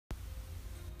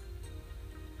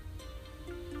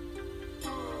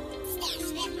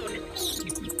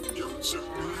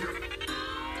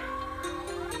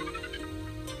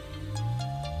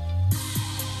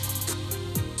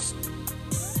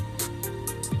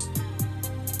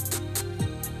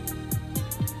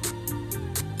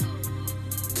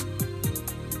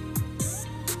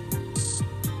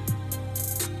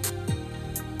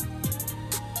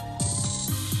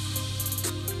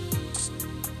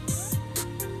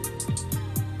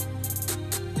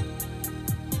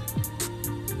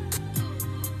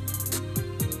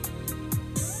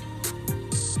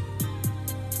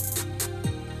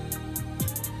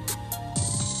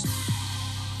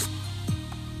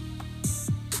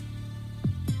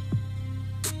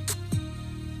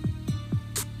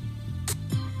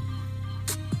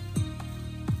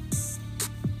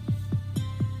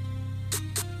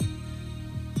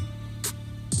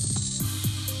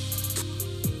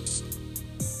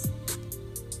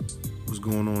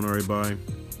going on, everybody?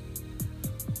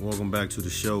 Welcome back to the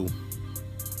show.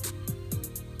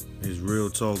 It's Real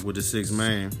Talk with the Sixth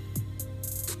Man,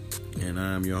 and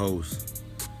I am your host,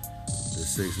 the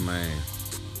Sixth Man.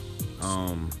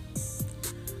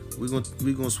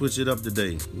 We're gonna switch it up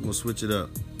today. We're gonna switch it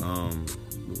up.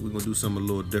 We're gonna do something a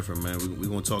little different, man. We're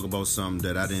gonna talk about something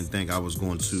that I didn't think I was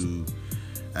going to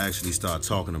actually start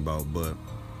talking about, but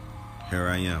here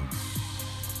I am.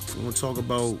 We're gonna talk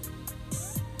about,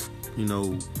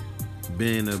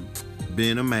 being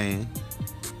a man.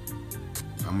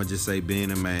 I'm gonna just say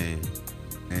being a man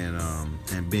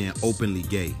and being openly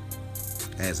gay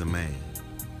as a man,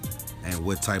 and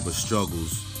what type of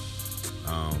struggles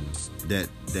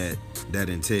that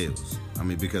entails. I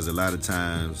mean, because a lot of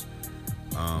times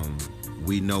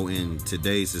we know in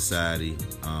today's society,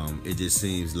 it just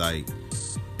seems like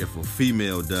if a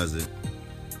female does it,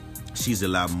 she's a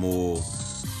lot more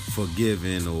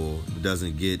forgiving or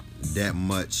doesn't get that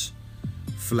much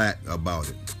flack about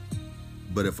it.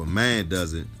 But if a man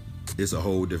does it, it's a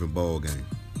whole different ball game.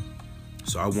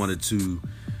 So I wanted to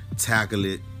tackle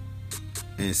it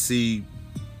and see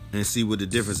what the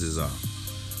differences are.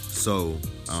 So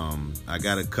I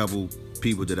got a couple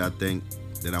people that I think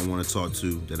that I want to talk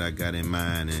to, that I got in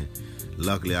mind, and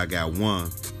luckily I got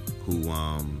one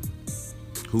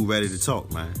who ready to talk,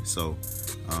 man. So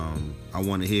I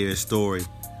want to hear his story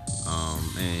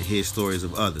and hear stories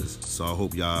of others. So I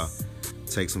hope y'all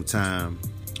take some time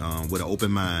with an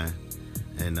open mind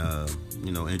and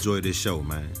enjoy this show,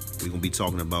 man. We're gonna be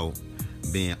talking about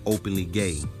being openly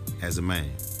gay as a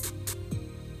man.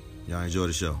 Y'all enjoy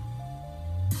the show.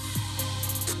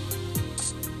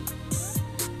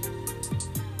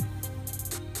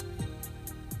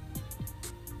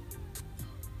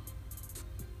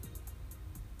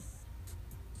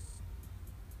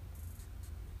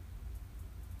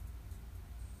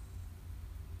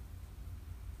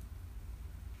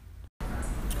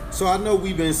 So I know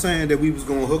we've been saying that we was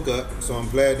gonna hook up, so I'm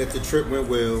glad that the trip went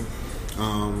well.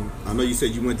 I know you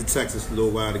said you went to Texas a little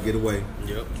while to get away.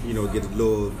 Yep. Get a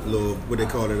little what they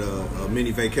call it, a mini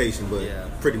vacation, but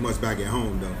pretty much back at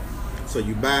home though. So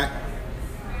you back,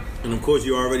 and of course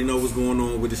you already know what's going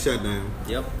on with the shutdown.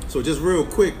 Yep. So just real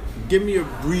quick, give me a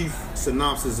brief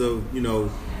synopsis of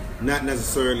not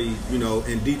necessarily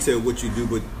in detail what you do,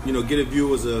 but get a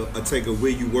viewers a take of where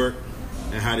you work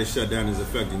and how this shutdown is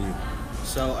affecting you.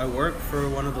 So I work for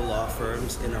one of the law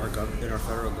firms in our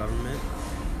federal government.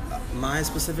 My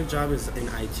specific job is in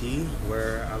IT,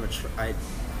 where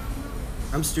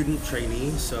I'm student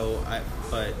trainee.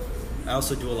 But I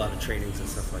also do a lot of trainings and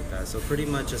stuff like that. So pretty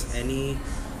much just any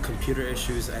computer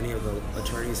issues any of the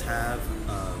attorneys have,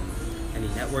 any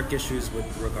network issues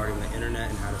regarding the internet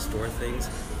and how to store things.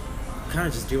 Kind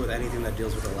of just deal with anything that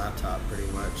deals with a laptop, pretty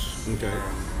much. Okay.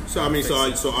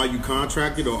 So are you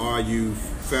contracted or are you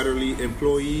federally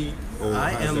employed? Or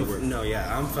I am. That work? No,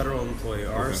 yeah, I'm federal employee.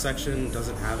 Our section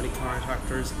doesn't have any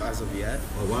contractors as of yet.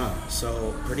 Oh wow.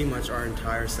 So pretty much our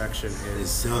entire section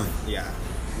is done. Yeah.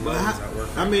 But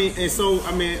there's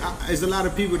a lot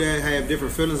of people that have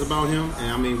different feelings about him,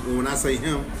 and I mean, when I say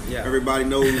him, everybody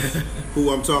knows who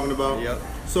I'm talking about. Yep.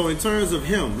 So in terms of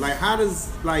him, how does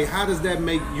that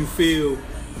make you feel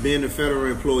being a federal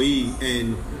employee,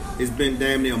 and it's been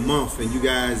damn near a month, and you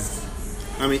guys,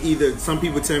 either some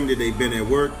people tell me that they've been at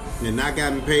work and not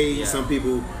gotten paid. Yeah. Some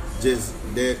people just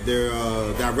their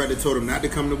director told them not to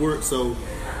come to work. So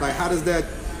how does that?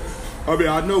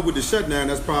 I know with the shutdown,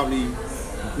 that's probably.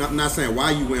 Not saying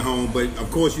why you went home, but of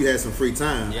course you had some free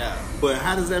time. Yeah. But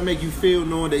how does that make you feel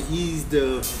knowing that he's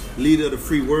the leader of the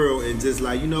free world and just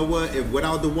you know what? If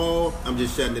without the wall, I'm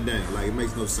just shutting it down. It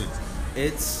makes no sense.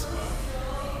 It's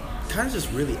kind of just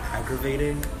really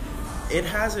aggravating. It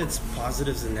has its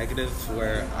positives and negatives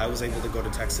where I was able to go to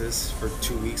Texas for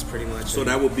 2 weeks pretty much. So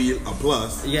that would be a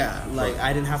plus. Yeah.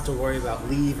 I didn't have to worry about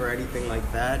leave or anything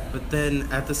like that. But then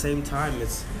at the same time,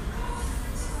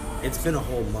 it's been a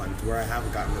whole month where I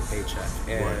haven't gotten a paycheck,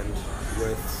 and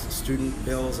with student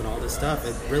bills and all this stuff,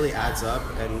 it really adds up.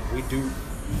 And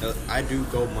I do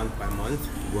go month by month.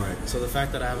 Right. So the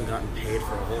fact that I haven't gotten paid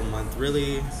for a whole month,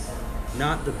 really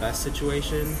not the best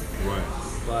situation. Right.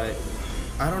 But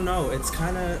I don't know. It's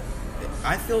kind of,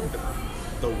 I feel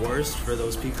the worst for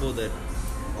those people that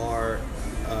are,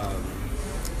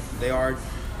 they are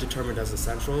determined as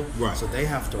essential. Right. So they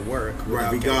have to work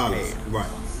without getting paid. Right.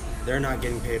 They're not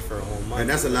getting paid for a whole month. And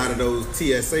that's a lot of those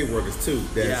TSA workers too.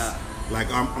 That's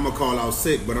I'm gonna call out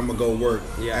sick, but I'm gonna go work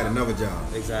at another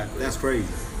job. Exactly. That's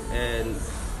crazy. And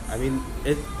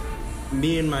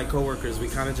me and my coworkers, we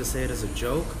kind of just say it as a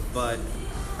joke, but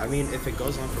I mean, if it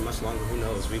goes on for much longer, who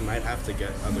knows? We might have to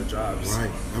get other jobs. Right.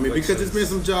 I mean, because there's been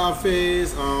some job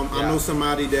fairs. I know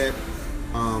somebody that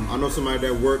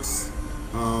works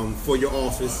for your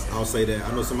office. I'll say that.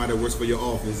 I know somebody that works for your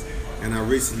office, and I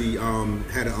recently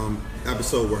had an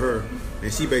episode with her,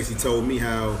 and she basically told me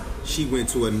how she went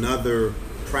to another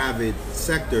private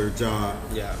sector job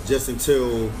just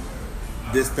until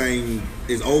this thing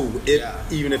is over,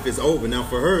 even if it's over. Now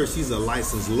for her, she's a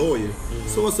licensed lawyer,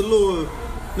 so it's a little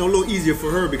easier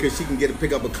for her because she can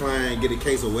pick up a client, get a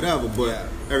case or whatever. But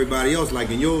everybody else, like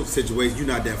in your situation, you're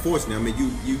not that fortunate. I mean,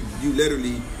 you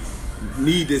literally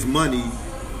need this money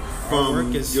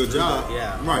from your job.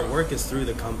 Our work is through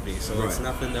the company, so it's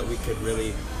nothing that we could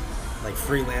really like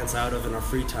freelance out of in our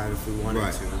free time if we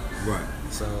wanted to. Right.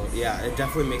 So it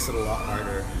definitely makes it a lot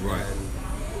harder. Right. And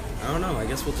I don't know. I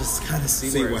guess we'll just kind of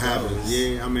see where it happens. goes.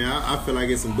 Yeah, I mean, I feel like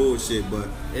it's some bullshit, but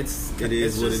it is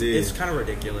what it is. It's kind of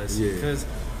ridiculous because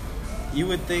you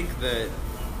would think that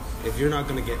if you're not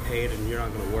going to get paid and you're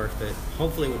not going to work, that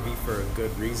hopefully it would be for a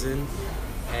good reason.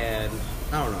 And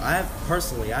I don't know. I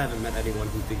haven't met anyone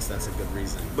who thinks that's a good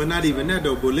reason. But not even that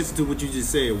though. But listen to what you just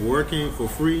said. Working for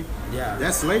free. Yeah.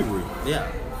 That's slavery.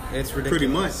 Yeah. It's ridiculous. Pretty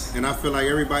much. And I feel like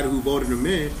everybody who voted him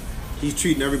in, he's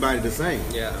treating everybody the same.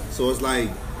 Yeah. So it's like,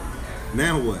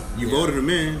 now what? You voted him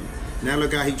in. Now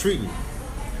look how he treating you,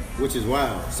 which is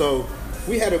wild. So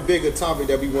we had a bigger topic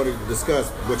that we wanted to discuss,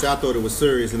 which I thought it was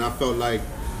serious, and I felt like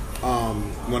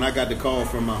when I got the call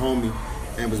from my homie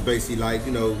and was basically like,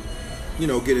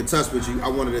 get in touch with you. I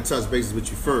wanted to touch bases with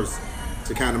you first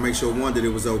to kind of make sure, one, that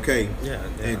it was okay,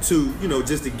 and two,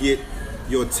 just to get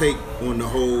your take on the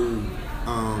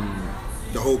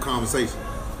whole conversation.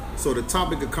 So the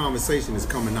topic of conversation is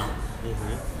coming out,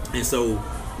 and so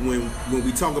when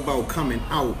we talk about coming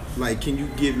out, like, can you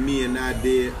give me an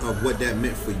idea of what that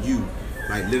meant for you,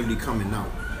 like literally coming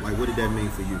out? Like, what did that mean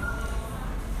for you?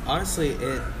 Honestly,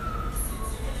 to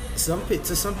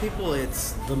some people,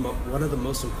 it's one of the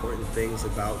most important things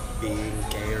about being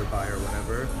gay or bi or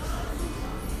whatever.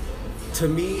 To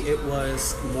me, it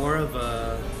was more of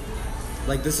a,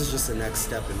 like, this is just the next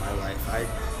step in my life. I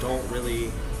don't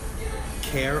really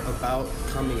care about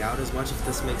coming out as much, if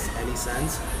this makes any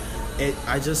sense.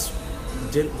 I just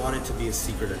didn't want it to be a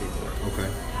secret anymore. Okay.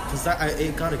 Because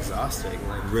it got exhausting.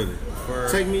 Like, really?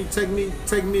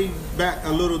 Take me back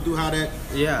a little through how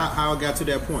I got to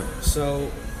that point. So,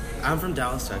 I'm from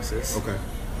Dallas, Texas. Okay.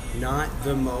 Not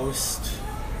the most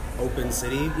open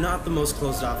city, not the most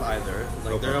closed off either.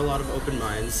 Like, there are a lot of open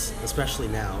minds, especially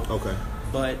now. Okay.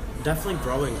 But definitely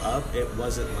growing up, it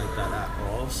wasn't like that at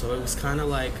all. So it was kind of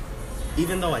like,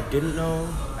 even though I didn't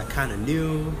know, I kind of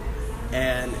knew.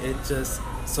 And it just,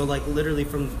 so like literally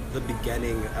from the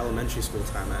beginning, elementary school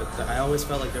time, I always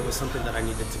felt like there was something that I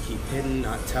needed to keep hidden,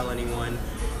 not tell anyone.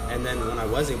 And then when I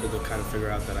was able to kind of figure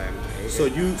out that I am gay. So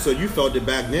you felt it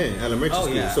back then, elementary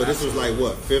school. Yeah, so this was like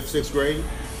what, 5th, 6th grade?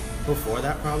 Before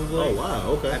that, probably. Oh wow,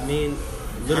 okay. I mean,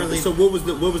 literally. So what was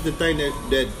the thing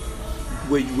that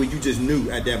where you just knew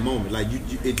at that moment, like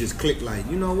it just clicked, like,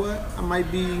 you know what, I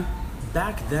might be.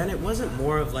 Back then, it wasn't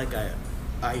more of like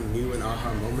I knew an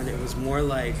aha moment. It was more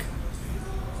like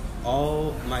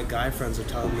all my guy friends are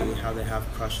telling me how they have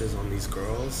crushes on these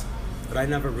girls, but I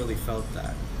never really felt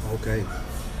that. Okay.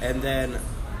 And then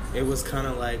it was kind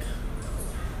of like,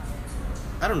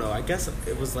 I don't know, I guess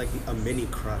it was like a mini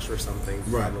crush or something,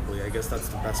 probably. I guess that's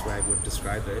the best way I would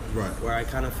describe it. Right. Where I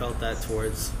kind of felt that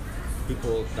towards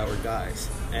people that were guys.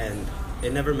 And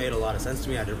it never made a lot of sense to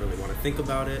me. I didn't really want to think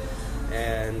about it.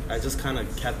 And I just kind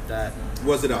of kept that.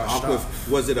 Was it an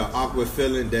awkward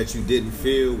feeling that you didn't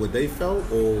feel what they felt,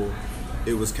 or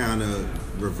it was kind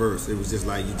of reverse? It was just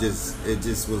like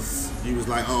you was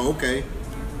like, oh, okay,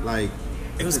 like.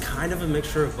 It was kind of a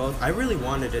mixture of both. I really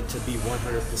wanted it to be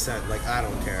 100%. Like, I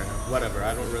don't care, whatever.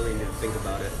 I don't really need to think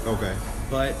about it. Okay.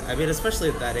 But I mean, especially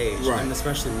at that age, and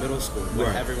especially middle school,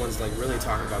 when everyone's like really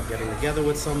talking about getting together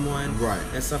with someone,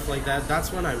 and stuff like that.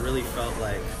 That's when I really felt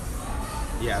like.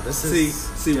 Yeah, this is.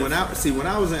 See when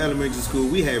I was in elementary school,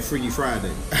 we had Freaky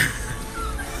Friday.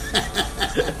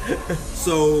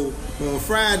 So on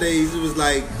Fridays, it was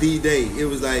like the day. It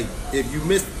was like if you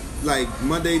missed like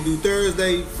Monday through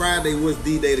Thursday, Friday was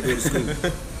the day to go to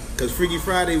school. Because Freaky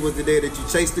Friday was the day that you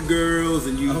chased the girls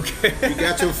and you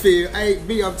got your fear. Hey,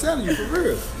 B, I'm telling you, for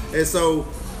real. And so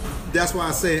that's why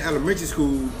I say in elementary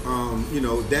school,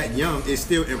 that young is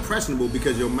still impressionable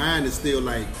because your mind is still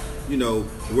like,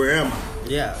 where am I?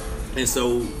 Yeah. And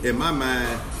so in my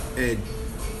mind, and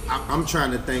I'm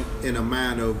trying to think in a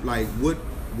mind of like what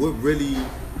really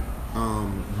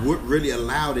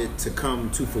allowed it to come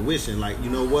to fruition. Like, you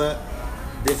know what?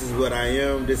 This is what I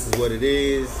am. This is what it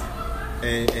is.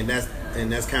 and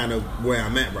that's kind of where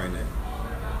I'm at right now.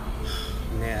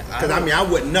 Man, Because I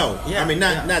wouldn't know. Yeah, I mean,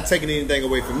 not taking anything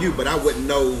away from you, but I wouldn't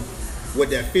know what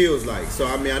that feels like. So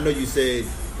I mean, I know you said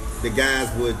the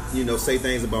guys would, say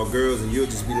things about girls, and you'll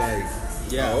just be like,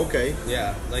 yeah, oh, okay,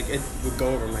 yeah, like it would go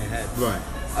over my head. right.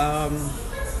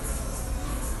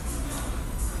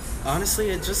 Honestly,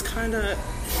 it just kind of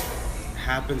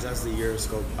happens as the years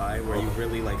go by, where you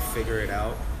really like figure it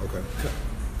out. Okay.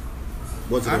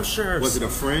 Was it a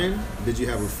friend? Did you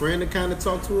have a friend to kind of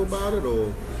talk to about it,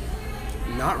 or?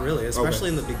 Not really, especially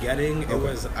in the beginning. Okay. It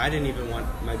was, I didn't even want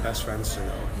my best friends to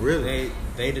know. Really?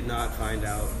 They did not find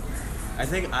out. I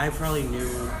think I probably knew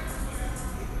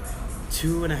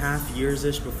 2.5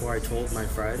 years-ish before I told my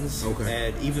friends. Okay.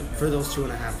 And even for those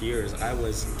 2.5 years, I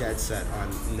was dead set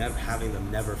on having them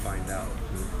never find out.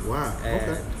 Wow.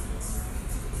 And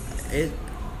Okay.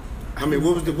 I mean,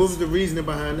 what was the reasoning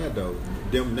behind that though?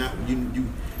 Them not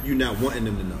you not wanting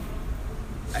them to know.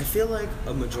 I feel like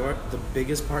the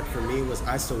biggest part for me was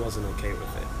I still wasn't okay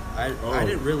with it. I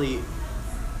didn't really.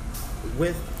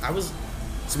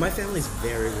 So my family's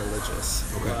very religious.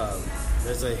 Okay.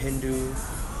 There's a Hindu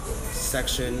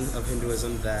section of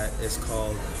Hinduism that is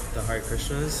called the Hare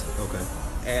Krishnas. Okay.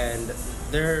 And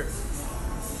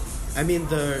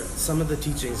some of the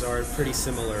teachings are pretty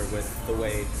similar with the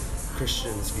way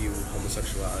Christians view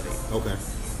homosexuality. Okay.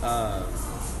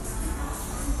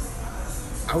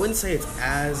 I wouldn't say it's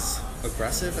as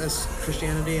aggressive as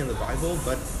Christianity and the Bible,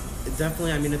 but it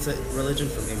definitely, it's a religion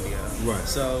from India. Right.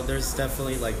 So there's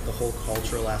definitely like the whole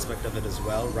cultural aspect of it as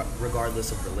well,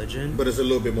 regardless of religion. But it's a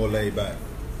little bit more laid back.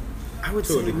 I would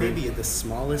say maybe the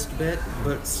smallest bit,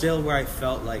 but still where I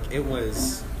felt like it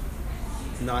was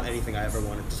not anything I ever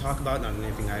wanted to talk about, not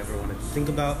anything I ever wanted to think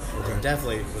about. Okay. And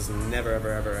definitely was never,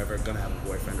 ever, ever, ever going to have a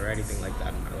boyfriend or anything like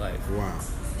that in my life. Wow.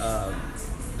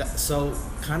 So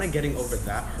kind of getting over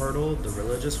that hurdle, the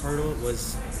religious hurdle,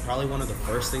 was probably one of the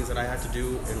first things that I had to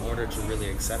do in order to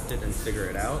really accept it and figure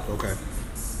it out. Okay.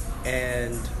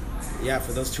 And yeah,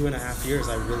 for those 2.5 years,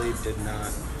 I really did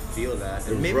not feel that.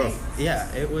 It was rough.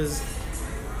 Yeah, it was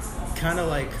kind of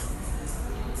like,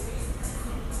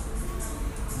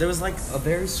 there was like a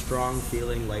very strong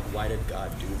feeling like, why did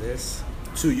God do this?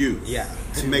 To you? Yeah.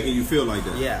 Making you feel like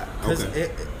that? Yeah. Because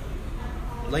okay.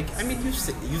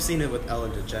 You've seen it with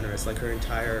Ellen DeGeneres. Like, her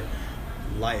entire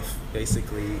life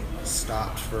basically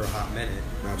stopped for a hot minute.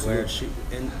 Absolutely.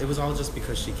 And it was all just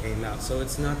because she came out. So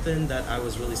it's nothing that I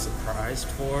was really surprised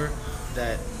for.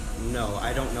 That, no,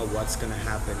 I don't know what's going to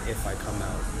happen if I come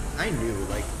out. I knew,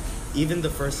 like, even the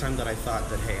first time that I thought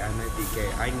that, hey, I might be gay,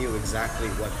 I knew exactly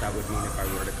what that would mean if I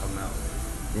were to come out.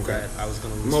 Okay. That I was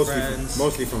going to lose friends.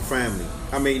 Mostly from family.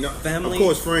 I mean, family, of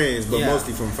course friends, but yeah.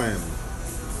 Mostly from family.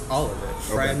 All of it.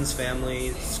 Friends,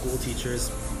 family, school teachers,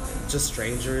 just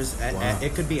strangers. Wow.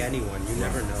 It could be anyone. You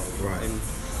never know. Right. And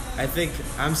I think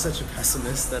I'm such a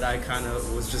pessimist that I kind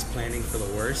of was just planning for the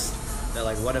worst. That,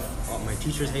 like, what if all my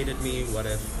teachers hated me? What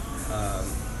if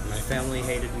my family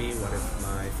hated me? What if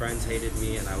my friends hated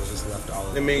me? And I was just left all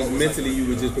alone. It means mentally you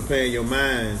were just preparing your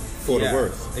mind for the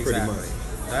worst, exactly. pretty much.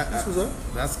 That's what's up.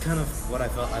 That's kind of what I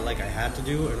felt I had to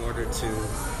do in order to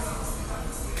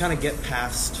kind of get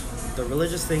past the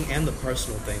religious thing and the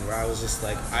personal thing, where I was just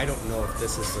like, I don't know if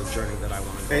this is the journey that I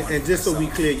want to go on. And just so we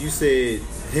clear, you said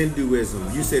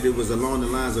Hinduism. You said it was along the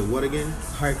lines of what again?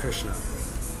 Hare Krishna.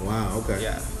 Wow, okay.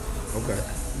 Yeah. Okay.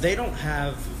 They don't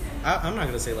have... I'm not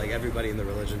going to say, like, everybody in the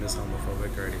religion is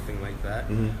homophobic or anything like that.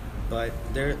 Mm-hmm. But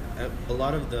a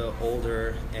lot of the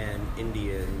older and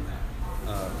Indian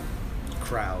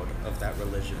crowd of that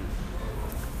religion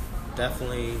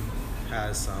definitely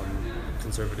has some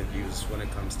conservative views when it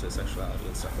comes to sexuality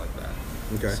and stuff like that.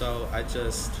 Okay. So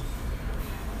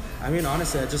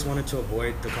honestly, I just wanted to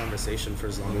avoid the conversation for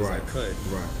as long as I could.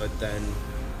 Right. But then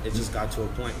it just got to a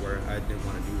point where I didn't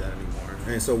want to do that anymore.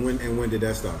 And so when did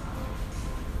that stop?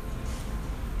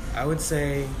 I would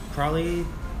say probably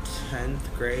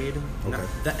 10th grade. Okay.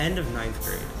 The end of 9th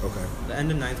grade. Okay. The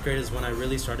end of 9th grade is when I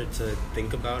really started to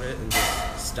think about it and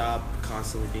just stop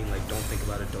constantly being like, don't think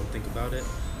about it, don't think about it.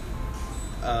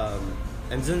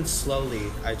 And then slowly,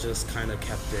 I just kind of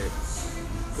kept it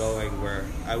going, where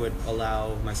I would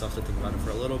allow myself to think about it for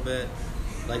a little bit,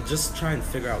 like just try and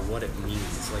figure out what it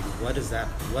means. Like, what does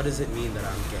it mean that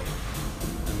I'm gay?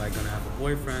 Am I gonna have a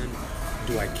boyfriend?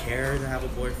 Do I care to have a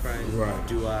boyfriend? Right.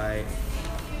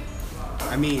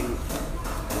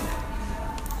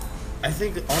 I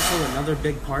think also another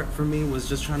big part for me was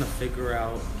just trying to figure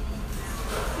out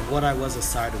what I was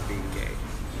aside of being gay.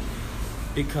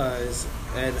 Because,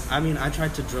 I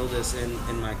tried to drill this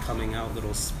in my coming out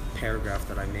little paragraph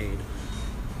that I made.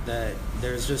 that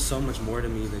there's just so much more to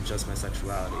me than just my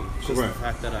sexuality. Just Correct. the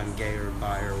fact that I'm gay or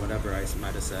bi or whatever I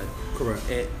might have said. Correct.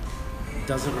 It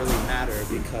doesn't really matter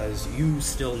because you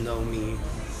still know me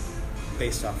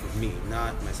based off of me,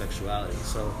 not my sexuality.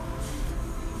 So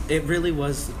it really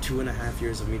was 2.5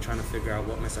 years of me trying to figure out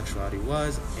what my sexuality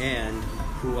was and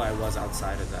who I was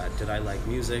outside of that. Did I like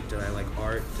music? Did I like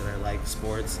art? Did I like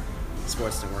sports?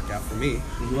 Sports didn't work out for me,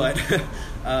 but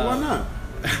Why not?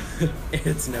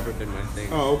 it's never been my thing.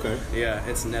 Oh, okay. Yeah,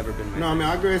 it's never been my thing. No, I mean,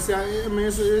 I agree. See, I mean,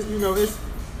 it's you know, it's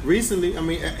recently. I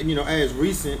mean, you know, as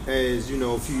recent as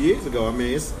a few years ago. I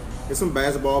mean, it's some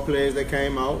basketball players that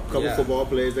came out, a couple football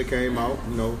players that came out.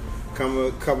 You know,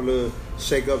 couple of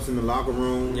shake-ups in the locker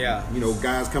room. Yeah. You know,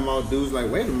 guys come out, dudes like,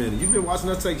 wait a minute, you've been watching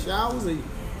us take showers and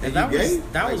that you was gay?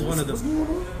 that Like, was one of what's the going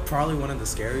on? probably one of the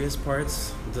scariest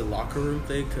parts, the locker room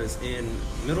thing, because in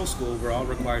middle school we're all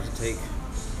required to take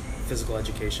physical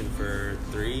education for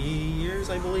 3 years,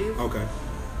 I believe. Okay.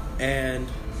 And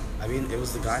I mean, it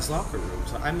was the guys' locker room.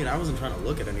 So I mean, I wasn't trying to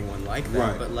look at anyone like that,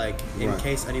 Right. but like in Right.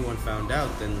 case anyone found out,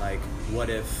 then like what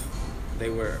if they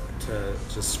were to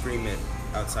just scream it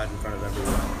outside in front of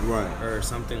everyone, Right. or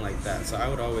something like that. So I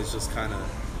would always just kind of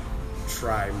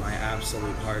try my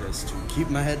absolute hardest to keep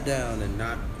my head down and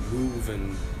not move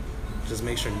and just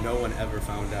make sure no one ever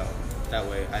found out. That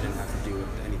way I didn't have to deal with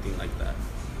anything like that.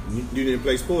 You didn't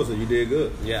play sports, so you did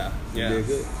good. Yeah, You yeah. did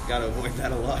good. Gotta avoid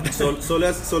that a lot. So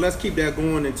let's keep that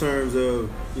going in terms of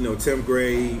 10th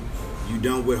grade. You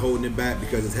done with holding it back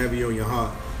because it's heavy on your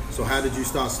heart. So how did you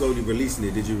start slowly releasing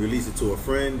it? Did you release it to a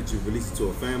friend? Did you release it to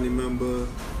a family member?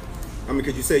 I mean,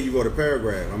 could you say you wrote a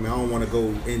paragraph? I mean, I don't want to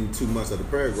go in too much of the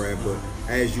paragraph, but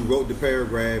as you wrote the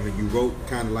paragraph and you wrote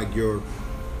kind of like your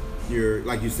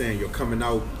like you're saying, your coming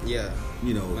out, Yeah.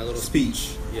 My little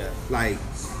speech. Yeah. Like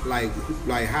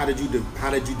how did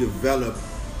you develop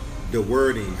the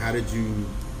wording? How did you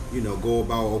go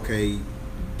about, okay,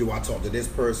 do I talk to this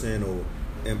person, or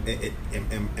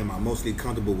am I mostly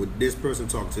comfortable with this person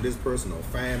talking to this person, or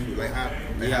family? Like how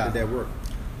did that work?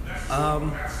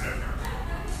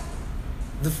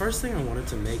 The first thing I wanted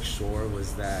to make sure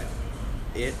was that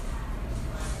it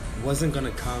wasn't going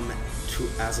to come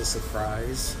as a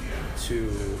surprise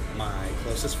to my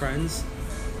closest friends.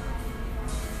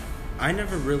 I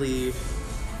never really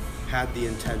had the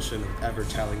intention of ever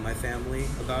telling my family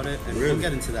about it, and Really? we'll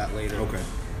get into that later. Okay.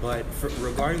 But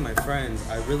regarding my friends,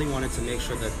 I really wanted to make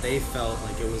sure that they felt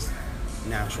like it was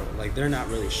natural, like they're not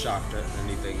really shocked at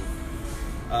anything.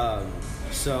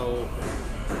 So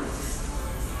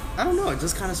I don't know, it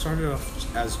just kind of started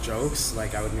off as jokes.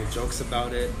 Like I would make jokes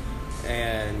about it,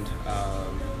 and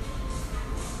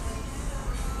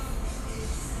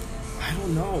I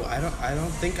don't know. I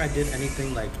don't think I did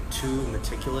anything like too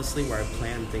meticulously where I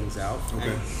planned things out. Okay.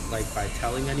 And, like by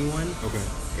telling anyone. Okay.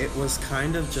 It was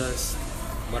kind of just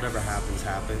whatever happens,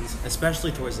 happens.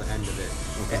 Especially towards the end of it.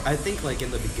 Okay. I think like in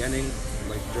the beginning,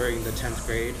 like during the 10th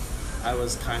grade, I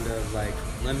was kind of like,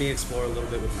 let me explore a little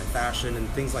bit with my fashion and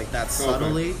things like that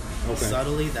subtly. Okay.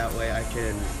 Subtly, that way I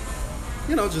can,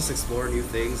 just explore new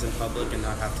things in public and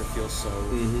not have to feel so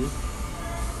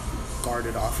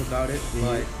guarded off about it.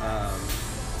 But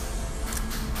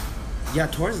yeah,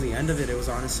 towards the end of it, it was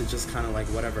honestly just kind of like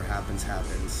whatever happens,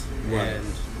 happens. Right. And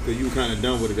So you were kind of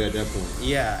done with it at that point.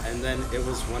 yeah, and then it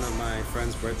was one of my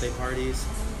friend's birthday parties,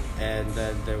 and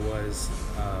then there was,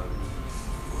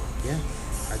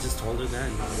 I just told her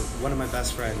then. One of my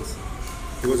best friends.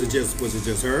 Was it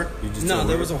just her? You just No, told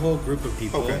there her? was a whole group of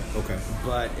people. Okay.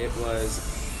 But it was,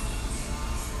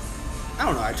 I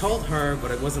don't know, I told her,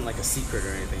 but it wasn't like a secret or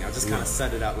anything. I just kind of Right.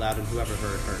 said it out loud, and whoever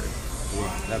heard.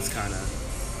 Right. That's kind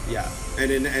of, yeah.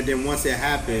 And then once it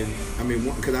happened, I mean,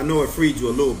 because I know it freed you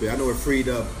a little bit. I know it freed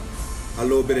up a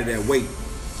little bit of that weight.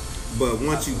 But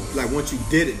once you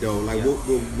did it though, like Yeah.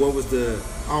 what was the,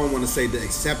 I don't want to say the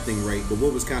accepting rate, but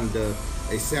what was kind of the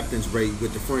acceptance rate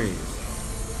with the friends?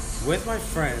 With my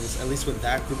friends, at least with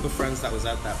that group of friends that was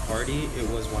at that party, it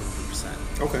was 100%.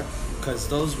 Okay. Because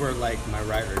those were like my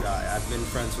ride or die. I've been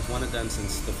friends with one of them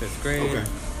since the 5th grade. Okay.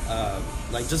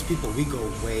 Like just people, we go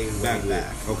way back.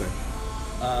 Okay.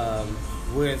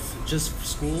 With just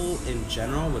school in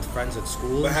general, with friends at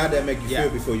school. But how did that make you Yeah.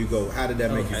 feel before you go? How did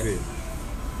that make you Okay. feel?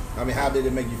 I mean, how did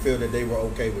it make you feel that they were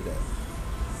okay with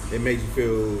that? It made you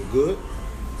feel good?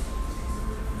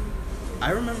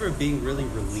 I remember being really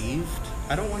relieved.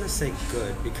 I don't want to say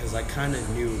good because I kind of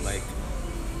knew like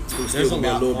There's there's a gonna be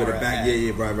a lot little more bit of back. ahead.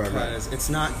 Yeah, right. Because it's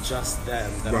not just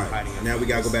them that are hiding. Right. Now we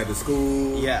gotta go back to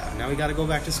school. Yeah, now we got to go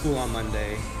back to school on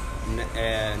Monday,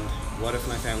 and what if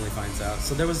my family finds out?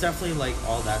 So there was definitely like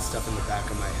all that stuff in the back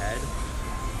of my head,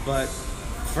 but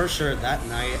for sure that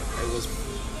night it was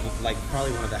like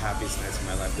probably one of the happiest nights of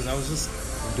my life because I was just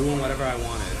doing whatever I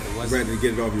wanted. It wasn't ready to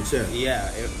get it off your chest.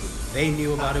 Yeah, they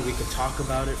knew about it. We could talk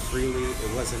about it freely.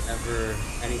 It wasn't ever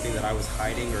anything that I was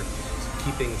hiding or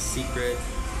keeping secret.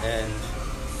 And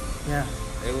yeah,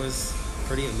 it was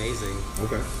pretty amazing.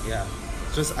 Okay. Yeah,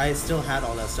 just I still had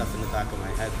all that stuff in the back of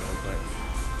my head though.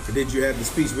 But did you have the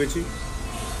speech with you?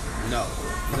 No.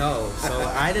 So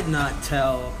I did not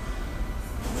tell.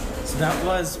 So that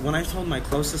was when I told my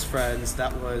closest friends.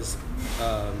 That was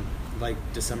like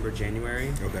December,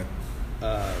 January. Okay.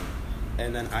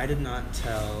 And then I did not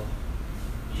tell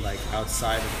like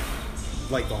outside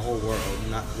of like the whole world,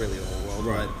 not really the whole world,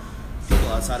 right. but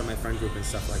people outside of my friend group and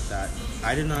stuff like that.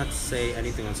 I did not say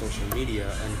anything on social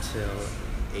media until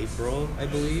April, I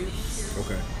believe.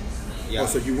 Okay. Yeah. Oh,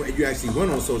 so you actually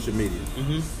went on social media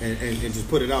and just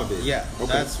put it out there. Yeah.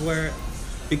 Okay. That's where,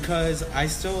 because I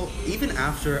still, even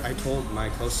after I told my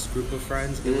closest group of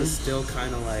friends, it was still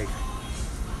kind of like,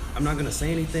 I'm not gonna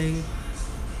say anything,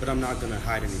 but I'm not gonna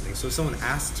hide anything. So if someone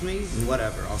asks me,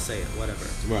 whatever, I'll say it, whatever.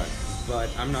 Right. But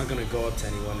I'm not gonna go up to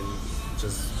anyone and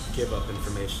just give up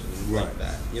information like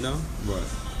that, you know? Right.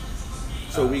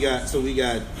 So we got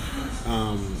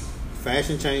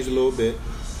fashion changed a little bit.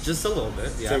 Just a little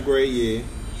bit, yeah. 10th grade year.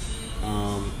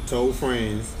 Told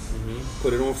friends,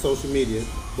 put it on social media,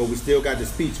 but we still got the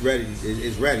speech ready.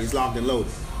 It's ready. It's locked and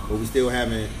loaded, but we still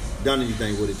haven't done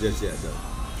anything with it just yet, though.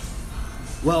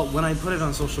 Well, when I put it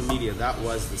on social media, that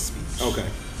was the speech. Okay.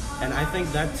 And I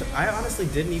think that I honestly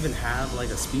didn't even have like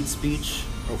a speech.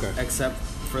 Okay. Except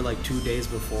for like 2 days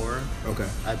before. Okay.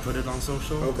 I put it on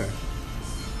social. Okay.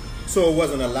 So it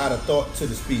wasn't a lot of thought to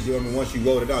the speech. I mean, once you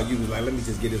wrote it out, you was like, let me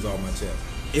just get this off my chest.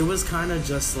 It was kind of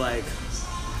just like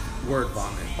word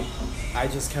vomit. I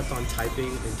just kept on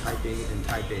typing and typing and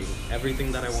typing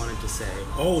everything that I wanted to say.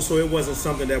 Oh, so it wasn't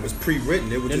something that was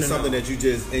pre-written. It was just something that you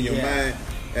just, in your mind,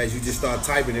 as you just start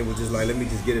typing, it was just like, let me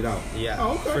just get it out. Yeah.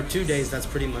 Oh, okay. For 2 days, that's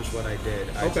pretty much what I did.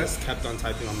 I just kept on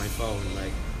typing on my phone,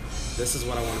 like, this is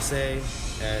what I want to say.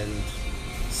 And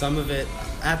some of it,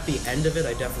 at the end of it,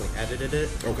 I definitely edited it.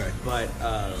 Okay. But,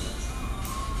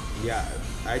 yeah,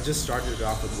 I just started it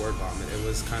off with word vomit. It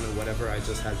was kind of whatever I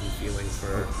just had been feeling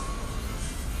for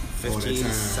 15,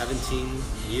 17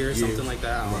 years, something like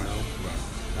that. I don't know.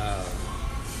 Right.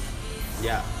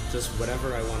 Yeah, just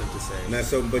whatever I wanted to say.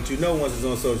 Now, but you know, once it's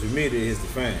on social media, it hits the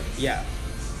fan. Yeah.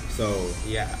 So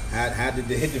yeah, how did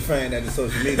it hit the fan at the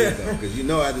social media though? Because you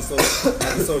know, at the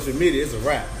social media, it's a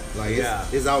wrap. Like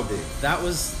it's out there. That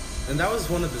was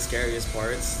one of the scariest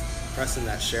parts, pressing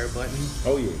that share button.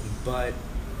 Oh yeah. But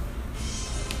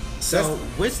so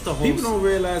with the whole people don't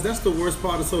realize that's the worst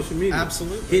part of social media.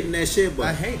 Absolutely, hitting that share button.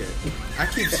 I hate it. I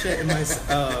keep shit in my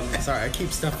I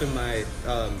keep stuff in my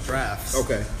drafts.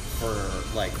 Okay. For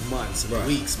like months and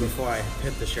weeks before I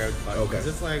hit the share button. Okay. Because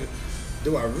it's like,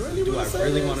 do I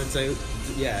really want to say?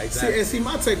 Yeah, exactly. See,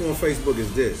 my take on Facebook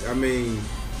is this. I mean,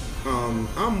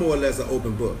 I'm more or less an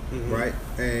open book, right?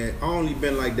 And I only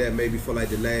been like that maybe for like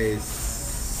the last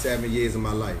 7 years of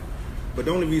my life. But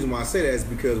the only reason why I say that is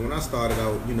because when I started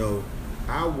out, you know,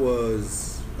 I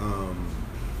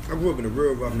grew up in a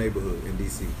real rough neighborhood in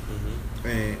DC,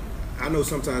 and I know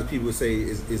sometimes people say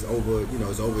it's over, you know,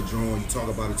 it's overdrawn. You talk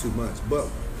about it too much, but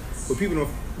what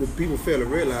people fail to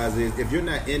realize is if you're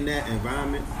not in that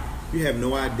environment, you have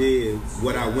no idea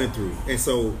what I went through. And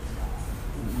so,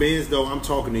 being as though I'm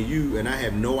talking to you and I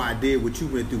have no idea what you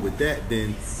went through with that,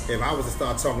 then if I was to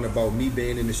start talking about me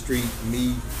being in the street,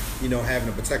 me, you know,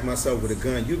 having to protect myself with a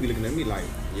gun, you'd be looking at me like,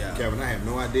 Kevin, I have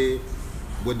no idea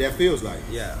what that feels like.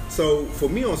 Yeah. So for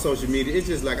me on social media, it's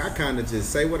just like I kind of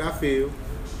just say what I feel,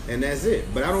 and that's it.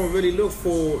 But I don't really look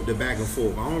for the back and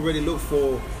forth. I don't really look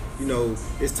for, you know,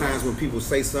 it's times when people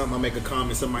say something, I make a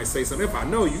comment, somebody say something. If I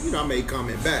know you, you know, I may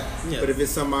comment back. Yeah. But if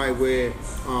it's somebody where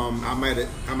I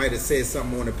might have said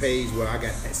something on the page where I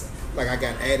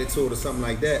got added to it or something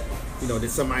like that, you know,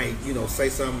 did somebody, you know, say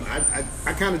something,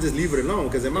 I kind of just leave it alone,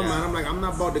 because in my mind, I'm like, I'm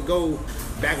not about to go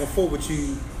back and forth with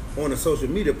you on a social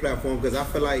media platform, because I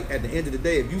feel like at the end of the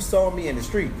day, if you saw me in the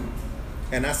street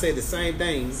and I said the same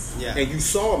thing, and you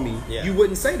saw me, you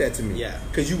wouldn't say that to me. Yeah.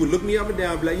 Because you would look me up and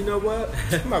down and be like, you know what?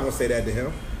 I'm not going to say that to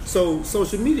him. So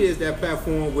social media is that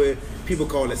platform where people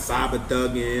call it cyber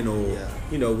thugging, or,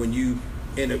 you know, when you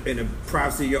in the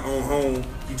privacy of your own home,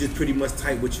 you just pretty much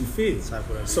type what you feel.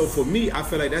 So for me, I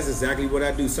feel like that's exactly what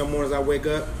I do. Some mornings I wake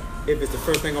up, if it's the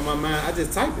first thing on my mind, I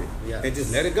just type it and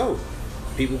just let it go.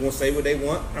 People gonna say what they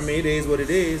want. I mean, it is what it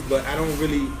is, but I don't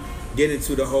really get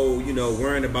into the whole, you know,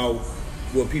 worrying about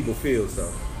what people feel. So,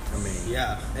 I mean,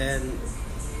 and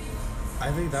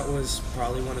I think that was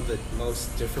probably one of the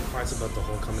most different parts about the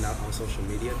whole coming out on social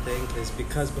media thing, is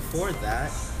because before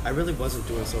that, I really wasn't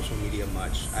doing social media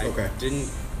much. I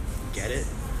didn't get it.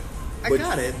 I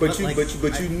got it, but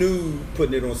you knew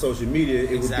putting it on social media,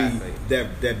 it would be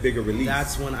that bigger release.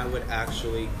 That's when I would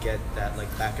actually get that like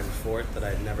back and forth that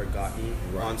I'd never gotten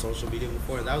on social media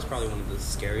before, and that was probably one of the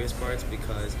scariest parts,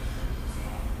 because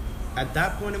at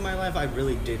that point in my life, I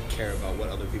really did care about what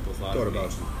other people thought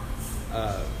about you.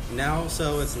 Now,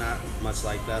 so it's not much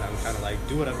like that. I'm kind of like,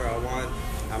 do whatever I want.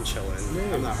 I'm chilling.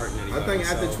 Yeah. I'm not hurting anybody. I think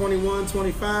after 21,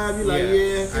 25, you're like,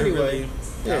 anyway.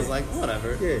 I was like,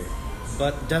 whatever. Yeah.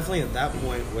 But definitely at that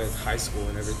point with high school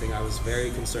and everything, I was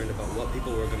very concerned about what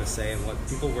people were going to say and what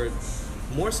people were,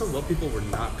 more so what people were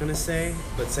not going to say,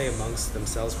 but say amongst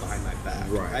themselves behind my back.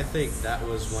 Right. I think that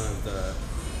was one of the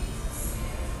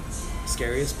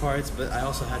scariest parts, but I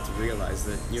also had to realize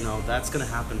that, you know, that's going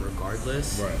to happen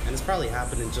regardless. Right. And it's probably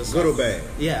happening just good or bad.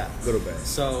 Yeah. Good or bad.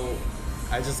 So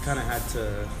I just kind of had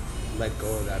to let go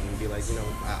of that and be like, you know,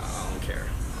 I don't care.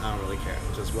 I don't really care.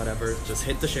 Just whatever. Just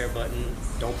hit the share button.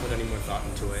 Don't put any more thought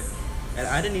into it. And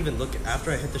I didn't even look,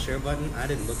 after I hit the share button, I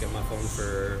didn't look at my phone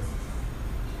for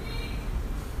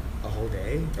a whole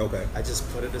day. Okay. I just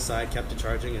put it aside, kept it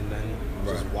charging, and then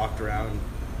just walked around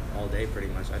all day pretty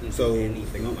much. I didn't do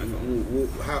anything on my phone.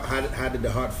 How did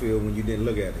the heart feel when you didn't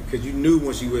look at it? Because you knew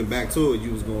once you went back to it,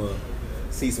 you was going to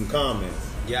see some comments.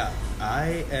 Yeah.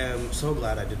 I am so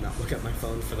glad I did not look at my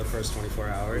phone for the first 24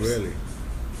 hours. Really?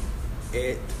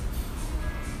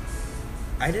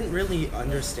 I didn't really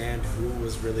understand who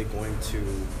was really going to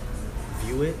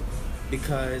view it,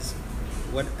 because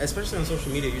especially on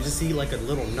social media, you just see like a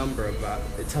little number about,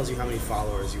 it tells you how many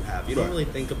followers you have. You don't really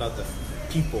think about the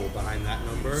people behind that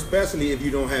number. Especially if you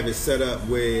don't have it set up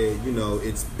where, you know,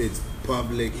 it's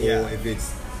public, or if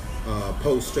it's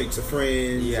post straight to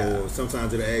friends, or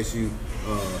sometimes it'll ask you,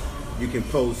 you can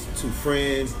post to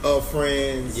friends of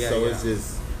friends, it's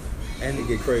just, and it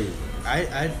get crazy.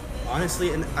 I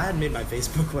honestly, and I had made my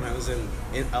Facebook when I was in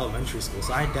elementary school,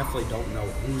 so I definitely don't know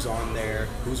who's on there,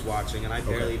 who's watching, and I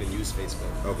barely even use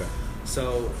Facebook. Okay.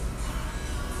 So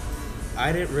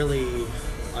I didn't really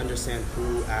understand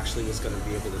who actually was going to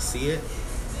be able to see it.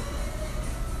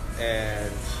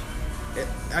 And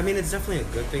I mean, it's definitely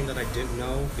a good thing that I didn't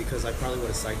know, because I probably would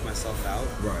have psyched myself out.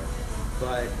 Right.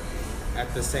 But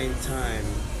at the same time,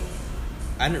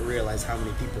 I didn't realize how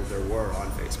many people there were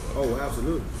on Facebook. Oh,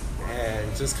 absolutely.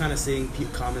 And just kind of seeing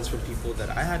comments from people that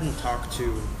I hadn't talked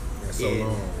to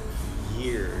in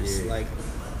years. Like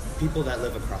people that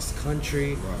live across the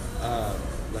country. Right.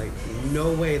 Like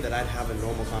no way that I'd have a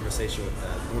normal conversation with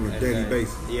them. On a daily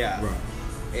basis. Yeah. Right.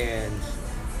 And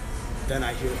then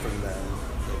I hear from them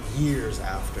like years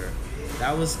after.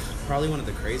 That was probably one of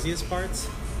the craziest parts,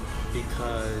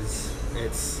 because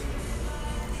it's,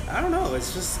 I don't know,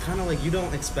 it's just kind of like you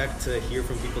don't expect to hear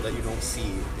from people that you don't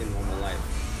see in normal life,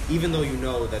 even though you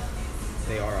know that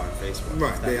they are on Facebook.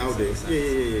 Right, they out there.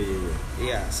 Yeah.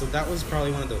 Yeah, so that was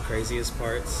probably one of the craziest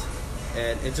parts.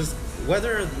 And it just,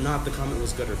 whether or not the comment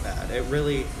was good or bad, it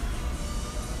really,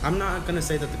 I'm not going to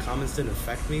say that the comments didn't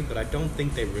affect me, but I don't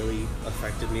think they really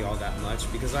affected me all that much,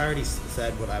 because I already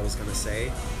said what I was going to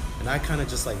say, and I kind of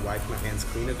just like wiped my hands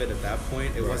clean of it at that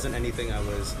point. It wasn't anything I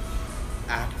was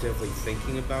actively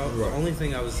thinking about. The only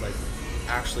thing I was like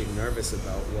actually nervous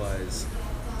about was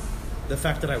the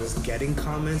fact that I was getting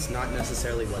comments, not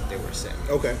necessarily what they were saying.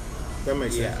 Okay, that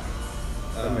makes sense.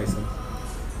 That makes sense.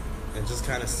 And just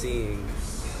kind of seeing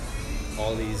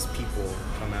all these people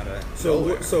come out of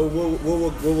nowhere. So what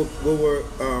were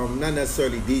not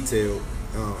necessarily detailed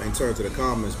in terms of the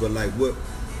comments, but like what,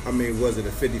 I mean, was it a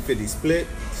 50-50 split,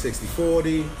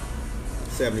 60-40,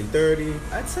 70-30?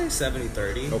 I'd say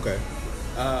 70-30. Okay.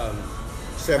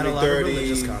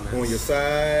 70-30 on your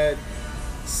side.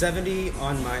 70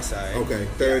 on my side. Okay.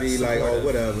 30 like or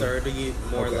whatever. 30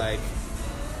 more like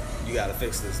you gotta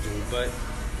fix this, dude. But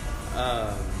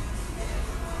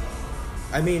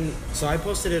I mean, so I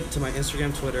posted it to my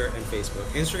Instagram, Twitter, and Facebook.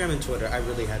 Instagram and Twitter, I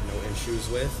really had no issues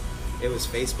with. It was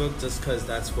Facebook, just because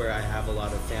that's where I have a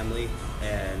lot of family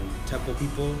and Temple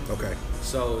people. Okay.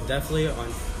 So definitely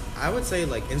on, I would say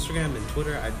like Instagram and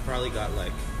Twitter, I probably got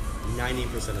like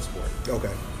 90% of support.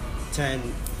 Okay.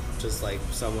 10, just like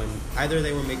someone, either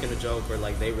they were making a joke or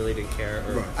like they really didn't care,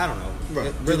 or I don't know. Right.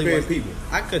 It really was people.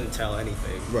 I couldn't tell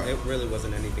anything. Right. It really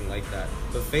wasn't anything like that.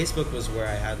 But Facebook was where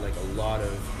I had like a lot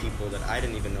of people that I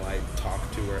didn't even know I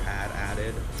talked to or had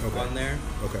added on there.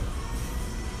 Okay.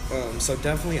 So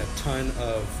definitely a ton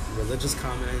of religious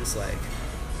comments, like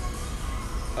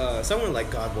some were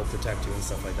like God will protect you and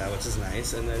stuff like that, which is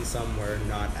nice, and then some were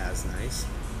not as nice.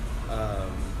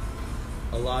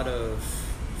 a lot of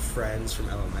friends from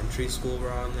elementary school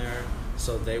were on there.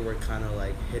 So they were kind of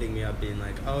like hitting me up, being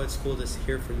like, "Oh, it's cool to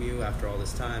hear from you after all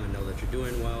this time and know that you're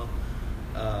doing well."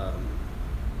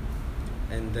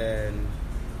 And then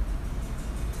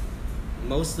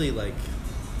mostly like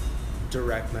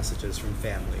direct messages from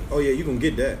family. Oh yeah, you gonna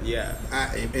get that. Yeah.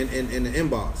 In the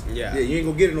inbox. Yeah. Yeah, you ain't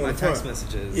gonna get it on my the front. text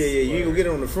messages. Yeah, you ain't gonna get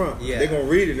it on the front. Yeah. They're gonna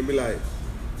read it and be like,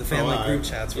 the family group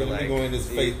chats were like, let me go in this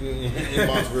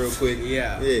inbox real quick.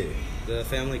 Yeah. Yeah. The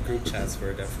family group chats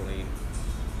were definitely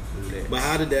lit. But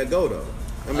how did that go though?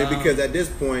 I mean, because at this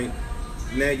point,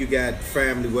 now you got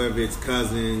family, whether it's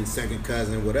cousin, second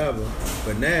cousin, whatever.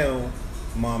 But now,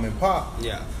 mom and pop,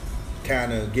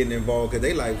 kind of getting involved because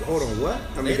they like, hold on, what?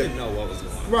 I mean, they didn't know what was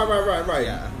going on. Right.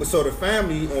 Yeah. But so the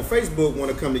family on Facebook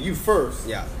want to come to you first,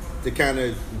 to kind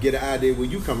of get an idea where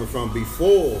you coming from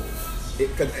before.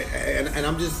 And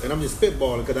I'm just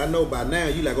spitballing because I know by now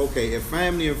you like, okay, if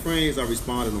family and friends are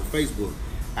responding on Facebook,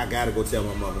 I gotta go tell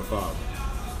my mother and father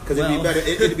because it'd be better.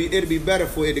 It'd be better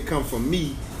for it to come from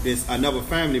me than another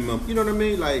family member. You know what I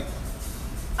mean? Like,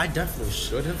 I definitely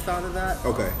should have thought of that.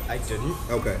 Okay. I didn't.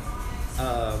 Okay.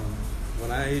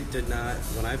 When I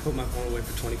put my phone away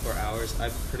for 24 hours, I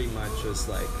pretty much just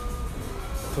like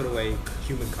put away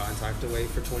human contact away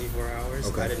for 24 hours.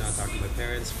 Okay. I did not talk to my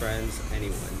parents, friends,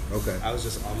 anyone. Okay. I was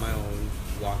just on my own,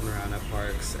 walking around at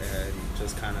parks and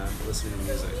just kind of listening to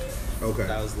music. Okay.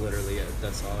 That was literally it.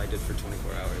 That's all I did for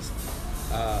 24 hours.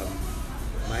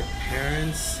 My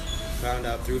parents found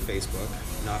out through Facebook,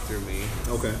 not through me.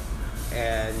 Okay.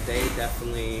 And they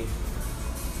definitely...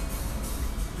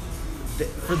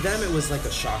 For them, it was like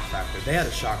a shock factor. They had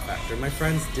a shock factor. My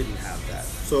friends didn't have that.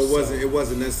 So it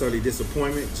wasn't necessarily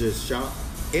disappointment, just shock?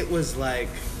 It was like,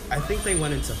 I think they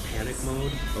went into panic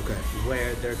mode. Okay.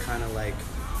 Where they're kind of like,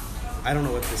 I don't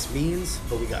know what this means,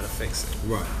 but we gotta fix it.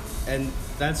 Right. And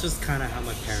that's just kind of how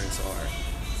my parents are.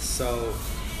 So...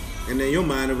 And in your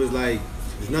mind, it was like,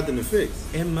 there's nothing to fix.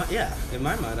 In my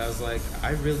mind, I was like,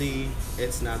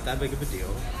 it's not that big of a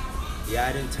deal. Yeah,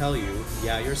 I didn't tell you.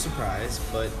 Yeah, you're surprised,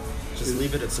 but just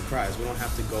leave it at surprise. We don't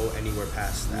have to go anywhere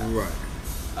past that. Right.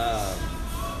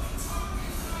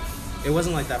 It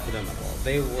wasn't like that for them at all.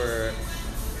 They were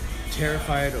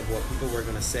terrified of what people were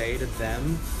going to say to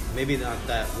them. Maybe not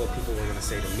that what people were going to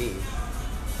say to me.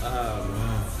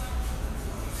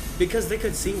 Because they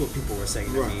could see what people were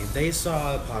saying to me. They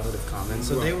saw positive comments.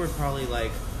 So they were probably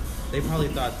like, they probably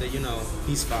thought that,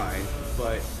 he's fine.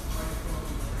 But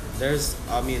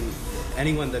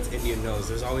anyone that's Indian knows,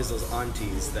 there's always those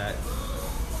aunties that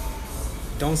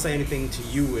don't say anything to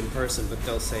you in person, but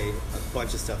they'll say a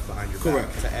bunch of stuff behind your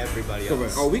back to everybody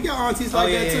else. Oh, we got aunties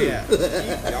like that too. Yeah.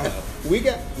 Y'all know. We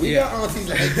got aunties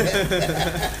like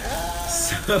that.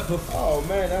 Oh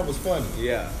man, that was funny.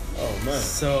 Yeah. Oh man.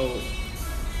 So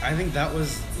I think that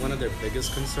was one of their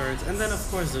biggest concerns. And then of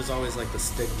course there's always like the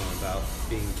stigma about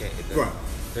being gay.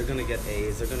 They're gonna get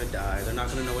AIDS, they're gonna die, they're not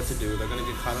gonna know what to do, they're gonna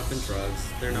get caught up in drugs,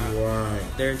 they're not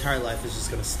their entire life is just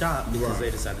gonna stop because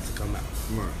they decided to come out.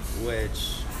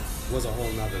 Which was a whole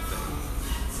nother thing.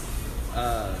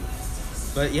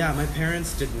 But yeah, my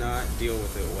parents did not deal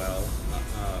with it well.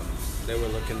 They were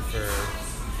looking for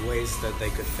ways that they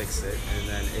could fix it, and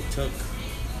then it took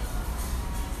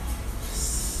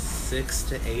 6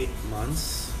 to 8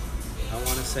 months, I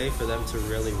want to say, for them to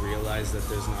really realize that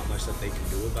there's not much that they can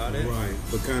do about it. Right,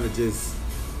 but kind of just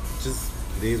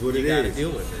it is what it is. You got to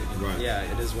deal with it. Right. Yeah,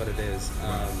 it is what it is.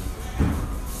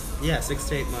 Yeah, 6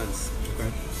 to 8 months.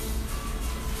 Okay.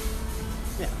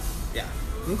 Yeah.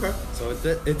 Okay. So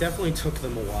it definitely took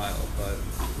them a while, but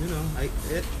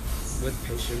with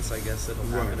patience, I guess it'll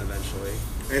happen eventually.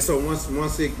 And so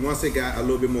once it got a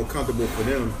little bit more comfortable for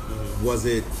them, was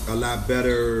it a lot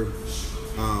better?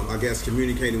 I guess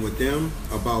communicating with them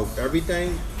about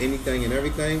anything and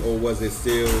everything, or was it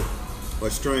still a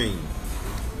strain?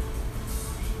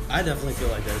 I definitely feel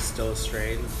like there's still a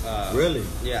strain. Really?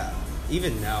 Yeah.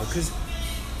 Even now, because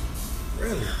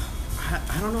really,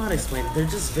 I don't know how to explain it. They're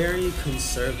just very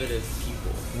conservative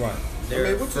people. Right.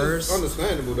 They're which is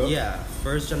understandable though. Yeah,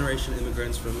 first generation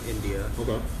immigrants from India.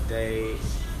 Okay. They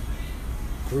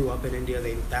grew up in India.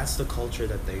 That's the culture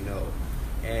that they know,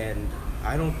 and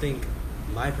I don't think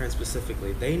my parents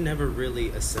specifically, they never really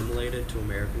assimilated to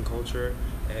American culture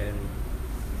and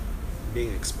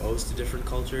being exposed to different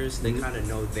cultures. They kind of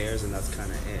know theirs, and that's kind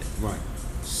of it. Right.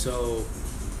 So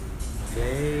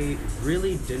they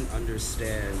really didn't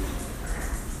understand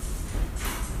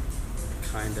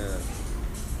kind of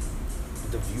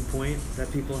the viewpoint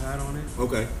that people had on it.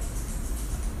 Okay.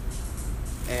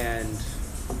 And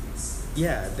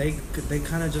yeah, they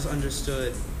kind of just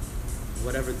understood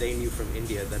whatever they knew from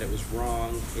India, that it was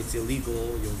wrong, it's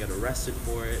illegal, you'll get arrested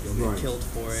for it, you'll get killed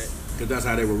for it. Because that's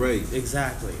how they were raised.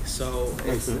 Exactly. So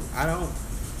I don't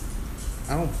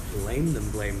blame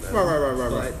them. Right.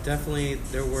 But definitely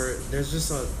there's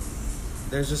just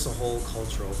a whole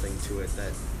cultural thing to it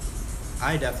that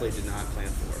I definitely did not plan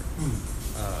for.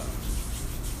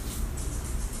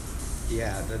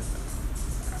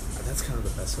 That's kind of the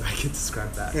best way I could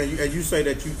describe that. And you say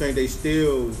that you think they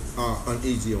still are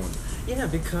uneasy on it. Yeah,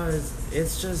 because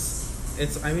it's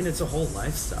a whole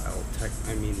lifestyle.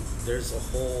 There's a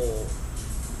whole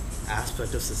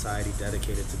aspect of society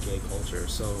dedicated to gay culture.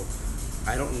 So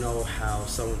I don't know how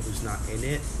someone who's not in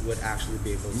it would actually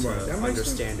be able to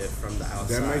understand it from the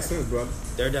outside. That makes sense, brother.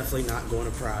 They're definitely not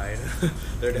going to Pride.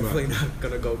 They're definitely not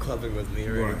going to go clubbing with me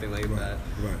or anything like that.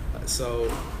 Right.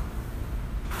 So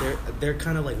they're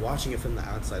kind of like watching it from the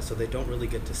outside, so they don't really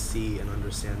get to see and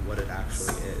understand what it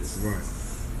actually is. Right.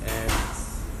 And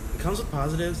it comes with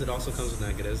positives. It also comes with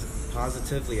negatives.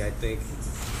 Positively, I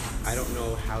don't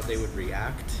know how they would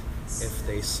react if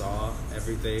they saw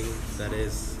everything that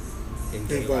is in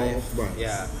gay life. Right.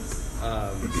 Yeah.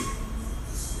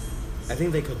 I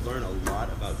think they could learn a lot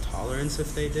about tolerance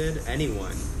if they did.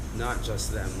 Anyone, not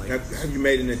just them. Like, have you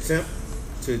made an attempt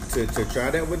to try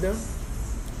that with them?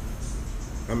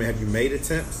 I mean, have you made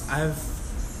attempts? I've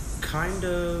kind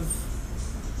of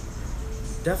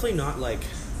definitely not like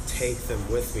take them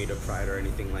with me to Pride or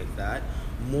anything like that.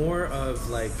 More of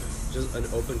like just an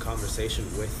open conversation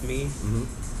with me.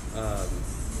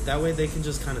 Mm-hmm. That way they can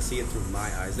just kind of see it through my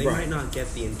eyes. They might not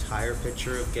get the entire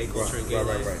picture of gay culture and gay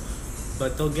life,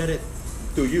 but they'll get it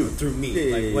through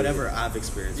me, whatever I've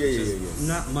experienced.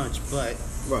 Not much, but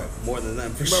more than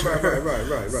them for sure.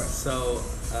 Right. So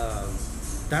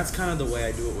that's kind of the way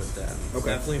I do it with them.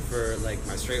 Okay. Definitely for like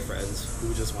my straight friends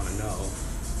who just want to know,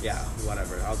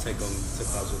 whatever. I'll take them to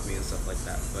clubs with me and stuff like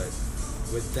that. But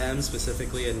with them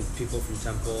specifically, and people from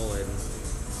Temple, and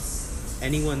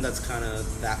anyone that's kind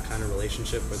of that kind of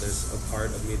relationship where there's a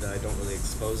part of me that I don't really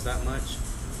expose that much,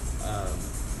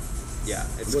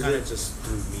 it's kind of just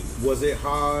through me. Was it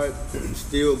hard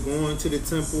still going to the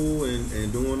Temple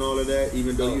and doing all of that,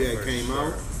 even though you had came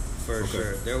out? For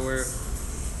sure. There were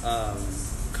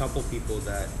couple people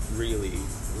that really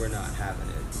were not having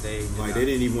it. They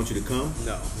didn't even want you to come?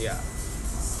 No,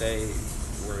 they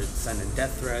were sending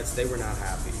death threats. They were not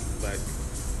happy, but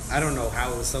I don't know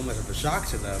how it was so much of a shock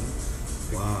to them.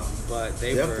 Wow. But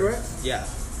they death were threats? Yeah.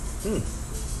 Yeah.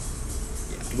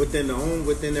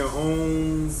 Within their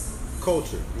own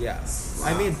culture. Yeah. Wow.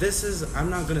 I mean, I'm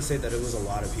not gonna say that it was a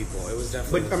lot of people. It was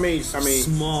definitely. But I mean,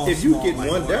 small. If you get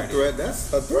minority. one death threat,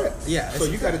 that's a threat. Yeah. So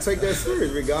you got to take that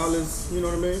serious, regardless. You know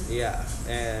what I mean? Yeah,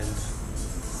 and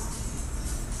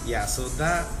so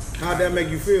that. How'd that make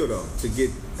you feel though? To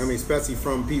get, especially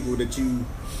from people that you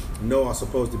know are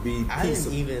supposed to be. I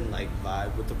didn't even like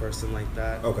vibe with the person like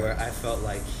that. Okay. Where I felt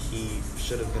like he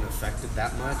should have been affected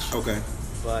that much. Okay.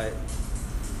 But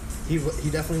he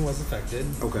definitely was affected.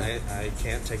 Okay. I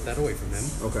can't take that away from him.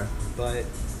 Okay. But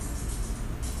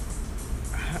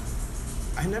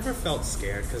I never felt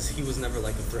scared because he was never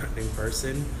like a threatening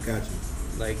person. Gotcha.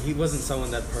 Like, he wasn't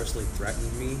someone that personally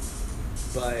threatened me,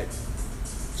 but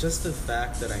just the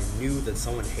fact that I knew that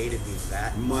someone hated me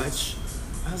that much,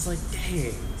 I was like,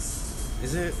 dang,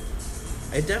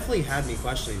 it definitely had me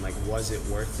questioning, like, was it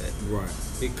worth it? Right.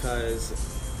 Because,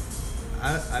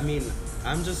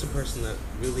 I'm just a person that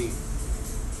really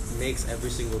makes every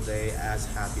single day as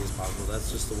happy as possible.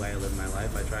 That's just the way I live my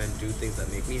life. I try and do things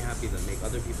that make me happy, that make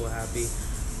other people happy.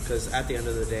 Because at the end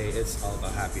of the day, it's all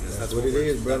about happiness. That's what it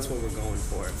is, bro. That's what we're going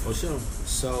for. For sure.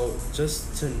 So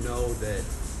just to know that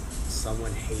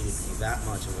someone hated me that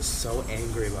much and was so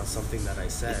angry about something that I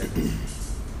said,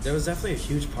 there was definitely a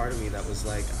huge part of me that was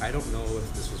like, I don't know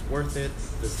if this was worth it.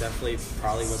 This definitely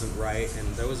probably wasn't right.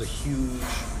 And there was a huge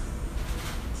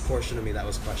portion of me that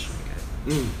was questioning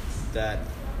it.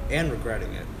 And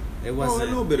regretting it. It wasn't. A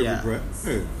little bit of regret.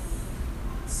 Hey.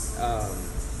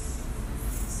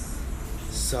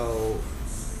 So,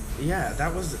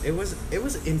 it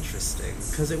was interesting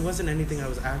because it wasn't anything I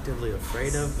was actively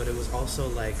afraid of, but it was also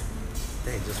like,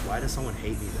 dang, just why does someone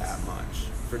hate me that much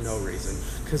for no reason?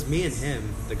 Because me and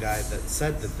him, the guy that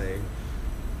said the thing,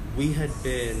 we had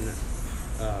been,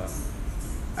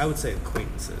 I would say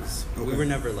acquaintances. Okay. We were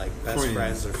never like best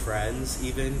friends or friends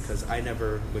even, because I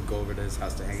never would go over to his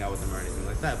house to hang out with him or anything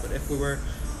like that. But if we were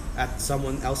at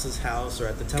someone else's house or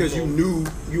at the temple, because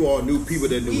you all knew people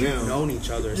that knew him. We've known each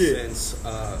other since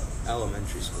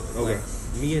elementary school. Okay. Like,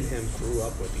 me and him grew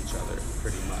up with each other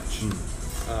pretty much,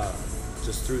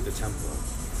 just through the temple.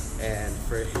 And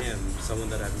for him, someone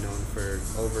that I've known for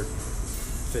over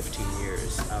 15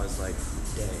 years. I was like,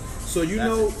 dang. So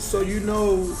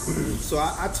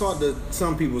I talk to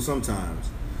some people sometimes,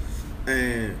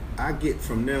 and I get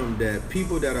from them that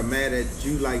people that are mad at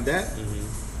you like that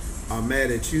are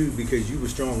mad at you because you were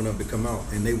strong enough to come out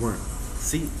and they weren't.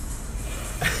 See,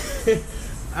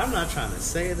 I'm not trying to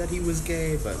say that he was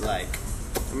gay, but like,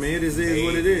 I mean, it is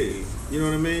what it is. You know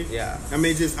what I mean? Yeah. I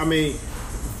mean,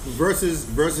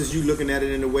 versus you looking at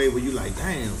it in a way where you like,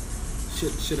 damn,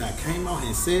 should I came out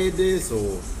and said this,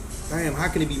 or damn, how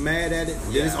can he be mad at it?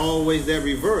 Yeah. Then it's always that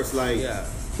reverse. Like,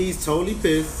 he's totally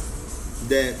pissed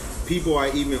that people are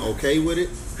even okay with it,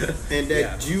 and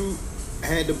that you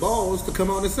had the balls to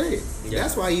come out and say it. Yeah.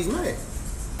 That's why he's mad.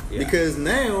 Yeah. Because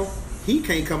now he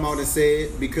can't come out and say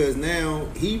it because now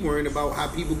he worrying about how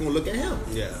people gonna look at him.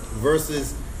 Yeah.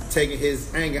 Versus taking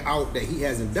his anger out that he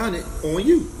hasn't done it on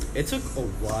you. It took a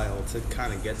while to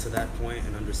kind of get to that point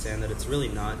and understand that it's really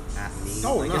not at me.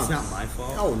 Oh, like, no. It's not my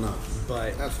fault. Oh, no.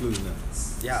 But absolutely not.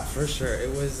 Yeah, for sure. It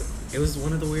was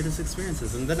one of the weirdest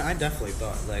experiences. And then I definitely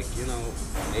thought, like, you know,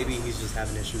 maybe he's just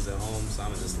having issues at home, so I'm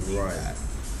going to just leave that.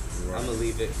 Right. I'm going to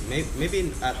leave it.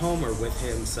 Maybe at home or with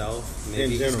himself.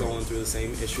 Maybe he's going through the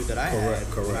same issue that I had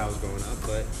when I was growing up.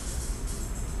 But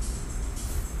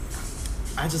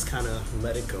I just kind of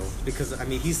let it go because I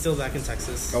mean he's still back in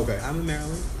Texas. Okay. I'm in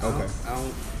Maryland. I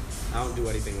don't do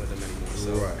anything with him anymore.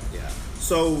 So, right. Yeah.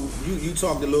 So you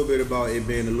talked a little bit about it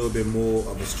being a little bit more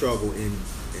of a struggle in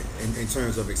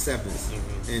terms of acceptance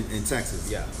in Texas.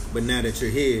 Yeah. But now that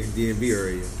you're here, DMV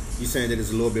area, you're saying that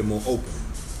it's a little bit more open.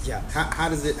 Yeah. How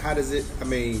does it? I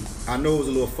mean, I know it was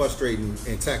a little frustrating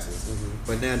in Texas,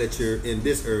 but now that you're in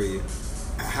this area,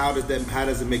 how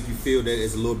does it make you feel that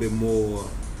it's a little bit more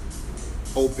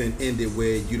open-ended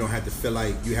where you don't have to feel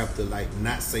like you have to like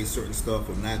not say certain stuff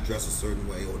or not dress a certain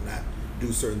way or not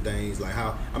do certain things, like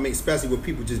how I mean especially with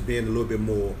people just being a little bit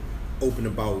more open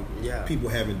about people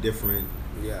having different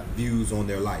views on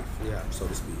their life, so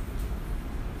to speak.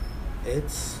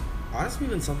 It's honestly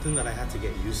been something that I had to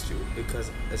get used to because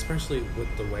especially with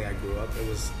the way I grew up,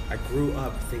 I grew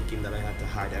up thinking that I had to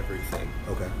hide everything.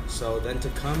 Okay. So then to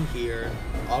come here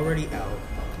already out,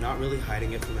 not really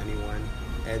hiding it from anyone,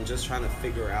 and just trying to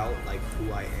figure out like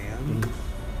who I am.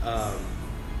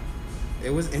 It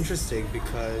was interesting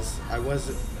because I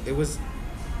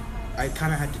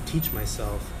kind of had to teach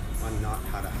myself on not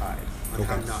how to hide, on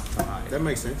how not to hide. That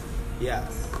makes sense. Yeah.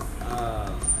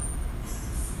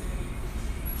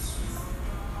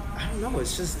 I don't know,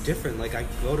 it's just different. Like I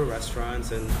go to restaurants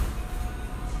and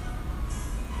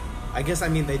I guess, I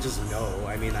mean, they just know.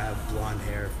 I mean, I have blonde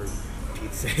hair for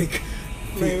Pete's sake.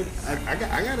 Man,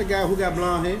 I got a guy who got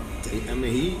blonde hair. I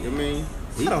mean, he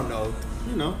I don't know.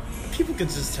 You know, people could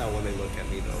just tell when they look at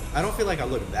me, though. I don't feel like I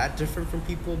look that different from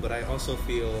people, but I also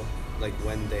feel like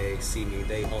when they see me,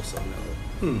 they also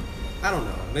know. I don't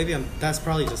know. Maybe that's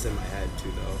probably just in my head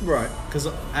too, though. Right. Because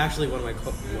actually, one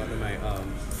of my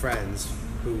friends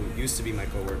who used to be my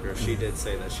coworker, she did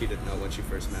say that she didn't know when she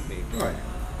first met me. Right.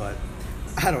 But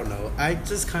I don't know. I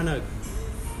just kind of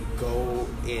go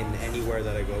in anywhere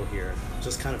that I go here,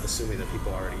 just kind of assuming that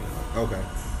people already know. Okay.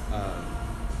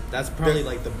 That's probably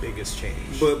like the biggest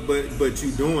change. But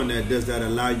you doing that, does that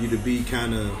allow you to be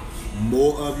kind of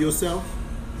more of yourself,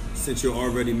 since you're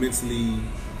already mentally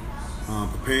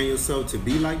preparing yourself to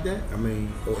be like that? I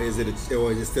mean, or is it still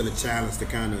a challenge to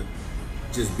kind of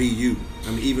just be you?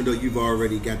 I mean, even though you've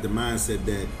already got the mindset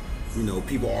that, you know,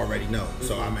 people already know,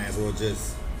 so I might as well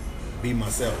just be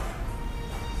myself.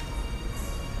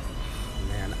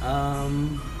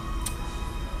 Man,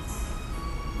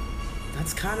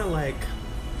 that's kind of like,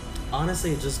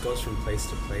 honestly, it just goes from place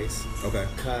to place. Okay.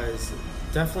 Because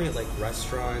definitely at like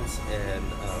restaurants and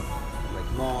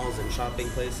like malls and shopping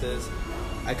places,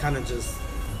 I kind of just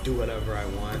do whatever I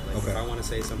want. Like if I want to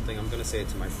say something, I'm gonna say it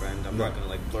to my friend. I'm not gonna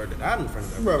like blurt it out in front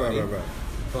of everybody. Right.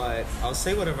 But I'll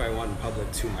say whatever I want in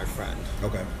public to my friend.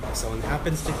 Okay. If someone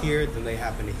happens to hear, then they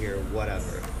happen to hear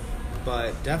whatever.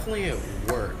 But definitely at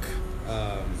work,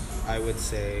 I would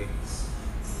say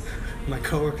my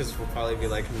coworkers will probably be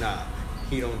like, nah,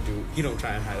 he don't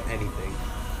try and hide anything.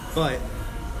 But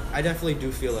I definitely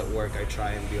do feel at work I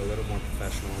try and be a little more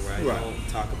professional, right? I don't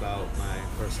talk about my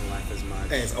personal life as much.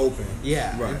 And it's open.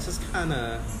 Yeah, and just kind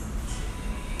of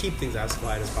keep things as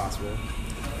quiet as possible.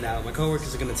 Now, my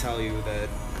coworkers are going to tell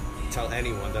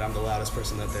anyone that I'm the loudest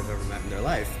person that they've ever met in their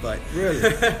life, but... Really?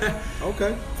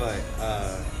 Okay. But,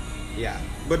 yeah.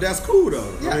 But that's cool,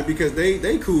 though. Yeah. I mean, because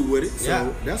they cool with it,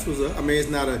 so that's what's up. I mean, it's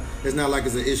not like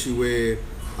it's an issue where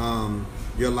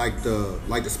you're like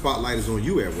the spotlight is on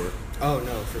you at work. Oh,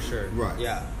 no, for sure. Right.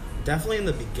 Yeah. Definitely in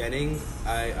the beginning,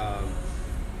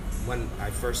 when I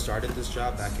first started this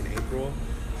job back in April,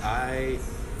 I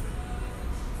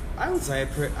would say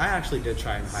I actually did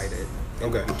try and hide it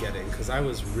in the beginning because I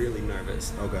was really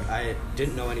nervous. I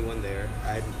didn't know anyone there.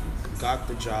 I got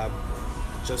the job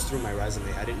just through my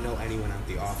resume. I didn't know anyone at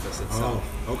the office itself.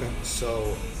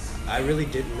 So I really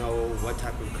didn't know what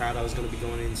type of crowd I was going to be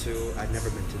going into. I'd never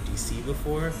been to DC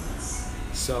before.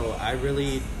 So I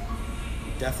really,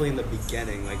 definitely in the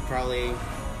beginning, like probably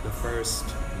the first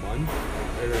month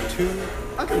or 2,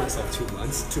 I'll give myself 2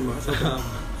 months. 2 months,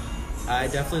 I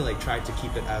definitely like tried to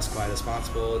keep it as quiet as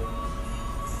possible.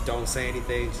 Don't say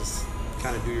anything, just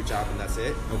kind of do your job and that's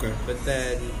it. But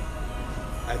then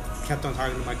I kept on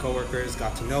talking to my coworkers,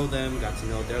 got to know them, got to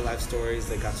know their life stories,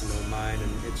 they got to know mine,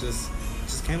 and it just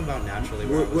came about naturally.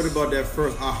 What about that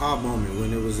first aha moment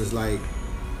when it was just like,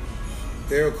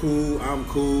 they're cool, I'm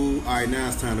cool, all right, now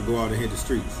it's time to go out and hit the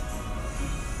streets?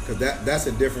 Because that's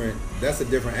a different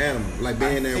animal. Like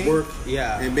being at work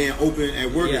and being open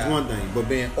at work is one thing, but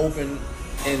being open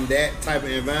in that type of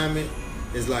environment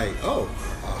is like, oh,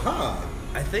 aha.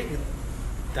 I think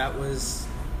that was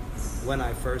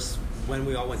when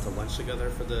we all went to lunch together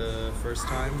for the first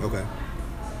time.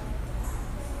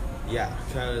 Yeah,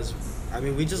 because I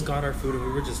mean, we just got our food and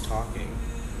we were just talking,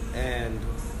 and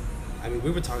I mean,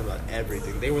 we were talking about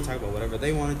everything. They were talking about whatever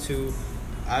they wanted to.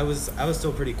 I was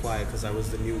still pretty quiet because I was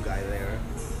the new guy there,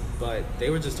 but they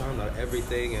were just talking about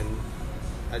everything, and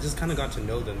I just kind of got to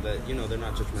know them that, you know, they're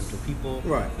not judgmental people.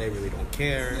 They really don't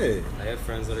care. I have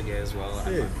friends that are gay as well.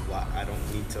 I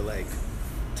don't need to like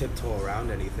tiptoe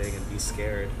around anything and be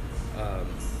scared.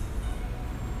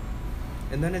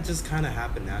 And then it just kind of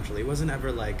happened naturally. It wasn't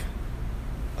ever like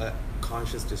a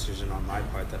conscious decision on my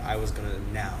part that I was gonna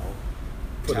now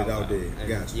put it out there.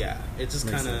 Gotcha. Yeah, it just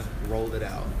kind of rolled it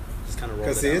out.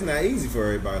 Because it's not easy for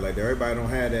everybody like that. Everybody don't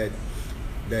have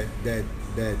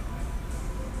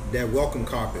that welcome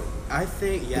carpet. I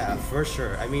think, for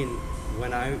sure. I mean,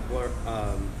 when I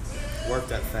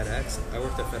worked at FedEx,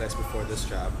 before this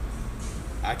job.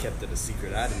 I kept it a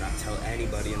secret. I did not tell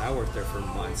anybody, and I worked there for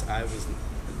months.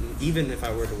 Even if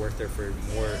I were to work there for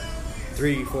more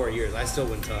 3-4 years, I still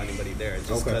wouldn't tell anybody there,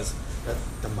 just because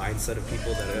the mindset of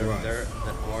people that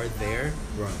are there,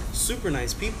 super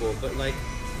nice people, but like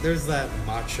there's that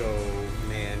macho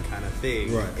man kind of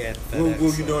thing at FedEx. What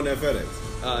were you doing at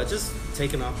FedEx? Just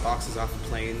taking off boxes off of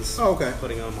planes,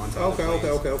 putting them on top of planes.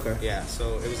 Okay. Yeah,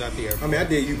 so it was at the airport. I mean, I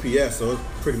did UPS, so it's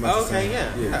pretty much the same.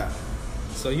 Yeah.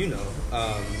 So, you know,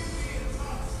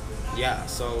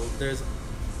 so there's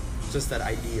just that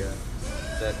idea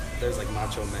that there's like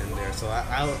macho men there. So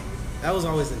I that was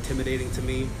always intimidating to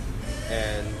me,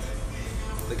 and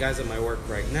the guys at my work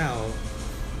right now,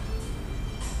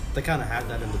 they kind of had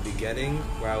that in the beginning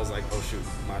where I was like, oh shoot,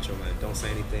 macho man, don't say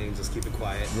anything, just keep it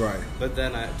quiet. But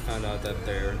then I found out that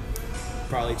they're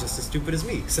probably just as stupid as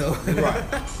me. So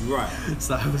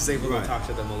So I was able to talk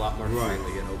to them a lot more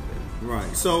freely and open.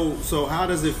 So how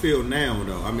does it feel now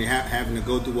though? I mean, having to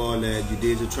go through all that, you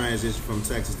did your transition from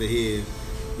Texas to here.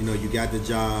 You know, you got the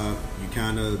job. You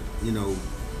kind of, you know,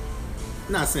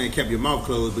 not saying kept your mouth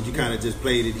closed, but you kind of just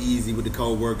played it easy with the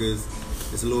co-workers.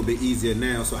 It's a little bit easier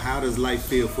now. So how does life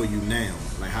feel for you now?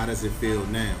 Like, how does it feel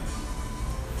now?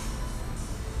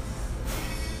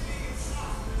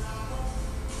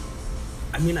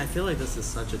 I mean, I feel like this is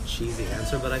such a cheesy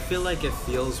answer, but I feel like it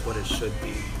feels what it should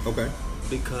be.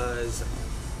 Because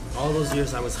all those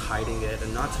years I was hiding it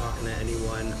and not talking to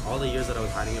anyone, all the years that I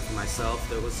was hiding it from myself,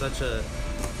 there was such a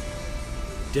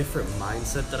different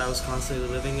mindset that I was constantly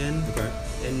living in.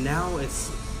 And now it's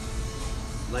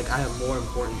like I have more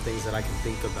important things that I can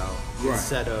think about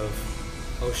instead of,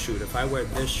 oh shoot, if I wear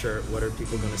this shirt, what are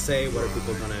people going to say? What are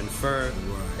people going to infer?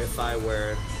 If I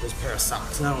wear this pair of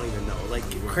socks, I don't even know. Like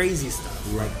crazy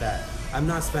stuff like that. I'm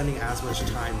not spending as much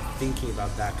time thinking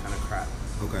about that kind of crap.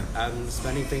 I'm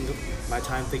spending my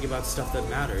time thinking about stuff that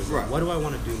matters. Like, what do I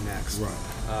want to do next?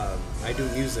 I do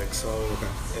music, so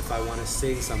if I want to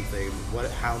sing something,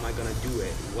 how am I going to do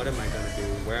it? What am I going to do?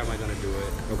 Where am I going to do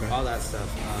it? All that stuff.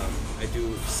 I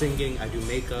do singing, I do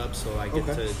makeup, so I get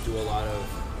to do a lot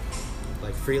of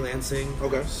like freelancing.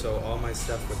 So all my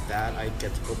stuff with that, I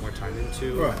get to put more time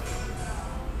into.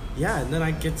 Yeah, and then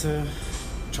I get to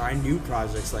try new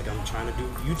projects. Like I'm trying to do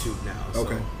YouTube now.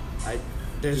 So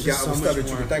there's just so much stuff that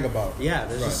more you can think about. Yeah,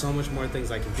 there's just so much more things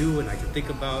I can do and I can think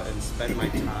about and spend my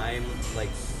time,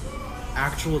 like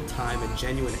actual time and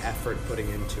genuine effort putting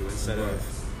into, instead of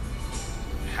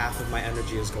half of my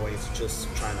energy is going to just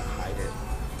trying to hide it.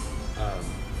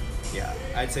 Yeah,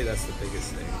 I'd say that's the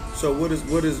biggest thing. So what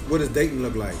does dating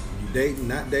look like? You dating,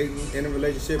 not dating, in a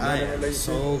relationship, not in a relationship?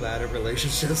 So bad at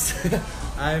relationships.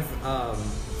 I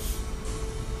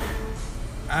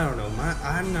don't know.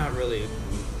 I'm not really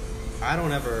I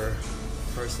don't ever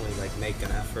personally like make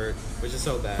an effort, which is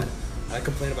so bad. I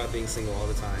complain about being single all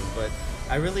the time, but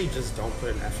I really just don't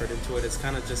put an effort into it. It's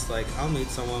kind of just like I'll meet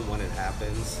someone when it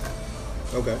happens.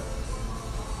 Okay.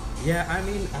 Yeah, I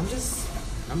mean, I'm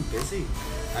busy.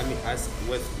 I mean,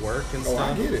 with work and stuff.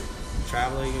 Oh, I get it.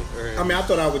 Traveling or. I mean, I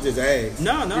thought I would just ask.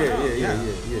 No.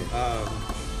 Yeah.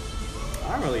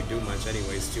 I don't really do much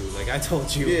anyways, too. Like I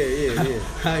told you. Yeah.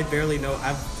 I barely know.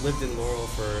 I've lived in Laurel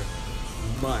for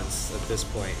months at this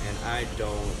point, and I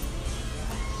don't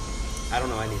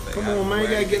know anything. Come on, man. You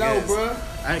gotta get out, bro.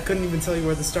 I couldn't even tell you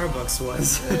where the Starbucks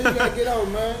was. Yeah, you gotta get out,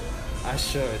 man. I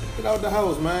should. Get out the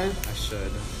house, man. I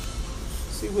should.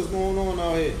 See what's going on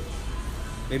out here.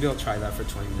 Maybe I'll try that for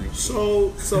 2019.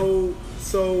 So,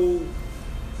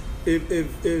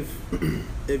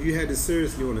 if you had to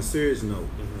seriously, on a serious note,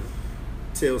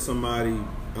 tell somebody,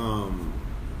 kind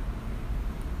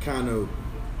of,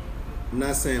 I'm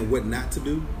not saying what not to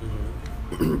do,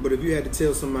 but if you had to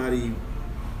tell somebody,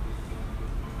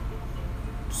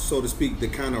 so to speak, the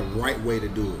kind of right way to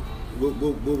do it,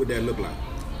 what would that look like?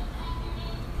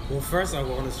 Well, first I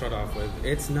want to start off with,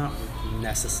 it's not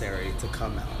necessary to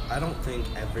come out. I don't think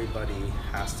everybody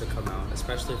has to come out,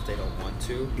 especially if they don't want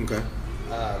to. Okay.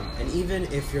 And even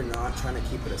if you're not trying to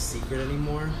keep it a secret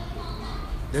anymore,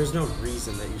 there's no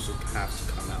reason that you should have to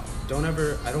come out.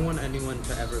 I don't want anyone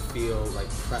to ever feel like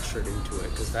pressured into it,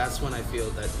 because that's when I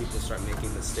feel that people start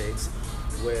making mistakes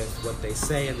with what they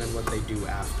say and then what they do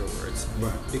afterwards.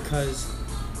 Right. Because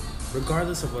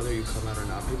regardless of whether you come out or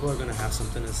not, people are going to have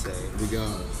something to say.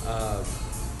 Regardless.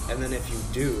 And then if you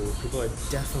do, people are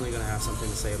definitely going to have something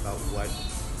to say about what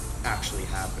actually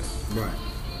happened. Right.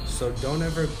 So don't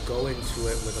ever go into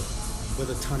it with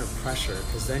a ton of pressure,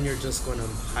 because then you're just going to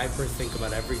hyper think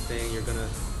about everything. You're going to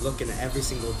look into every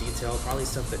single detail, probably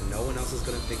stuff that no one else is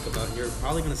going to think about, and you're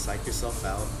probably going to psych yourself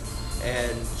out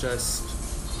and just,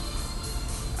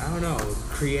 I don't know,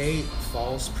 create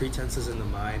false pretenses in the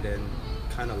mind and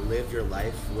kind of live your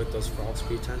life with those false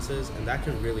pretenses, and that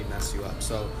can really mess you up.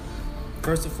 So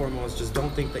first and foremost, just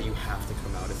don't think that you have to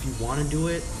come out. If you want to do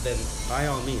it, then by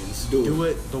all means, do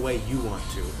it the way you want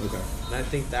to. Okay. And I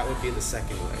think that would be the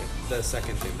second way. The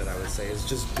second thing that I would say is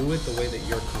just do it the way that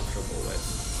you're comfortable with.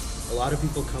 A lot of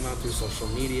people come out through social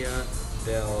media.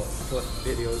 They'll put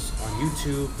videos on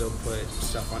YouTube. They'll put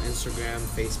stuff on Instagram,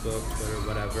 Facebook, Twitter,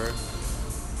 whatever.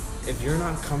 If you're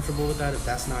not comfortable with that, if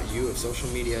that's not you, if social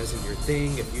media isn't your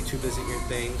thing, if YouTube isn't your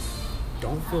thing,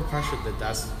 don't feel pressured that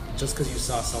that's just because you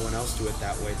saw someone else do it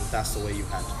that way, that's the way you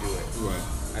have to do it. Right.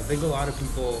 I think a lot of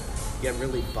people get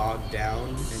really bogged down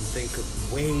and think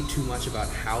way too much about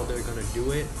how they're going to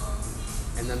do it,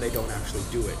 and then they don't actually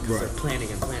do it because they're planning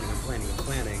and planning and planning and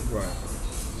planning. Right.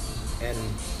 And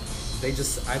they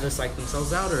just either psych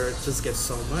themselves out, or it just gets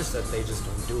so much that they just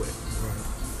don't do it. Right.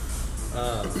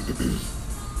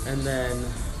 And then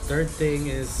third thing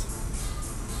is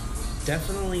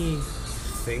definitely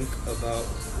think about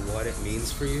what it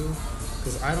means for you,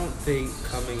 because I don't think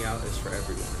coming out is for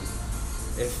everyone.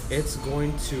 If it's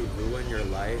going to ruin your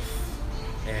life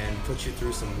and put you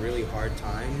through some really hard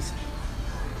times,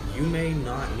 you may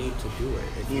not need to do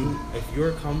it. If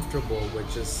you're comfortable with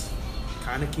just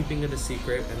kind of keeping it a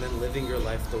secret and then living your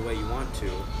life the way you want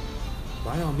to,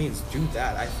 by all means, do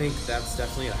that. I think that's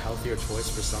definitely a healthier choice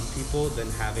for some people than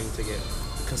having to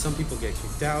because some people get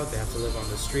kicked out, they have to live on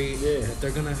the street, and if they're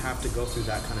going to have to go through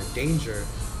that kind of danger,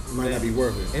 it might not be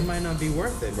worth it. It might not be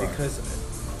worth it, right. Because,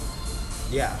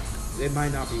 it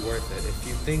might not be worth it. If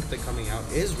you think that coming out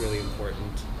is really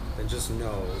important, then just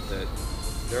know that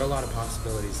there are a lot of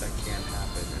possibilities that can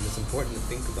happen, and it's important to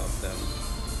think about them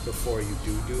before you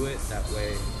do it. That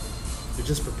way, you're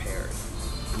just prepared.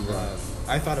 Right.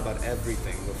 I thought about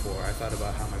everything before. I thought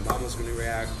about how my mom was going to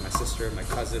react, my sister, my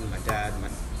cousin, my dad, my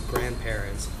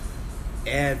grandparents,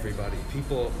 everybody,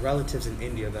 people, relatives in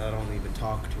India that I don't even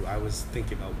talk to. I was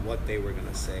thinking about what they were going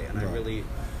to say, and right.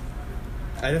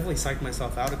 I definitely psyched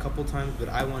myself out a couple times, but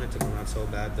I wanted to come out so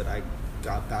bad that I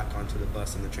got back onto the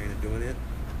bus and the train and doing it.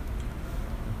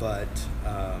 But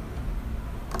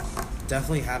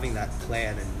definitely having that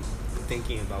plan and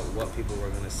thinking about what people were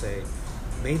going to say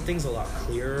made things a lot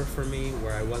clearer for me,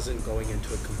 where I wasn't going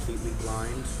into it completely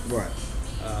blind. Right.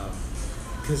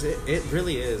 Because it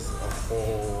really is a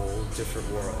whole different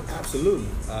world. Absolutely.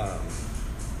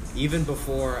 Even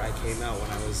before I came out, when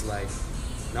I was like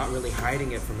not really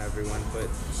hiding it from everyone, but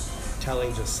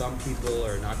telling just some people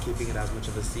or not keeping it as much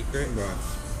of a secret, right.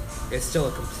 It's still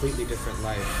a completely different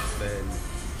life than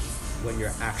when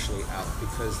you're actually out,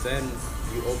 because then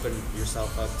you open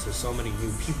yourself up to so many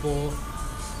new people,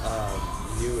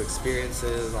 new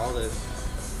experiences, all this.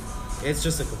 It's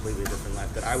just a completely different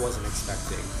life that I wasn't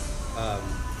expecting.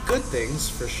 Good things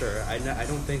for sure. I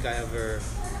don't think I ever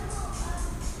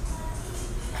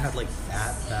had like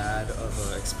that bad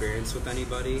of an experience with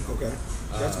anybody. Okay,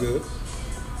 that's good.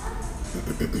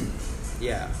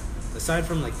 Yeah. Aside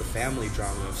from like the family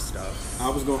drama of stuff, I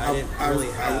was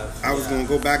gonna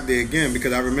go back there again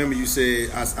because I remember you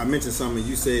said I mentioned something.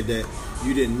 You said that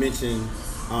you didn't mention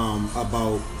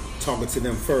about talking to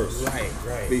them first,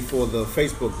 right, before the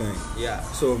Facebook thing. Yeah.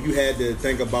 So if you had to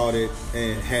think about it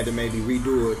and had to maybe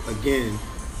redo it again,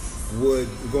 would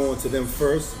going to them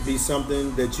first be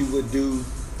something that you would do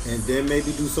and then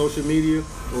maybe do social media,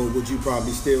 or would you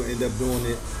probably still end up doing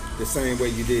it the same way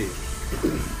you did?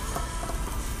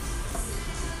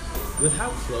 With how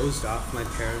closed off my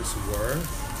parents were,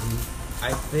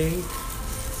 I think,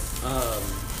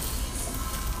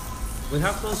 with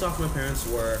how closed off my parents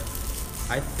were,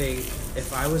 I think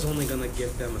if I was only going to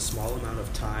give them a small amount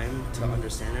of time to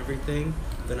understand everything,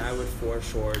 then I would for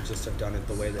sure just have done it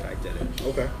the way that I did it.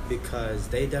 Okay. Because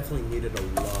they definitely needed a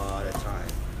lot of time.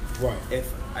 Right.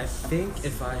 If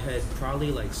I had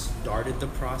probably like started the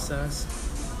process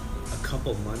a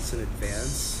couple months in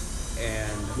advance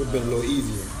and would have been a little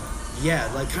easier.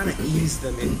 Yeah, like kind of ease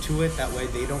them into it. That way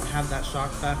they don't have that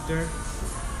shock factor.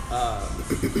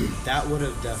 That would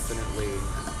have definitely...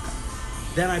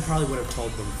 Then I probably would have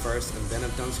told them first and then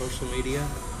have done social media.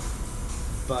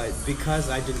 But because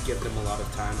I didn't give them a lot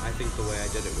of time, I think the way I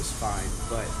did it was fine.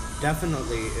 But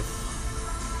definitely if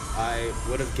I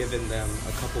would have given them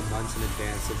a couple months in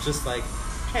advance of just like,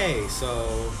 hey, so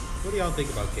what do y'all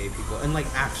think about gay people? And like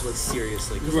actually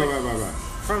seriously. Right.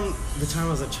 From the time I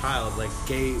was a child, like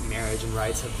gay marriage and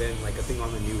rights have been like a thing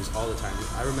on the news all the time.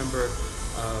 I remember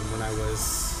when I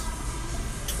was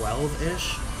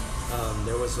 12-ish,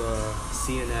 there was a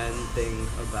CNN thing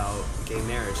about gay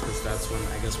marriage because that's when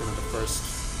I guess one of the first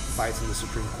fights in the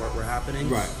Supreme Court were happening.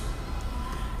 Right.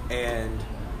 And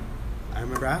I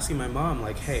remember asking my mom,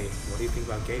 like, hey, what do you think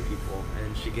about gay people?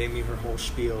 And she gave me her whole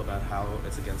spiel about how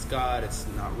it's against God, it's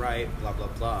not right, blah, blah,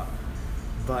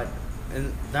 blah.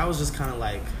 And that was just kind of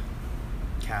like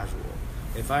casual.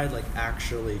 If I had like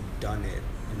actually done it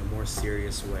in a more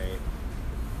serious way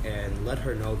and let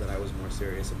her know that I was more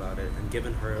serious about it and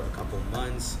given her a couple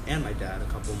months and my dad a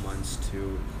couple months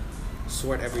to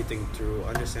sort everything through,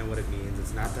 understand what it means,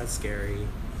 it's not that scary.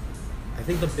 I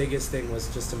think the biggest thing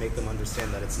was just to make them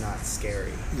understand that it's not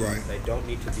scary. Right. They don't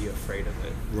need to be afraid of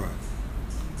it. Right.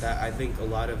 That I think a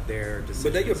lot of their decisions.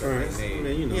 But they're your parents. They made, I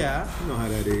mean, you know. Yeah. You know how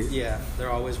that is. Yeah,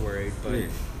 they're always worried. But yeah.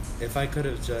 If I could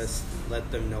have just let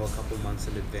them know a couple months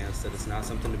in advance that it's not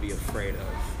something to be afraid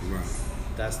of. Right.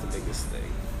 That's the biggest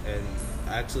thing. And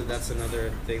actually, that's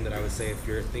another thing that I would say if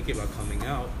you're thinking about coming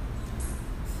out.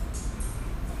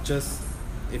 Just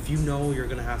if you know you're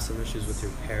gonna have some issues with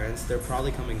your parents, they're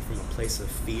probably coming from a place of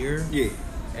fear. Yeah.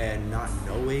 And not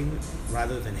knowing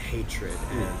rather than hatred.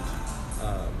 Yeah. And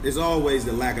it's always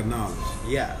the lack of knowledge.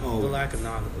 Yeah, the lack of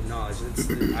knowledge.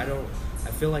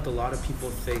 I feel like a lot of people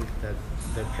think that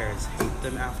their parents hate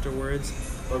them afterwards,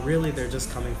 but really they're just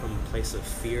coming from a place of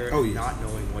fear and not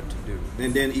knowing what to do.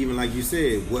 And then even like you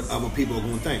said, what other people are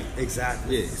going to think.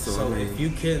 Exactly. Yeah. So I mean, if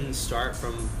you can start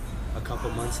from a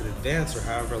couple months in advance or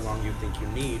however long you think you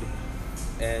need,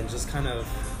 and just kind of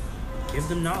give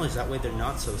them knowledge, that way they're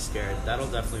not so scared. That'll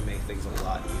definitely make things a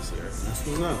lot easier. That's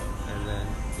what's up. And then,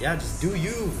 yeah, just do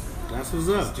you. That's what's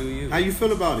up. Just do you. How you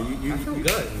feel about it? I feel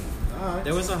good. All right.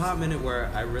 There was a hot minute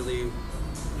where I really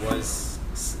was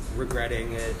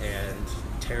regretting it and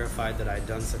terrified that I'd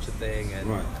done such a thing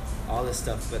and all this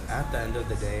stuff. But at the end of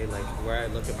the day, like where I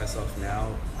look at myself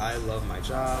now, I love my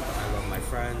job. I love my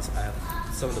friends. I have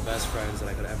some of the best friends that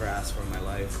I could ever ask for in my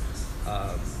life.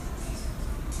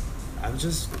 I'm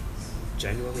just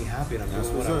genuinely happy and I'm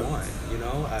doing what I want. You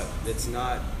know, it's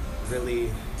not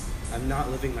really, I'm not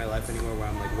living my life anywhere where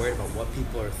I'm like worried about what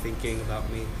people are thinking about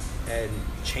me and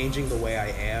changing the way I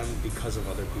am because of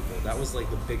other people. That was like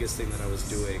the biggest thing that I was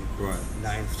doing 9th,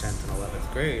 10th, and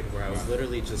 11th grade, where I was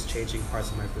literally just changing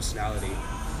parts of my personality.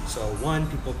 So one,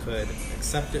 people could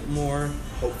accept it more,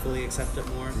 hopefully accept it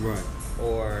more. Right.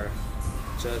 Or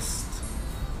just,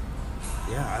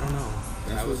 I don't know.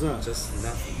 That's what's up. Just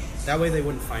nothing. That way they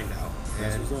wouldn't find out.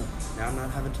 That's and what's up. Now I'm not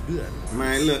having to do that anymore.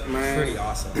 Man, look, man. It's pretty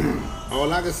awesome.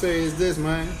 All I can say is this,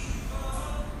 man.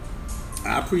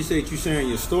 I appreciate you sharing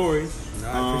your story. No,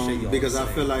 I appreciate you because I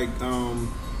feel like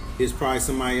it's probably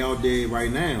somebody out there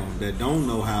right now that don't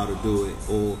know how to do it,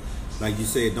 or like you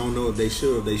said, don't know if they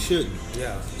should or they shouldn't.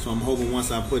 Yeah. So I'm hoping once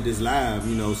I put this live,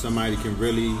 somebody can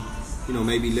really,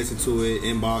 maybe listen to it,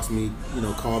 inbox me,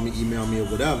 call me, email me, or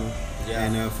whatever. Yeah.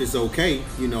 And if it's okay,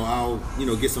 I'll,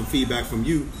 get some feedback from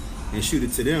you, and shoot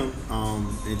it to them,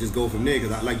 and just go from there.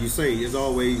 Because like you say, there's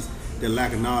always the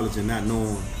lack of knowledge and not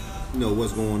knowing,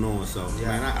 what's going on. So,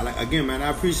 man, I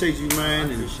appreciate you, man.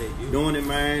 I appreciate you doing it,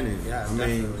 man. And yeah,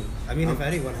 definitely. I mean, if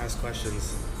anyone has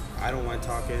questions, I don't mind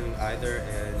talking either,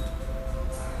 and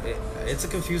it's a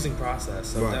confusing process.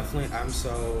 So definitely, I'm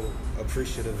so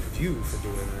appreciative of you for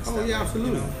doing this. Oh yeah,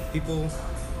 absolutely. People,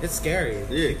 it's scary.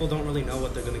 Yeah. People don't really know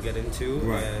what they're going to get into,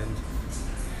 and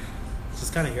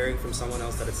just kind of hearing from someone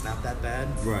else that it's not that bad.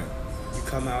 Right. You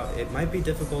come out. It might be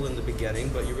difficult in the beginning,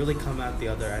 but you really come out the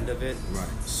other end of it. Right.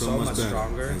 So much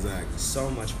stronger. Exactly.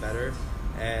 So much better,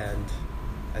 and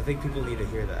I think people need to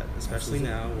hear that, especially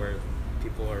now where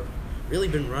people are really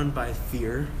been run by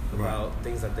fear about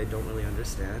things that they don't really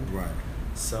understand. Right.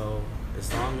 So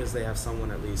as long as they have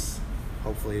someone, at least,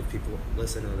 hopefully, if people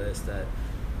listen to this, that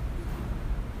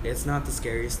it's not the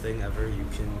scariest thing ever. You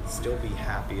can still be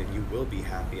happy, and you will be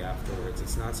happy afterwards.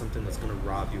 It's not something that's going to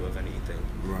rob you of anything.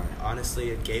 Right.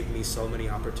 Honestly, it gave me so many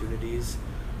opportunities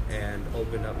and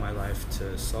opened up my life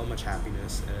to so much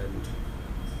happiness. And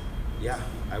yeah,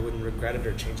 I wouldn't regret it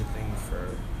or change a thing for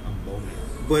a moment.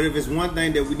 But if it's one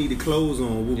thing that we need to close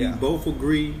on, will we both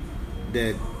agree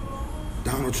that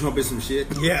Donald Trump is some shit?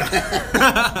 Yeah.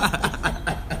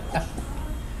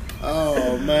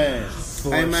 Oh, man.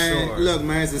 Hey, man, sure. Look,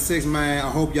 man, it's the 6 man. I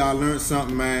hope y'all learned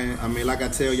something, man. I mean, like I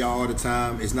tell y'all all the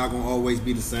time, it's not going to always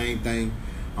be the same thing.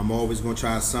 I'm always going to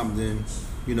try something,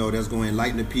 that's going to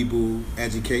enlighten the people,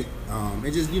 educate,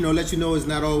 and just, let you know it's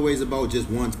not always about just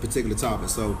one particular topic.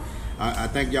 So I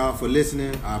thank y'all for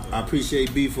listening. I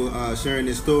appreciate B for sharing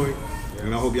this story. Yeah.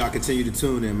 And I hope y'all continue to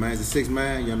tune in, man. It's the 6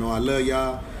 man. Y'all know I love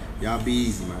y'all. Y'all be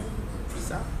easy, man.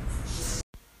 Peace out.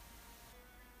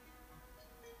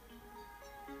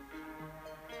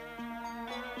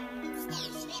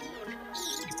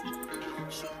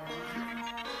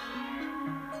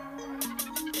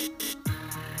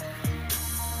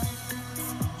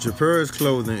 Japur's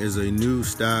Clothing is a new,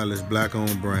 stylish,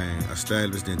 black-owned brand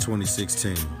established in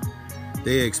 2016.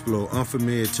 They explore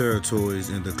unfamiliar territories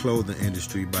in the clothing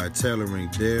industry by tailoring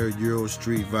their Euro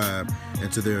Street vibe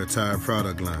into their entire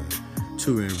product line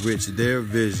to enrich their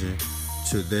vision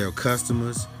to their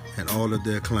customers and all of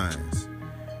their clients.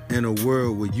 In a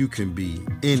world where you can be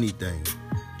anything,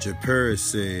 Japur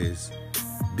says,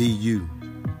 be you,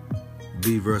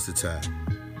 be versatile.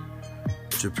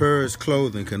 Japur's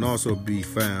Clothing can also be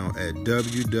found at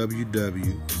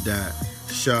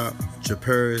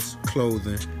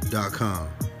www.shopjapursclothing.com,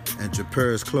 and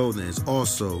Japur's Clothing is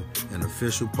also an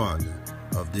official partner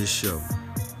of this show,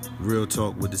 Real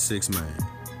Talk with the 6 man.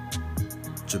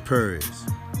 Japur's,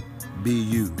 be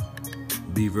you,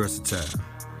 be versatile.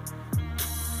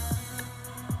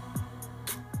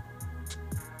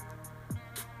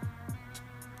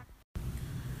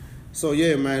 So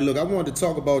yeah, man, look, I wanted to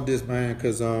talk about this, man,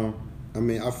 because I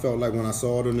felt like when I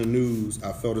saw it on the news,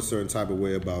 I felt a certain type of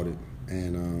way about it.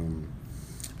 And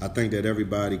I think that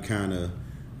everybody kind of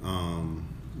on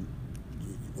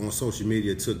social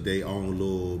media took their own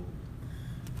little,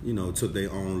 everybody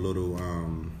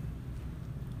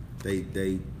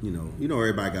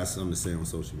got something to say on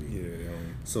social media. Yeah.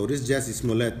 So this Jussie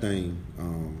Smollett thing,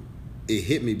 it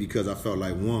hit me because I felt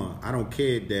like, one, I don't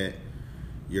care that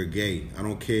you're gay. I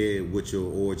don't care what your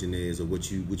origin is or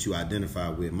what you identify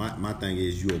with. My thing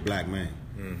is you're a black man.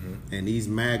 Mm-hmm. And these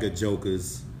MAGA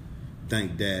jokers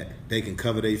think that they can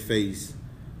cover their face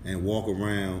and walk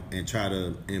around and try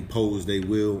to impose their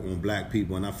will on black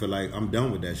people. And I feel like I'm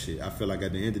done with that shit. I feel like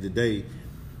at the end of the day,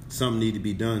 something need to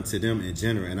be done to them in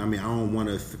general. And I don't want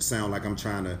to sound like I'm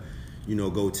trying to,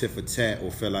 go tit for tat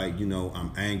or feel like,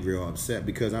 I'm angry or upset.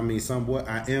 Because, somewhat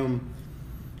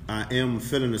I am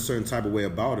feeling a certain type of way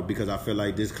about it because I feel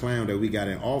like this clown that we got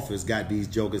in office got these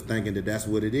jokers thinking that that's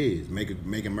what it is.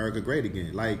 Make America great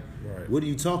again. Like, What are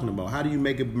you talking about? How do you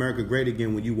make America great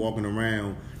again when you walking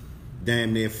around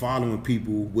damn near following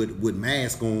people with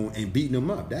masks on and beating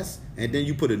them up? And then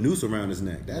you put a noose around his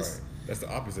neck. That's the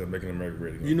opposite of making America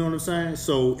great again. You know what I'm saying?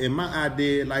 So in my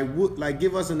idea,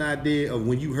 give us an idea of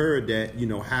when you heard that,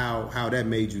 how that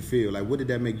made you feel. Like, what did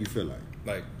that make you feel like?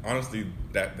 Like, honestly,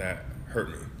 that hurt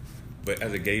me. But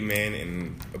as a gay man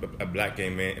and a black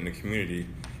gay man in the community,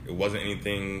 it wasn't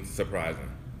anything surprising.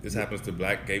 This happens to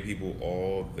black gay people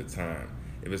all the time.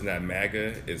 If it's not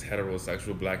MAGA, it's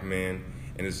heterosexual black men,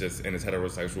 and it's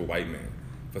heterosexual white men.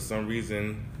 For some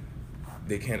reason,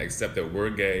 they can't accept that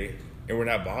we're gay and we're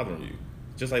not bothering you.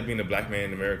 Just like being a black man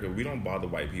in America, we don't bother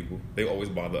white people. They always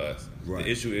bother us. Right.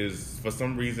 The issue is, for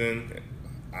some reason,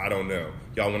 I don't know,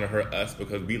 y'all want to hurt us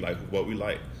because we like what we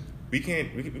like. We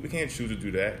can't choose to do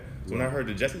that. So when I heard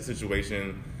the Jussie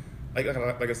situation, like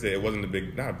I said, it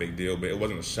wasn't not a big deal, but it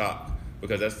wasn't a shock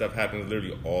because that stuff happens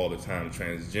literally all the time.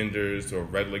 Transgenders to a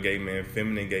regular gay man,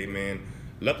 feminine gay man.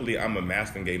 Luckily, I'm a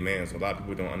masculine gay man, so a lot of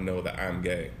people don't know that I'm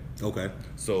gay. Okay.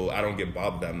 So I don't get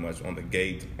bothered that much on the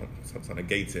gay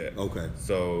tip. Okay.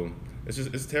 So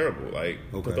it's terrible. Like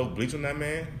put those bleach on that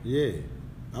man. Yeah.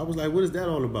 I was like, what is that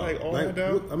all about? Like all that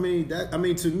down? I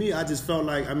mean, to me, I just felt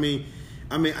like,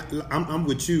 I'm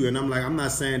with you, and I'm like, I'm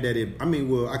not saying that it. I mean,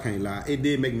 well, I can't lie. It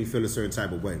did make me feel a certain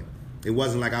type of way. It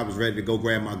wasn't like I was ready to go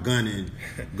grab my gun and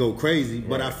go crazy,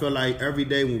 but Right. I feel like every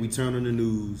day when we turn on the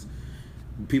news,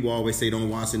 people always say don't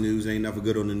watch the news, ain't nothing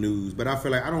good on the news. But I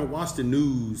feel like I don't watch the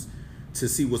news to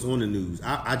see what's on the news.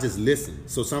 I just listen.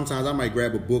 So sometimes I might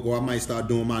grab a book, or I might start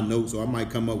doing my notes, or I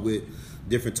might come up with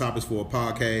different topics for a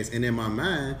podcast. And in my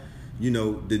mind,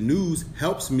 the news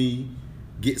helps me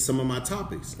get some of my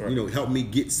topics. Right. Help me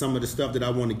get some of the stuff that I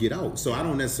want to get out. So I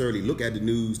don't necessarily look at the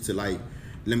news to like,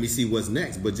 let me see what's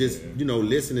next, but just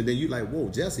listen, and then you like, whoa,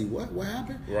 Jesse, what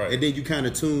happened? Right. And then you kind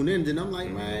of tune in, and then I'm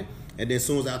like, man. And then as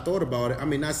soon as I thought about it, I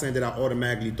mean, not saying that I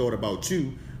automatically thought about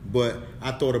you, but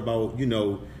I thought about,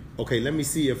 okay, let me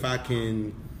see if I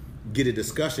can get a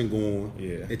discussion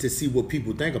going, and to see what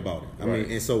people think about it. I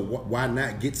mean, and so why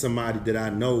not get somebody that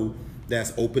I know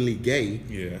that's openly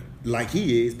gay, like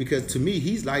he is? Because to me,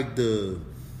 he's like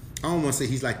I don't want to say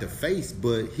he's like the face,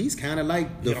 but he's kind of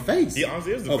like the face he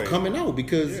honestly is the of face. coming out.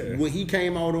 Because when he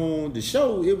came out on the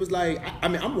show, it was like, I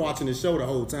mean, I'm watching the show the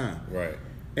whole time. Right.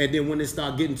 And then when it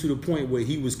started getting to the point where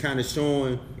he was kind of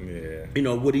showing,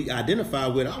 what he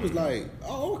identified with, I was like,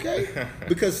 oh, okay.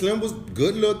 Because Slim was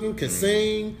good looking, could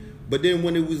sing. But then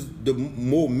when it was the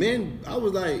more men, I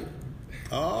was like,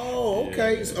 oh,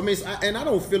 okay. Yeah. So, I mean, and I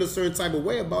don't feel a certain type of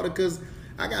way about it because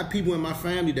I got people in my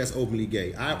family that's openly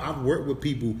gay. I've worked with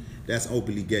people that's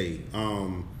openly gay.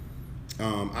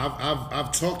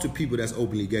 I've talked to people that's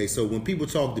openly gay. So when people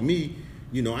talk to me,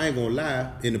 I ain't gonna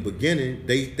lie. In the beginning,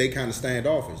 they kind of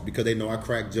standoffish because they know I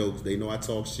crack jokes. They know I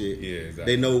talk shit. Yeah,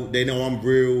 exactly. They know I'm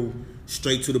real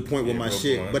straight to the point with my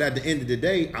shit. Blunt. But at the end of the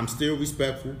day, I'm still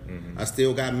respectful. I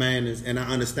still got manners, and I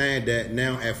understand that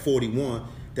now at 41.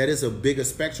 That is a bigger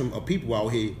spectrum of people out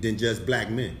here than just black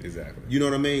men. Exactly. You know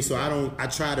what I mean? So I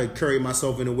try to carry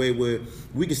myself in a way where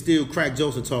we can still crack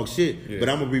jokes and talk shit, but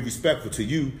I'm gonna be respectful to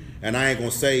you, and I ain't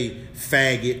gonna say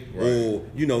faggot or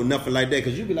nothing like that,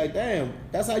 because you be like, damn,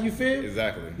 that's how you feel.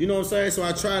 Exactly. You know what I'm saying? So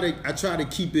I try to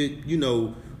keep it,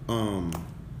 calm,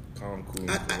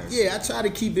 cool. I try to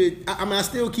keep it. I mean, I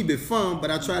still keep it fun, but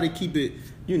I try to keep it,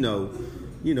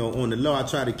 on the low, I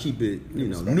try to keep it,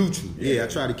 neutral. Yeah, I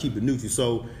try to keep it neutral.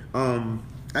 So,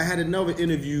 I had another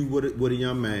interview with a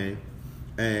young man,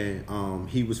 and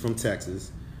he was from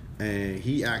Texas, and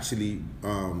he actually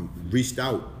reached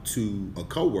out to a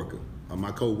coworker, my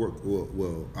coworker,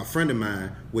 well, a friend of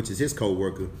mine, which is his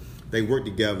coworker. They work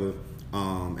together,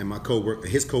 and my coworker,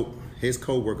 his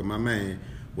coworker, my man,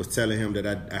 was telling him that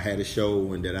I had a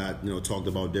show and that I talked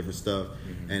about different stuff,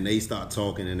 and they start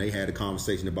talking and they had a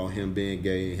conversation about him being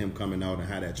gay and him coming out and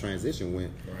how that transition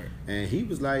went. Right. And he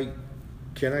was like,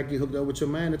 "Can I get hooked up with your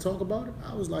man to talk about it?"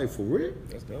 I was like, "For real?"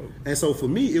 That's dope. And so for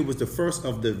me, it was the first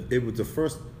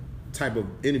type of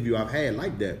interview I've had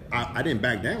like that. I didn't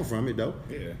back down from it though.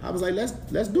 Yeah. I was like, let's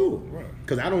do it, Right.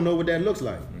 because I don't know what that looks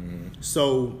like.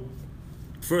 So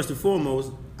first and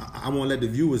foremost, I want to let the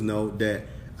viewers know that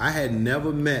I had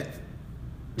never met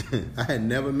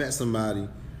somebody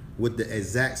with the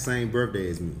exact same birthday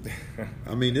as me.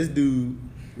 I mean, this dude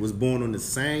was born on the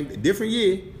same different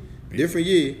year,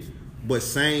 but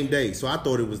same day. So I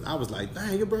was like,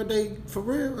 dang, your birthday for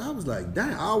real? I was like,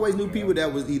 dang. I always knew people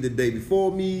that was either day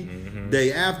before me,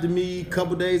 day after me,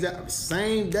 couple days after,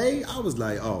 same day. I was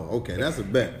like, oh, okay, that's a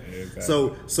bet.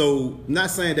 Exactly. So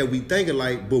not saying that we think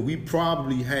alike, but we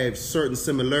probably have certain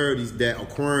similarities that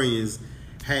Aquarians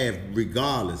have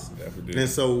regardless. Definitely. And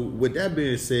so with that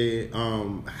being said,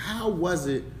 how was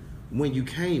it when you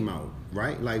came out,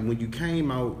 right? Like when you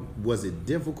came out, was it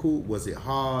difficult? Was it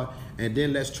hard? And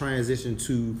then let's transition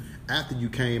to after you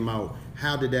came out,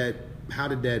 how did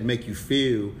that make you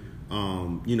feel,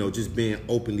 just being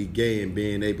openly gay and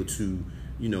being able to,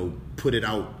 put it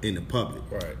out in the public?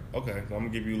 Right. Okay. So I'm gonna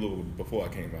give you a little before I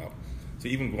came out. So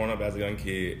even growing up as a young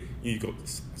kid, you go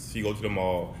to the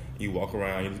mall, you walk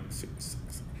around, you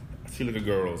look at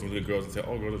girls, and say,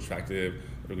 oh, girls are attractive,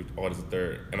 all this and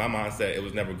third. In my mindset, it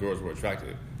was never girls were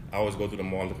attractive. I always go to the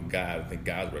mall and look at guys and think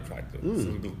guys were attractive.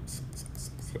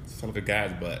 So I look at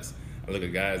guys' butts, I look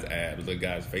at guys' abs, I look at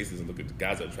guys' faces, and look at the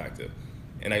guys that are attractive.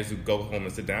 And I used to go home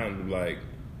and sit down and be like,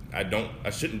 I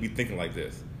shouldn't be thinking like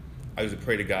this. I used to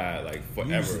pray to God like forever.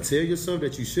 You used to tell yourself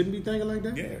that you shouldn't be thinking like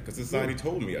that? Yeah, because society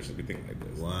told me I should be thinking like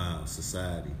this. Wow,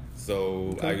 society.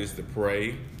 So I used to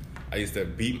pray. I used to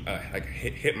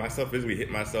hit myself physically,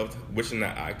 hit myself, wishing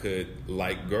that I could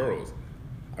like girls.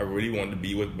 I really wanted to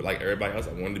be with like everybody else.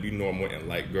 I wanted to be normal and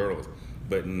like girls,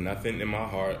 but nothing in my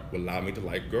heart would allow me to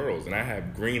like girls. And I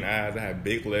have green eyes. I have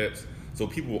big lips, so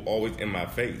people were always in my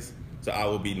face. So I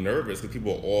would be nervous because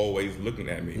people were always looking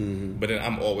at me. Mm-hmm. But then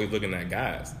I'm always looking at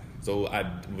guys. So I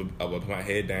would put my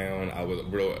head down. I was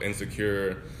real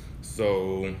insecure.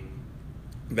 So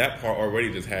that part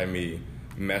already just had me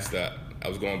messed up. I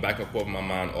was going back and forth in my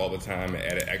mind all the time and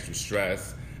added extra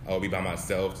stress. I would be by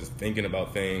myself just thinking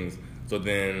about things. So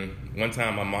then one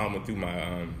time my mom went through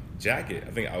my jacket.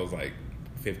 I think I was like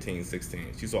 15,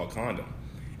 16. She saw a condom.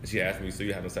 And she asked me, so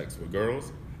you having sex with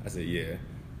girls? I said, yeah.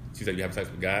 She said, you having sex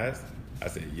with guys? I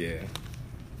said, yeah.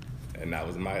 And that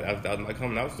was my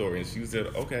coming out story. And she said,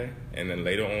 okay. And then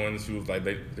later on, she was like,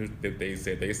 they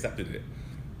said they accepted it.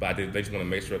 But they just want to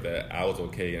make sure that I was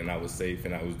okay and I was safe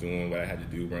and I was doing what I had to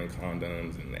do, wearing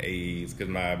condoms and AIDS. Because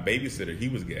my babysitter, he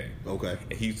was gay. Okay.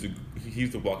 And he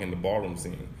used to walk in the ballroom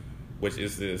scene, which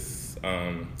is this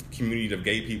community of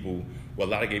gay people, well, a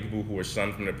lot of gay people who were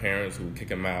shunned from their parents, who would kick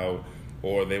them out,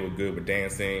 or they were good with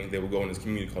dancing. They would go in this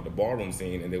community called the ballroom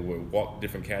scene, and they would walk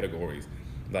different categories,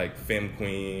 like femme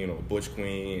queen or butch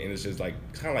queen, and it's just like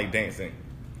kind of like dancing.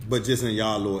 But just in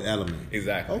y'all little element.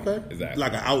 Exactly. Okay. Exactly.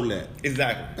 Like an outlet.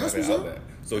 Exactly. That's like what's an outlet. up.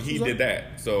 So he did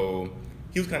that. So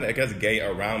he was kind of, I guess, gay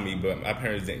around me, but my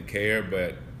parents didn't care.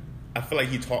 But I feel like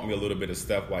he taught me a little bit of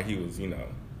stuff while he was, like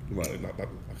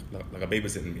a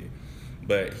babysitting me.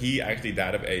 But he actually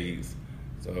died of AIDS.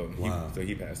 So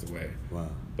he passed away. Wow.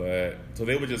 But so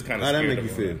they were just kind of How scared that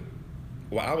make you feel?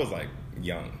 Well, I was like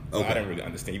young, so I didn't really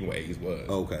understand even what AIDS was.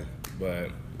 Okay.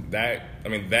 But that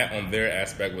on their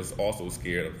aspect was also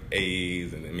scared of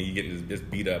AIDS, and me getting just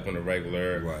beat up on the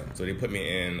regular. Right. So they put me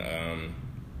in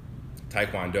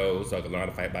Taekwondo so I could learn how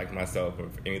to fight back myself if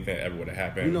anything ever would have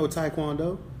happened. You know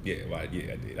Taekwondo? Yeah, I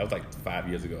did. That was like 5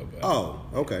 years ago. But,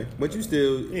 okay. But you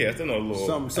still... Yeah, I still know a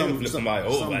little... Some flip somebody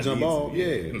over. Some jump off.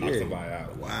 Yeah. Knock somebody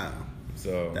out. Wow.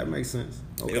 So that makes sense.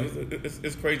 Okay.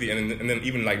 It's crazy, and then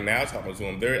even like now talking to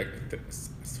them,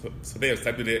 they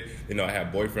accepted it. I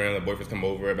have boyfriends come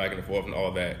over back and forth and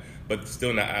all that, but still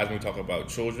in their eyes when we talk about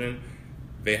children,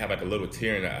 they have like a little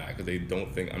tear in their eye because they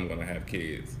don't think I'm gonna have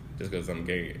kids just because I'm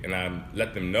gay, and I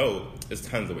let them know there's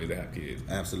tons of ways to have kids.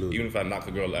 Absolutely. Even if I knock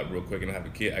a girl up real quick and have a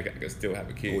kid, I can still have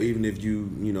a kid. Or even if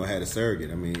you had a surrogate,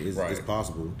 I mean, it's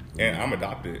possible. And I'm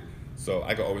adopted. So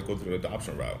I could always go through the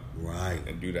adoption route, right,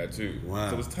 and do that too. Wow.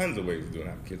 So there's tons of ways to do it.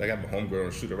 Have kids. I got a homegirl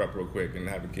and shoot her up real quick and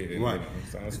have a kid. Right.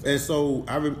 And so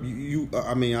I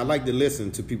like to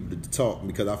listen to people to talk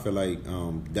because I feel like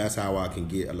that's how I can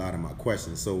get a lot of my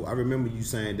questions. So I remember you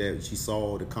saying that she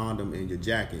saw the condom in your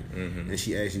jacket, and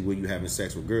she asked you, "Were you having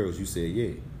sex with girls?" You said,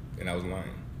 "Yeah," and I was lying.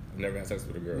 I've never had sex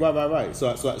with a girl. Right. So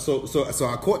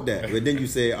I caught that. But then you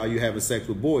said, "Are you having sex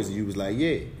with boys?" And you was like,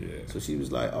 "Yeah." So she was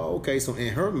like, "Oh, okay." So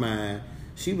in her mind,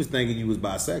 she was thinking you was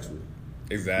bisexual.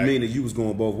 Exactly. Meaning you was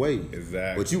going both ways.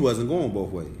 Exactly. But you wasn't going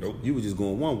both ways. Nope. You were just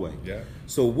going one way. Yeah.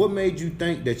 So what made you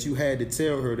think that you had to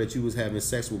tell her that you was having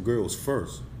sex with girls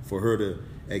first for her to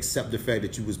accept the fact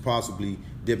that you was possibly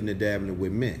dipping and dabbling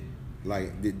with men?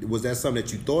 Like, was that something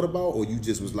that you thought about, or you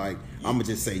just was like, I'm gonna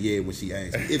just say yeah when she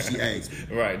asked me, if she asked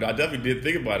me? Right. No, I definitely did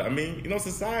think about it. I mean,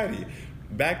 society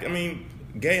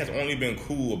gay has only been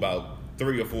cool about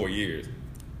 3 or 4 years.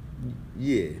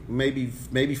 Yeah, maybe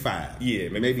 5. Yeah,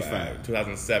 maybe 5.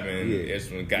 2007 is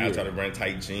when guys started wearing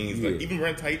tight jeans, like even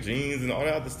wearing tight jeans and all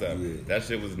that other stuff. Yeah. That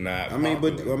shit was not.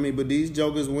 But these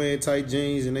jokers wearing tight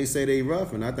jeans and they say they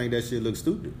rough, and I think that shit looks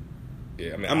stupid.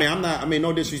 Yeah,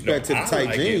 no disrespect to the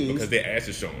tight jeans because their ass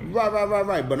is showing.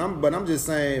 Right. But I'm just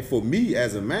saying, for me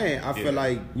as a man, I feel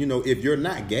like if you're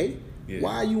not gay,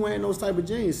 why are you wearing those type of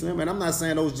jeans, Slim? And I'm not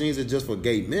saying those jeans are just for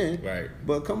gay men, right?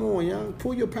 But come on, young,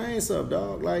 pull your pants up,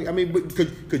 dog. Like, I mean,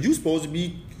 because you supposed to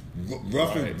be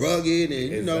rough and rugged,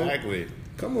 and exactly.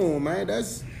 Come on, man.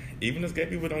 That's even as gay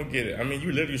people don't get it. I mean,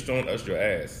 you literally showing us your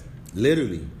ass,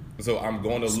 literally. So I'm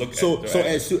going to look. So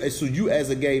you as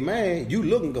a gay man, you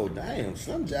look and go, damn,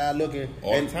 some guy looking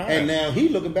all the time. And now he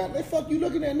looking back like, fuck you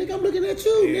looking at, nigga. I'm looking at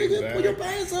you, nigga. Pull your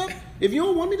pants up. If you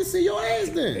don't want me to see your ass,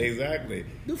 then exactly.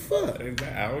 The fuck. Exactly.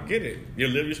 I don't get it. You're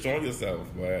literally showing yourself,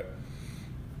 but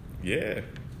yeah.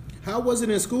 How was it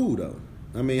in school though?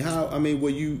 I mean, were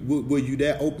you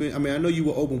that open? I mean, I know you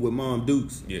were open with Mom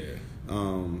Dukes. Yeah.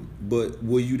 But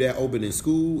were you that open in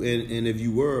school? And if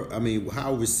you were, I mean,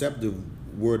 how receptive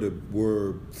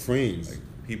were friends? Like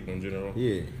people in general?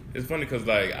 Yeah. It's funny because,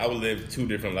 like, I would live 2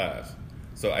 different lives.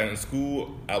 So in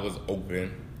school, I was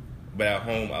open, but at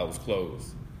home, I was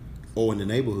closed. Or in the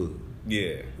neighborhood?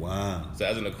 Yeah. Wow. So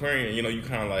as an Aquarian, you know, you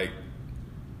kind of like,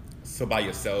 so by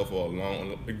yourself or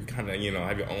alone, you kind of, you know,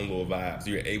 have your own little vibes.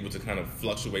 You're able to kind of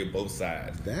fluctuate both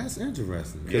sides. That's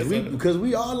interesting. Yes, Because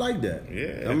we all like that.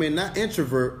 Yeah. I mean, not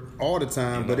introvert all the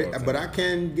time, but I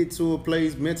can get to a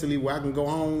place mentally where I can go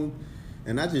home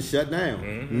and I just shut down.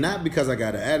 Mm-hmm. Not because I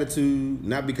got an attitude,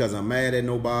 not because I'm mad at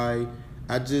nobody.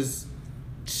 I just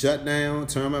shut down,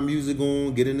 turn my music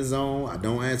on, get in the zone. I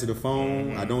don't answer the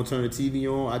phone. Mm-hmm. I don't turn the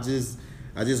TV on. I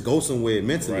just go somewhere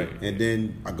mentally, right. And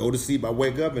then I go to sleep. I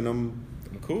wake up and I'm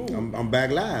cool. I'm back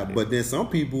live. Yeah. But then some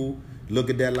people look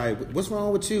at that like, what's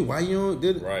wrong with you? Why you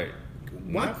don't? Right.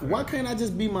 Why can't I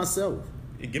just be myself?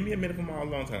 Give me a minute for my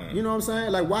long time. You know what I'm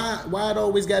saying? Like why it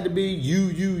always got to be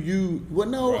you? Well,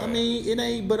 no, right. I mean it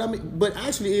ain't. But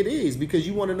actually it is because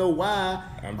you want to know why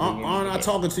aren't I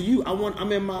talking to you?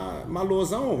 I'm in my little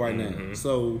zone right now.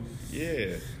 So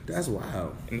yeah, that's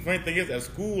wild. And the funny thing is, at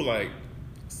school, like,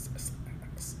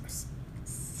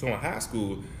 so in high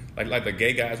school, like the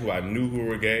gay guys who I knew who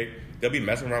were gay, they'll be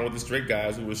messing around with the straight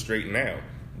guys who were straight now.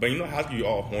 But you know how you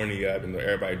all horny up and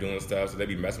everybody doing stuff, so they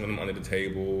be messing with them under the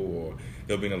table, or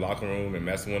they'll be in the locker room and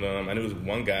messing with them. I knew there was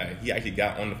one guy, he actually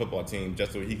got on the football team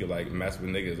just so he could like mess with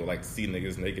niggas or like see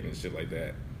niggas naked and shit like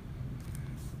that.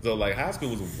 So like high school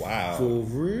was wild.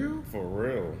 For real? For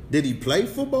real. Did he play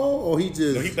football or he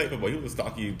just? No, he played football. He was a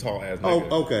stocky, tall ass nigga.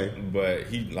 Oh, okay. But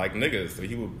he liked niggas, so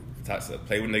he would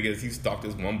play with niggas. He stalked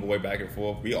this one boy back and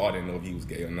forth. We all didn't know if he was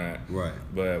gay or not. Right.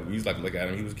 But we used to like look at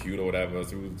him. He was cute or whatever.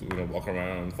 So we was walk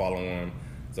around and follow him.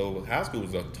 So high school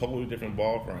was a totally different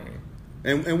ball frame.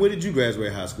 And when did you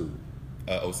graduate high school?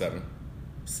 07.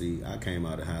 See, I came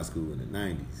out of high school in the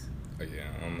 90s. Oh, yeah,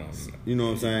 I don't know. You know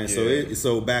what I'm saying? Yeah.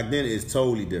 So back then it's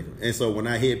totally different. And so when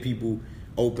I hear people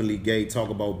openly gay talk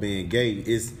about being gay,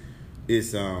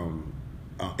 it's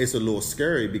a little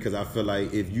scary because I feel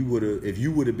like if you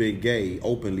would have been gay,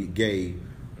 openly gay,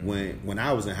 when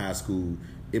I was in high school,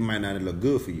 it might not have looked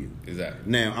good for you. Exactly.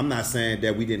 Now I'm not saying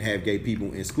that we didn't have gay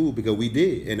people in school because we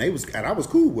did, and I was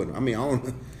cool with them. I mean,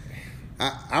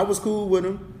 I was cool with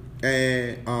them,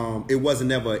 and it wasn't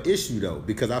never an issue though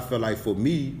because I feel like for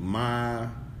me, I'm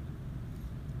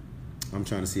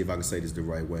trying to see if I can say this the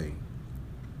right way.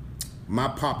 My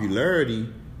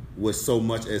popularity was so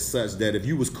much as such that if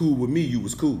you was cool with me, you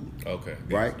was cool. Okay.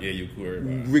 Right? Yeah, you cool with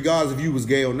everybody. Regardless if you was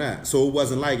gay or not. So it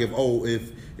wasn't like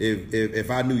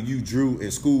if I knew you Drew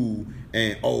in school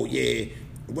and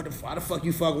why the fuck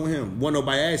you fucking with him? Wasn't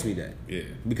nobody ask me that. Yeah.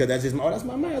 Because that's just that's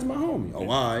my man, that's my homie. Oh,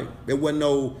 all right. There wasn't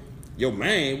no, yo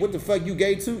man, what the fuck you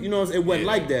gay too? You know what I'm saying? It wasn't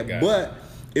like that. But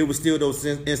it was still those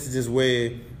instances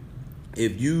where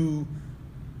if you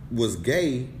was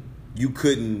gay, you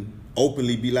couldn't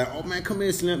openly be like, oh man, come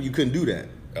here, Slim. You couldn't do that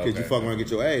because you fucking around and get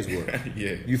your ass whooped.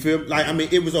 Yeah. You feel like I mean,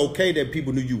 it was okay that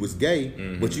people knew you was gay,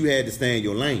 but you had to stay in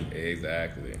your lane.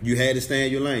 Exactly. You had to stay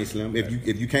in your lane, Slim. If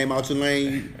you came out your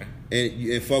lane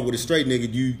and fuck with a straight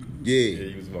nigga,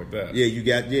 you was fucked up. Yeah, you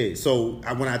got So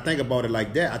when I think about it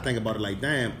like that, I think about it like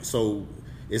damn. So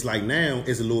it's like now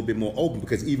it's a little bit more open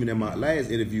because even in my last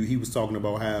interview, he was talking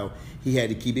about how he had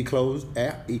to keep it closed.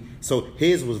 So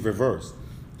his was reversed.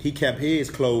 He kept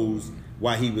his closed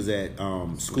while he was at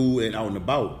school and out and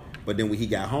about. But then when he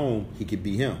got home, he could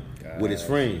be him with his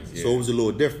friends. Yeah. So it was a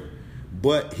little different.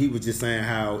 But he was just saying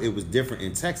how it was different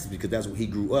in Texas because that's where he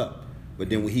grew up.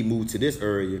 But then when he moved to this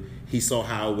area, he saw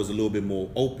how it was a little bit more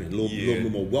open, a little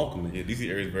bit more welcoming. Yeah, DC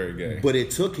area is very gay. But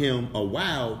it took him a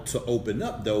while to open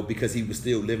up, though, because he was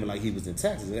still living like he was in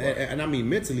Texas. Right. And I mean,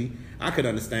 mentally, I could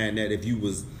understand that if you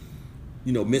was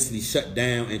mentally shut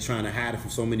down and trying to hide it from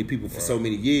so many people for so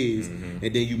many years, and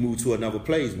then you move to another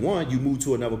place. You move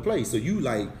to another place, so you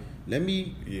like, let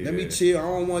me chill. I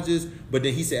don't want just. But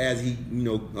then he said, as he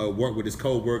worked with his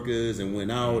co-workers and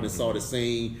went out and saw the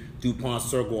scene, DuPont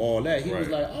Circle, all that, he was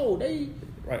like, oh, they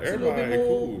a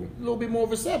little bit more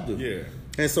receptive. Yeah.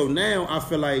 And so now I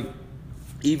feel like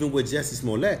even with Jussie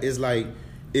Smollett, it's like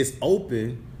it's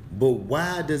open, but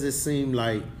why does it seem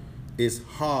like it's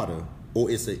harder? Or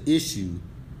it's an issue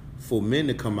for men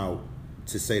to come out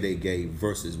to say they gay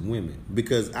versus women.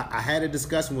 Because I had a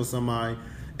discussion with somebody,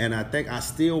 and I think I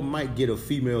still might get a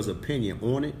female's opinion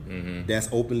on it that's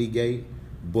openly gay,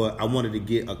 but I wanted to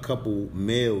get a couple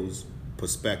males'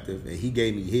 perspective, and he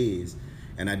gave me his,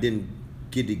 and I didn't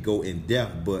get to go in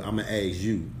depth, but I'm going to ask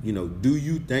you, do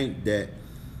you think that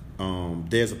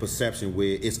there's a perception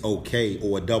where it's okay,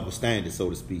 or a double standard, so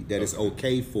to speak, that it's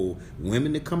okay for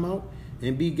women to come out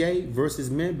and be gay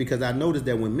versus men? Because I noticed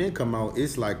that when men come out,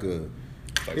 it's like you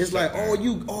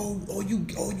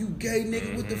gay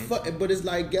nigga, what the fuck? But it's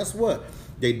like, guess what?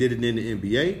 They did it in the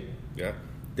NBA. Yeah.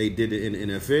 They did it in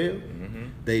the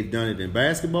NFL. They've done it in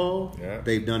basketball. Yeah.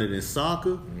 They've done it in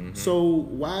soccer. So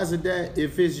why is it that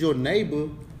if it's your neighbor,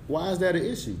 why is that an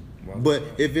issue? But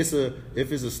if it's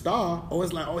a star,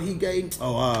 it's like, he gay.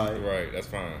 Oh, all right. Right, that's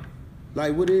fine.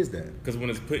 Like, what is that? Because when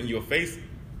it's put in your face,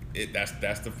 that's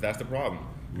the problem.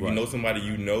 When you know somebody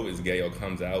you know is gay or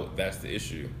comes out, that's the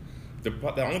issue. The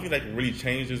only thing that can really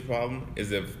change this problem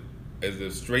is if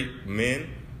straight men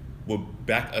will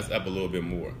back us up a little bit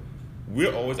more.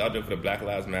 We're always out there for the Black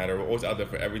Lives Matter. We're always out there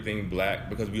for everything black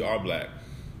because we are black.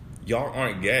 Y'all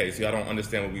aren't gay, so y'all don't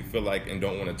understand what we feel like and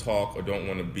don't want to talk or don't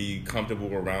want to be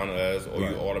comfortable around us, or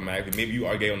you automatically, maybe you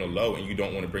are gay on the low and you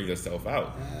don't want to bring yourself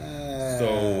out.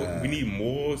 So we need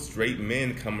more straight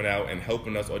men coming out and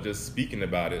helping us or just speaking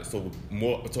about it so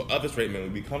other straight men will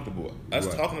be comfortable.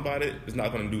 Us talking about it is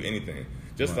not going to do anything.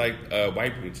 Just like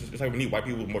white people, just like we need white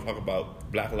people more talk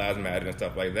about Black Lives Matter and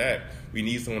stuff like that. We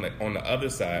need someone on the other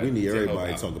side. We need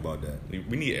everybody to talk about that.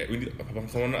 We need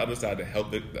someone on the other side to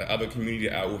help the other community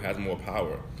out who has more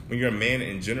power. When you're a man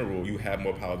in general, you have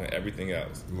more power than everything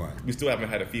else. Right. We still haven't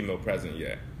had a female president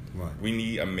yet. Right. We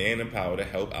need a man in power to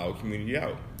help our community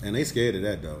out. And they scared of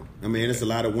that though. I mean, it's a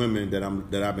lot of women that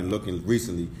I've been looking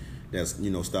recently that's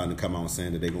starting to come out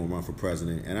saying that they're gonna run for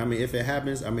president. And I mean, if it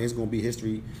happens, I mean, it's gonna be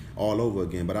history all over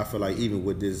again. But I feel like even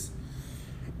with this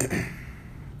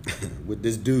with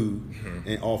this dude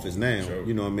in office now,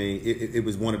 you know what I mean, it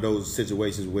was one of those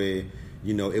situations where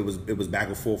it was back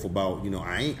and forth about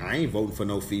I ain't voting for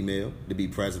no female to be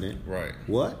president. Right.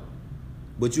 What?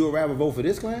 But you would rather vote for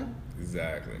this clown?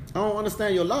 Exactly. I don't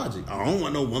understand your logic. I don't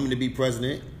want no woman to be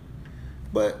president.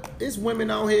 But it's women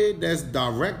out here that's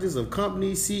directors of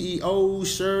companies,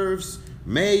 CEOs, sheriffs,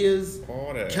 mayors,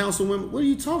 all that. Councilwomen. What are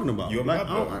you talking about? Your mother.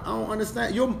 I don't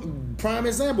understand. Your prime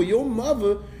example, your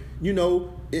mother, in a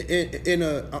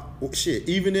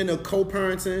even in a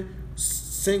co-parenting,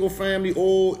 single family,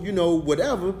 or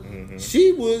whatever,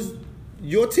 she was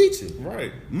your teacher.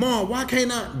 Right. Mom, why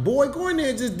can't I? Boy, go in there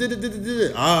and just did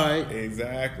it. All right.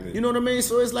 Exactly. You know what I mean?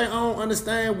 So it's like, I don't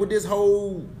understand what this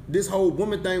whole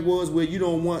woman thing was, where you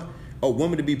don't want a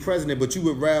woman to be president, but you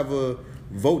would rather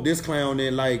vote this clown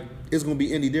in, like it's going to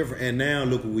be any different. And now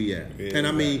look where we at. Yeah, and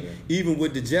I mean, even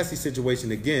with the Jesse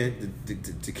situation again,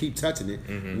 to keep touching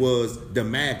it, was the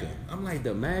MAGA. I'm like,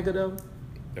 the MAGA though?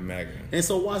 The MAGA. And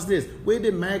so watch this. Where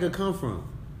did MAGA come from?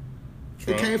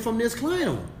 Trump. It came from this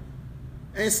clown.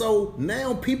 And so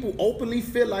now people openly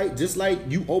feel like, just like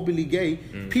you openly gay,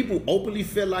 people openly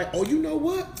feel like, oh, you know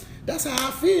what? That's how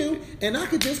I feel, and I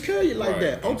could just kill you like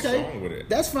that. Okay,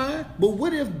 that's fine. But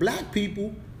what if black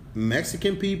people,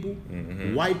 Mexican people,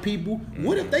 white people,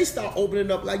 what if they start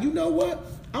opening up like, you know what?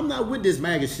 I'm not with this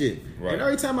MAGA shit. Right. And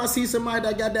every time I see somebody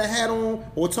that got that hat on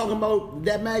or talking about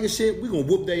that MAGA shit, we gonna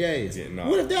whoop their ass. Yeah,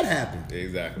 what if that happened?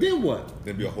 Exactly. Then what?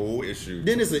 There'd be a whole issue.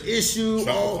 Then it's an issue.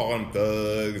 Trump will call them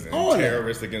thugs and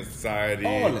terrorists against society.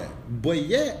 All that. But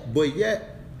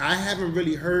yet, I haven't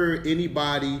really heard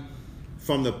anybody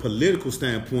from the political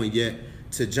standpoint yet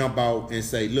to jump out and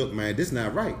say, look, man, this is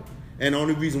not right. And the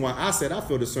only reason why I said I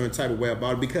feel a certain type of way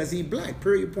about it, because he black,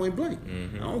 period, point blank.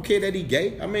 I don't care that he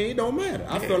gay. I mean, it don't matter.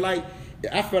 I feel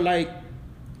like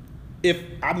if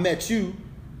I met you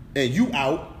and you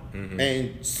out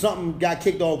and something got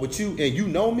kicked off with you and you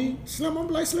know me, Slim, I'm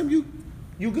like, Slim, you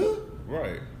good?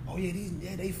 Right. Oh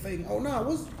yeah, they fake. Oh nah,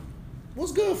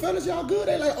 what's good, fellas? Y'all good?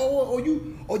 They like, oh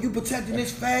you protecting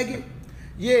this faggot?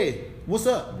 Yeah. What's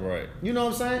up? Right. You know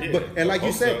what I'm saying? Yeah, and like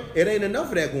you said, it ain't enough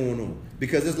of that going on,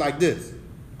 because it's like this.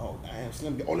 Oh damn,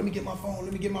 Slim. Oh, let me get my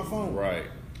phone. Right.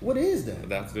 What is that?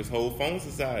 That's this whole phone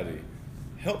society.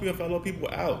 Help your fellow people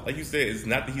out. Like you said, it's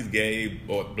not that he's gay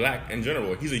or black in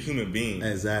general. He's a human being.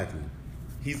 Exactly.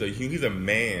 He's a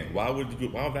man. Why would you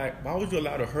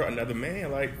allow to hurt another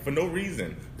man, like, for no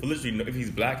reason? For literally, if he's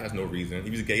black, has no reason.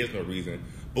 If he's gay, has no reason.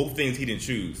 Both things he didn't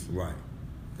choose. Right.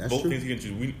 That's both true. things he didn't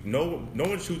choose. No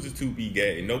one chooses to be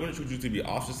gay. No one chooses to be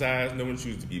ostracized. No one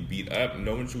chooses to be beat up.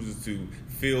 No one chooses to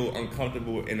feel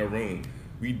uncomfortable in a room.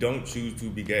 We don't choose to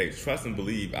be gay. Trust and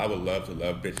believe. I would love to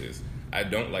love bitches. I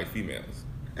don't like females.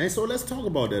 And so let's talk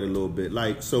about that a little bit.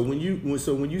 Like, so when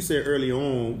you said early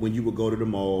on, when you would go to the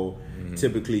mall,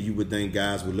 typically you would think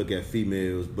guys would look at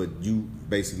females, but you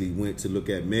basically went to look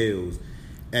at males.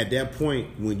 At that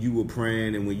point, when you were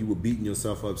praying and when you were beating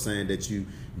yourself up saying that you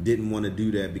didn't want to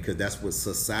do that because that's what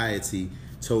society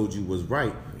told you was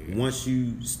right, once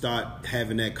you start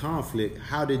having that conflict,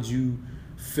 how did you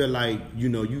feel like, you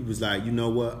was like, you know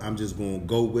what, I'm just going to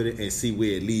go with it and see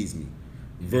where it leads me,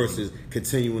 versus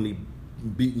continually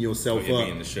beating yourself up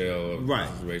in the shell right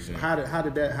situation. How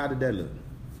did that look?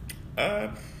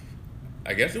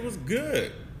 I guess it was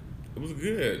good. It was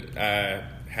good. I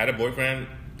had a boyfriend.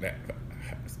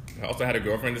 I also had a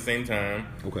girlfriend at the same time.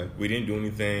 Okay. We didn't do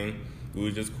anything. We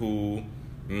was just cool. Me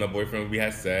and my boyfriend, we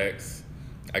had sex.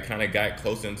 I kind of got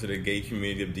closer into the gay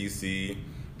community of DC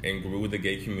and grew with the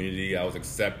gay community. I was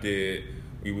accepted.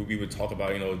 We would talk about,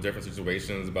 different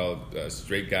situations about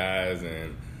straight guys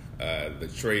and the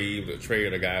trade of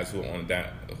the guys who are on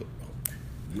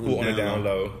the down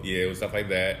low. Yeah, it was stuff like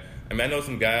that. I mean, I know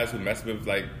some guys who mess with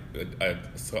like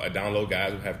a down low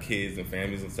guys who have kids and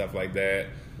families and stuff like that.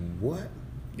 What?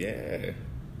 Yeah.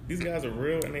 These guys are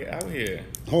real and they out here.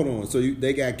 Hold on. So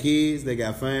they got kids, they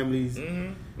got families.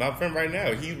 Mm-hmm. My friend right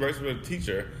now, he works with a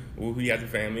teacher who he has a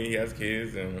family, he has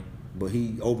kids, and. But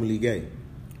he openly gay.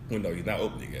 Well, no, he's not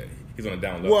openly gay. He's on a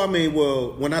down low.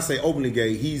 Well, when I say openly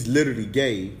gay, he's literally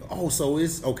gay. Oh, so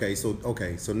it's okay.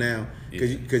 So now,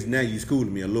 because now you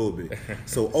schooling me a little bit.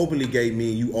 So openly gay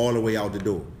mean you all the way out the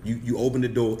door. You open the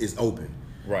door, it's open.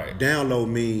 Right. Down low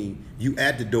mean you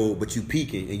at the door, but you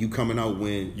peeking and you coming out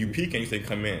when you peek and you say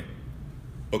come in,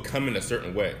 but come in a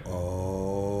certain way.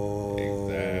 Oh,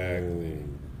 exactly.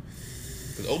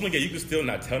 Because openly gay, you can still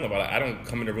not tell nobody. I don't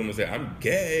come in the room and say I'm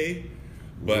gay,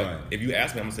 but if you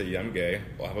ask me, I'm gonna say yeah, I'm gay.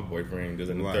 Or I have a boyfriend. There's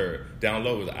a third. Down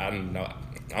low is I don't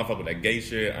fuck with that gay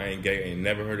shit. I ain't gay. I ain't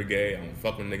never heard of gay. I don't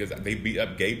fuck with niggas. They beat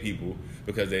up gay people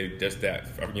because they just that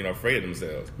afraid of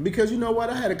themselves. Because you know what?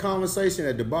 I had a conversation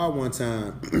at the bar one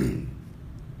time,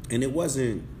 and it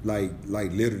wasn't like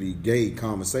literally gay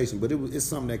conversation, but it's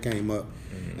something that came up,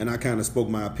 and I kind of spoke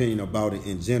my opinion about it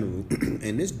in general.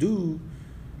 And this dude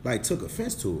like took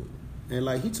offense to it, and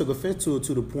like he took offense to it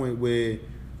to the point where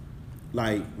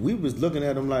like we was looking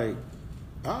at him like,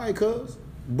 all right, cuz,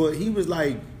 but he was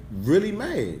like really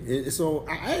mad. And so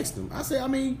I asked him, I said, I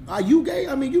mean, are you gay?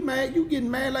 I mean, you mad? You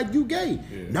getting mad like you gay?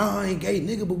 Yeah. Nah, I ain't gay,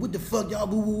 nigga, but what the fuck y'all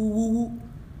woo woo woo woo?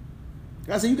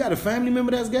 I said, you got a family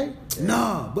member that's gay? Yeah.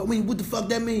 Nah, but I mean, what the fuck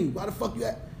that mean? Why the fuck you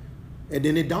at? And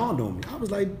then it dawned on me. I was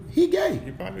like, he gay.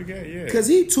 He probably gay, yeah. Because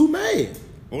he too mad.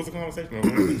 What was the conversation?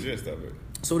 What was the gist of it?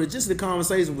 So the gist of the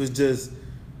conversation was just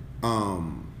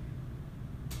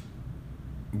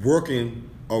working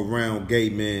around gay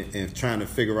men and trying to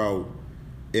figure out,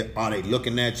 are they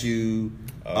looking at you?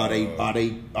 Are they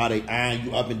eyeing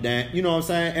you up and down? You know what I'm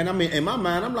saying? And I mean, in my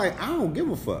mind, I'm like, I don't give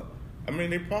a fuck. I mean,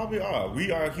 they probably are.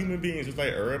 We are human beings just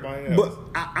like everybody else.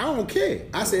 But I don't care.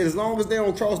 I said, as long as they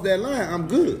don't cross that line, I'm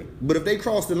good. But if they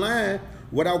cross the line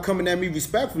without coming at me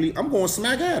respectfully, I'm going to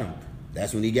smack at them.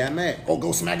 That's when he got mad. Oh,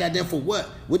 go smack at them for what?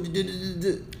 What?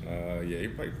 Yeah, he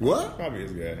probably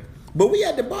is gay. But we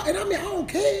at the bar, and I mean, I don't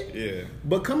care. Yeah.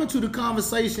 But coming to the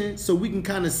conversation so we can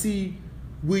kind of see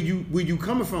where you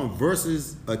coming from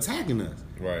versus attacking us.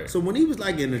 Right. So when he was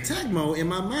like in attack mode, in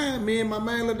my mind, me and my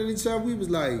man looked at each other. We was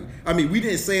like, I mean, we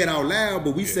didn't say it out loud,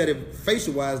 but we said it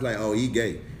facial wise, like, oh, he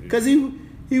gay, because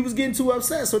he was getting too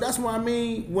upset. So that's what I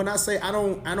mean when I say I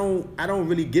don't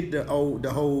really get the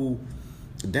whole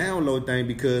download thing,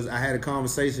 because I had a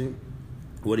conversation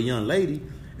with a young lady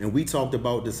and we talked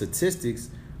about the statistics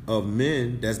of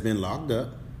men that's been locked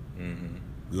up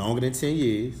longer than 10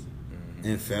 years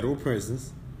in federal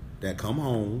prisons that come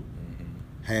home,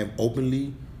 have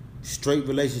openly straight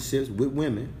relationships with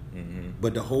women,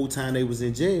 but the whole time they was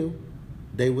in jail,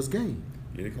 they was gay.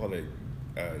 Yeah, they call it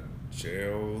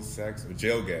jail sex or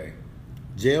jail gay.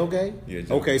 Jail gay? Yeah.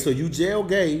 Jail okay, gay. So you jail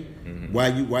gay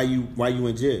while you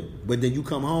in jail, but then you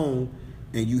come home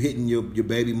and you hitting your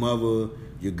baby mother,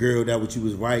 your girl that what you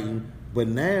was writing, but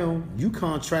now you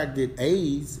contracted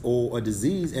AIDS or a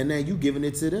disease, and now you giving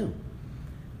it to them.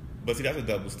 But see, that's a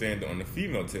double standard on the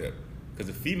female tip, because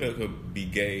the female could be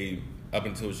gay up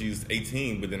until she's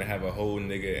 18, but then have a whole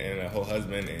nigga and a whole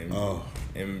husband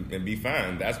and be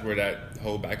fine. That's where that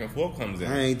whole back and forth comes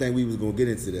in. I ain't think we was gonna get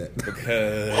into that,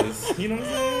 because you know what I'm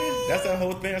saying. That's that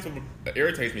whole thing. That's what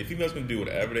irritates me. Females can do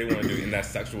whatever they want to do in that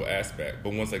sexual aspect,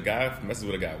 but once a guy messes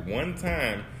with a guy one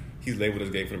time, he's labeled as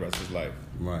gay for the rest of his life.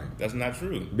 Right. That's not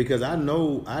true. Because I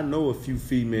know a few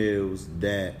females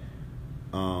that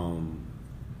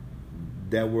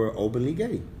that were openly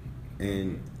gay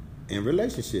and in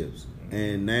relationships.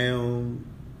 And now,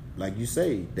 like you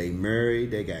say, they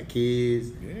married, they got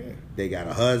kids, they got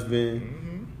a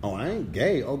husband. Oh, I ain't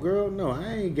gay. Oh, girl, no,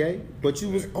 I ain't gay. But you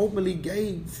was openly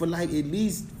gay for like at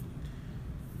least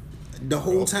the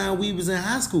whole time we was in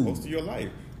high school. Most of your life.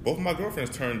 Both of my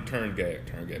girlfriends turned gay,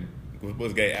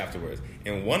 was gay afterwards.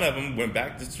 And one of them went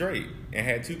back to straight and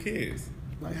had 2 kids.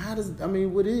 Like,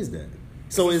 what is that?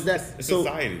 So is that... It's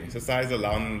society. Society's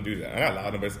allowing them to do that. Not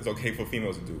allowing them, but it's okay for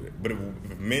females to do it. But if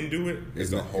men do it,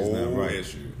 it's a whole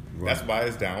issue. Right. That's why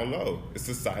it's down low. It's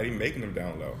society making them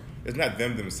down low. it's not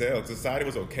them themselves. Society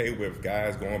was okay with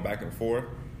guys going back and forth.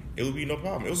 It would be no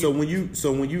problem. When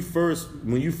you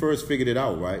first figured it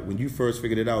out, right? When you first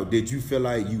figured it out, did you feel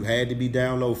like you had to be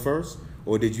down low first,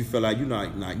 or did you feel like you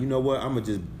know what? I'm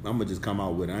gonna just come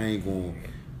out with it. I ain't gonna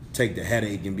take the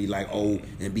headache and be like, oh,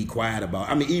 and be quiet about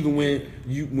it. I mean, even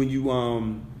when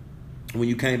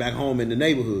you came back home in the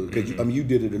neighborhood, because you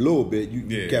did it a little bit.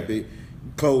 You kept it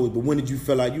closed, but when did you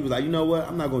feel like you was like, you know what,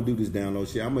 I'm not gonna do this down low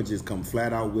shit, I'm gonna just come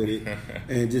flat out with it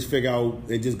and just figure out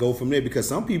and just go from there? Because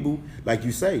some people, like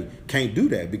you say, can't do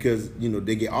that because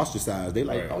they get ostracized. They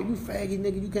like, oh, you faggy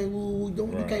nigga, you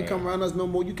can't come around us no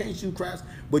more, you can't shoot craps.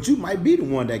 But you might be the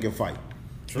one that can fight.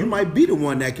 True. You might be the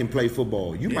one that can play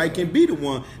football. You might can be the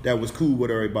one that was cool with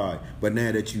everybody. But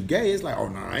now that you gay, it's like, oh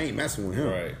no, I ain't messing with him.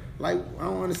 Right. Like, I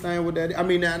don't understand what that is. I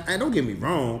mean, and don't get me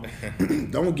wrong.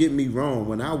 Don't get me wrong.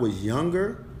 When I was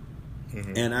younger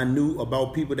and I knew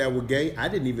about people that were gay, I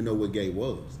didn't even know what gay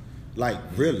was. Like,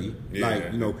 really. Yeah.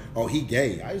 Like, oh, he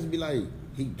gay. I used to be like,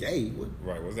 he gay? What,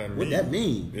 right, what's that mean? What that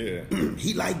mean? Yeah.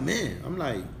 He like men. I'm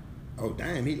like, oh,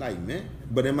 damn, he like men.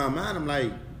 But in my mind, I'm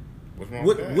like, what's wrong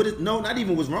with that? No, not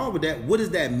even what's wrong with that. What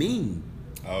does that mean?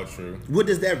 Oh, true. What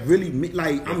does that really mean?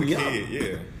 Like, I'm young. Kid,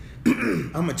 yeah.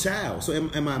 I'm a child. So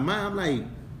in my mind, I'm like,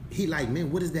 he like,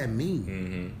 man, what does that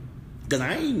mean? Because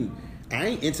I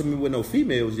ain't intimate with no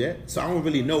females yet. So I don't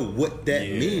really know what that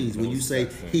means when you say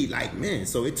he like men.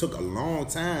 So it took a long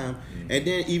time. And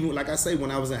then even, like I say, when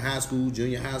I was in high school,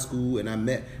 junior high school, and I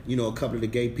met, a couple of the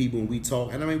gay people and we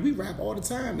talk. And I mean, we rap all the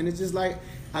time. And it's just like,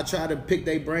 I try to pick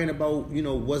their brain about,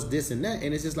 what's this and that.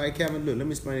 And it's just like, Kevin, look, let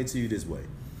me explain it to you this way.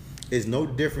 It's no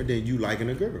different than you liking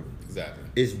a girl. Exactly.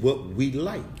 It's what we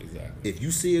like. Exactly. If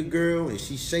you see a girl and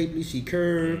she's shapely, she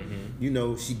curved,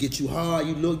 she gets you hard,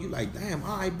 you like, damn,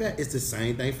 I bet. It's the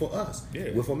same thing for us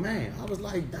with a man. I was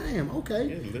like, damn,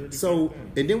 okay. Yeah, so,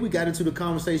 and then we got into the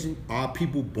conversation, are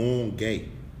people born gay?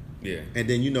 Yeah. And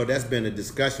then, that's been a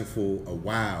discussion for a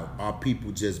while. Are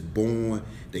people just born,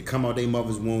 they come out their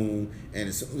mother's womb, and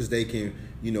as soon as they can,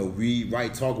 read,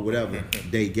 write, talk, or whatever,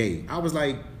 they gay? I was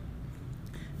like,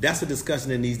 that's a discussion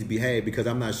that needs to be had because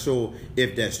I'm not sure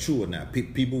if that's true or not.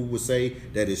 People would say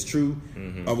that it's true.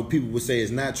 Other people would say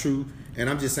it's not true. And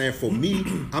I'm just saying, for me,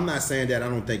 I'm not saying that I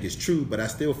don't think it's true, but I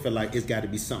still feel like it's got to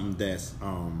be something that's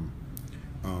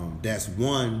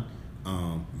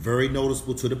very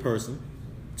noticeable to the person,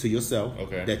 to yourself,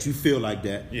 that you feel like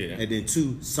that. Yeah. And then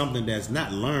two, something that's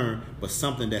not learned, but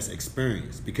something that's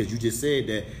experienced. Because you just said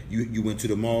that you went to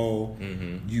the mall,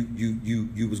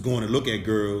 you was going to look at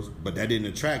girls, but that didn't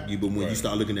attract you. But when you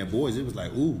start looking at boys, it was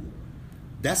like, ooh,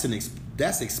 that's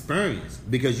experience.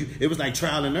 Because it was like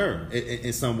trial and error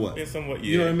in somewhat. In somewhat,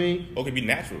 yeah. You know what I mean? Or it could be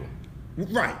natural.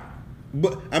 Right.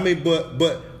 But I mean,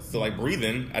 but so like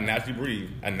breathing, I naturally breathe.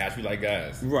 I naturally like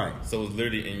guys. Right. So it's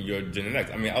literally in your genetics.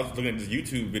 I mean, I was looking at this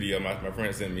YouTube video my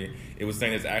friend sent me. It was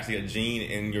saying it's actually a gene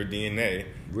in your DNA.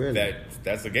 Really?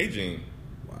 That's a gay gene.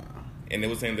 Wow. And they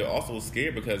were saying they're also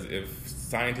scared because if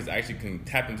scientists actually can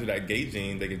tap into that gay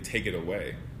gene, they can take it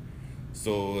away.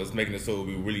 So it's making it so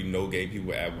we really know gay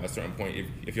people at a certain point.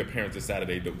 If your parents decided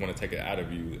they want to take it out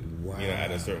of you,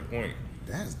 at a certain point.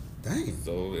 That's dang.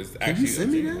 So it's can actually. You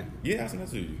send me that? Yeah, I'll send that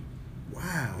to you.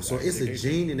 Wow. So it's a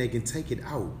gene and they can take it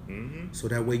out. So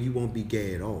that way you won't be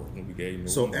gay at all. Won't be gay. No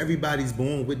so more. Everybody's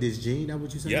born with this gene. That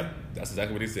what you saying? Yep. That's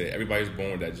exactly what they said. Everybody's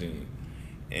born with that gene.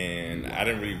 And I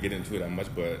didn't really get into it that much,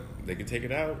 but they can take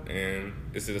it out, and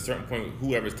it's at a certain point,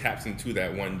 whoever taps into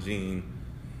that one gene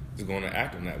is going to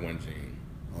act on that one gene.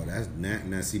 Oh, that's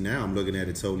now. See, now I'm looking at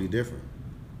it totally different,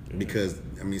 because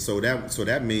I mean, so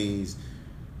that means,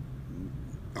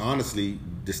 honestly,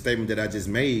 the statement that I just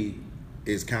made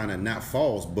is kind of not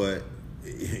false, but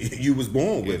you was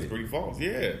born with it. It's pretty false.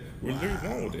 Yeah, we're literally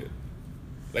born with it.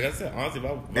 Like I said, honestly,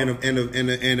 and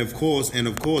of course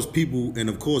people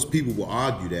will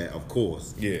argue that. Of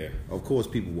course,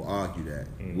 people will argue that.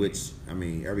 Which I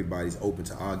mean, everybody's open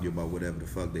to argue about whatever the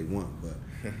fuck they want. But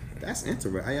that's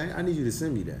interesting. I need you to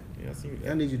send me that. Yeah, I see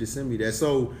that. I need you to send me that.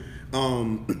 So,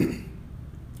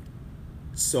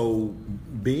 so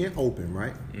being open,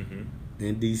 right?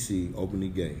 In DC, openly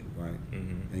gay, right?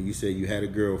 And you said you had a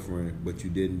girlfriend, but you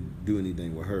didn't do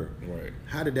anything with her. Right.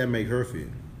 How did that make her feel?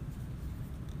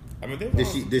 I mean,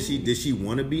 did she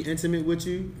want to be intimate with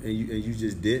you, and you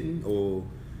just didn't, or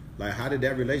like how did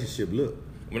that relationship look?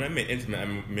 When I meant intimate, I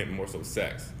meant more so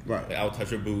sex. Right. Like I would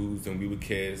touch her boobs, and we would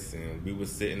kiss, and we would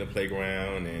sit in the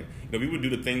playground, and we would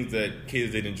do the things that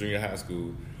kids did in junior high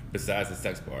school, besides the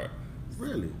sex part.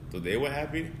 Really? So they were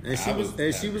happy, and she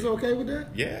was okay with that.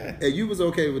 Yeah. And you was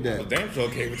okay with that. I was damn sure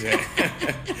okay with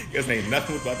that. Because ain't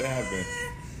nothing was about to happen.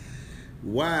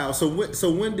 Wow. So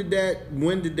when did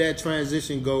that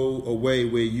transition go away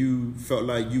where you felt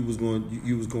like you was going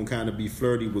to kind of be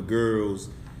flirty with girls,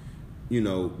 you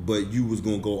know, but you was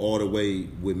going to go all the way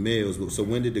with males? So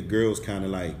when did the girls kind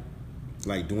of like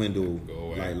dwindle?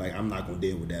 Like I'm not going to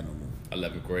deal with that no more.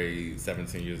 11th grade,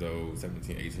 17 years old,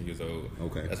 17, 18 years old.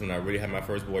 Okay. That's when I really had my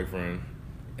first boyfriend.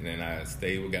 And then I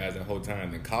stayed with guys the whole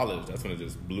time. In college, that's when it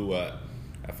just blew up.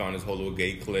 I found this whole little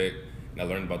gay clique, and I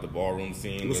learned about the ballroom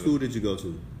scene. What school did you go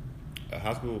to?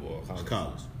 High school or college?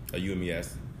 College.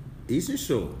 UMES. Eastern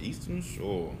Shore. Eastern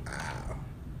Shore. Wow.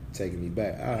 Taking me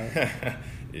back. All right.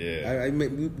 Yeah.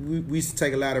 We used to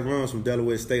take a lot of runs from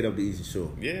Delaware State up to Eastern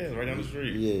Shore. Yeah, right down the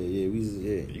street.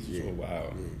 Yeah. Eastern Shore,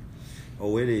 wow. Yeah.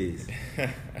 Oh, it is.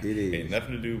 It is. Ain't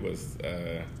nothing to do but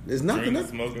there's nothing up.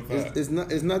 Smoking pot. It's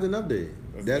nothing up there.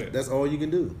 That's all you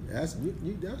can do. That's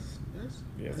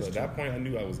so at that point I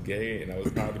knew I was gay, and I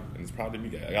was proud to be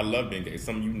gay. Like, I love being gay. It's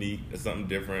something unique. It's something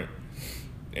different,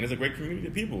 and it's a great community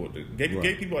of people.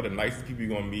 Gay people are the nicest people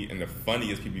you're gonna meet and the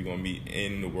funniest people you're gonna meet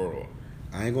in the world.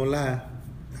 I ain't gonna lie.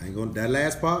 That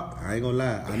last part, I ain't gonna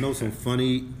lie. I know some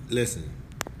funny. Listen.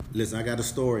 I got a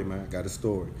story, man.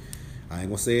 I ain't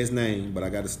gonna say his name, but I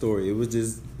got a story. I'm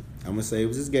gonna say it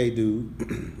was this gay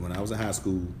dude when I was in high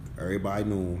school. Everybody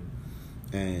knew him.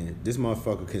 And this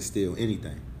motherfucker can steal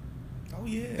anything. Oh,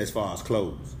 yeah. As far as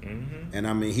clothes. Mm-hmm. And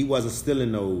I mean, he wasn't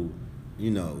stealing no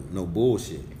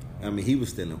bullshit. I mean, he was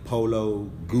stealing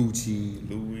Polo, Gucci,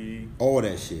 Louis, all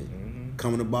that shit. Mm-hmm.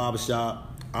 Coming to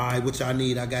barbershop. All right, what y'all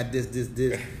need? I got this. You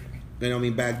know what I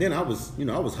mean? Back then, I was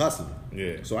hustling.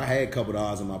 Yeah. So I had a couple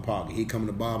dollars in my pocket. He come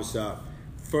to the barbershop.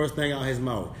 First thing out his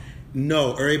mouth,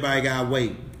 no, everybody gotta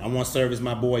wait. I want to service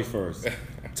my boy first.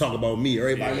 Talk about me.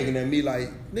 Everybody looking at me like,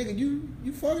 nigga,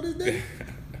 you fucking this nigga?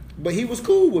 But he was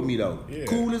cool with me though. Yeah.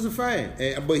 Cool as a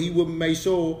fan. But he would make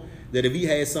sure that if he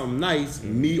had something nice,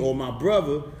 me or my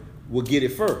brother would get it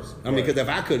first. I mean, because if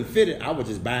I couldn't fit it, I would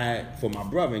just buy it for my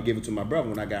brother and give it to my brother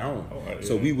when I got home.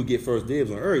 So we would get first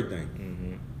dibs on everything.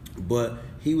 Mm-hmm. But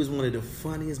he was one of the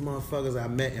funniest motherfuckers I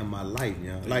met in my life,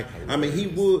 you know. Like,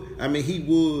 he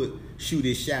would shoot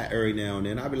his shot every now and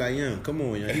then. I'd be like, yeah, come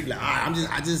on, yeah. He'd be like,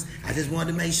 I just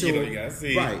wanted to make sure. You gotta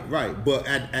see. Right. But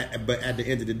at the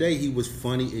end of the day, he was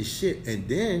funny as shit. And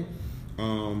then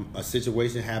a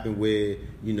situation happened where,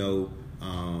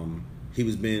 he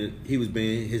was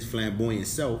being his flamboyant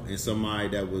self, and somebody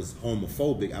that was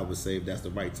homophobic, I would say, if that's the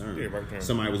right term. Yeah, right term.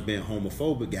 Somebody was being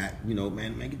homophobic, got,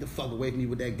 man, get the fuck away from me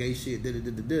with that gay shit.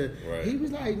 Right. He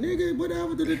was like, nigga,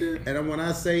 whatever. And when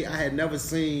I say I had never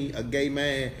seen a gay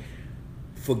man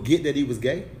forget that he was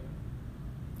gay,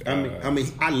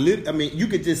 you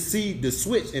could just see the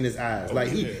switch in his eyes. Like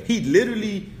he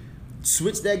literally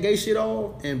switched that gay shit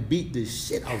off and beat the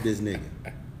shit out this nigga.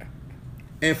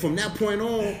 And from that point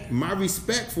on, my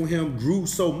respect for him grew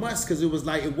so much because it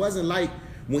wasn't like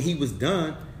when he was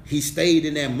done, he stayed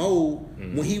in that mode.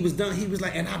 Mm-hmm. When he was done, he was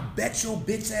like, and I bet your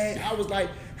bitch ass. I was like,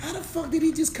 how the fuck did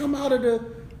he just come out of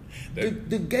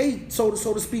the gay, so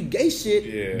to speak, gay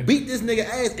shit, beat this nigga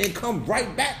ass and come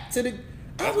right back to the...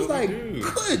 I was like,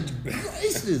 good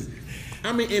gracious.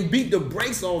 I mean, and beat the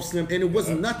brakes off Slim, and it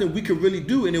wasn't nothing we could really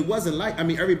do. And it wasn't like,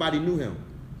 everybody knew him.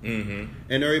 Mm-hmm.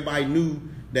 And everybody knew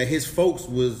that his folks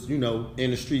was, in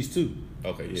the streets too.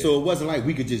 Okay, yeah. So it wasn't like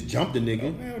we could just jump the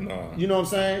nigga. Oh, hell no. You know what I'm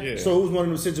saying? Yeah. So it was one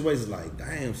of those situations like,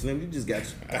 damn, Slim, you just got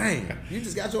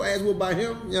your ass whooped by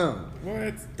him? Yeah.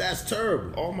 What? That's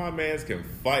terrible. All my mans can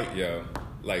fight, yo.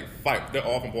 Like, fight. They're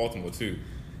all from Baltimore, too.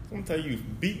 I'm gonna tell you,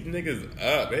 beat niggas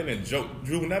up. They didn't joke.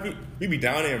 Drew, whenever we be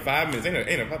down there in 5 minutes,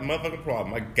 ain't a motherfucking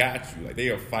problem. I got you. Like, they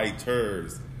are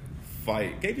fighters.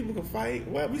 Fight. Gay people can fight.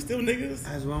 What? We still niggas?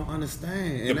 I just don't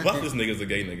understand. The buffest niggas are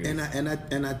gay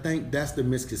niggas. And I think that's the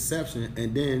misconception.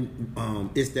 And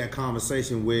then it's that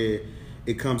conversation where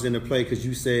it comes into play because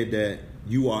you said that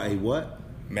you are a what?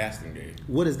 Masculine gay.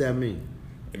 What does that mean?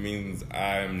 It means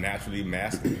I'm naturally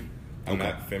masculine. I'm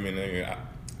not feminine.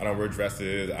 I don't wear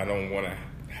dresses. I don't want to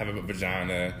have a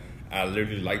vagina. I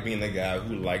literally like being a guy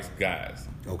who likes guys.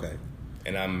 Okay.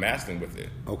 And I'm masculine with it.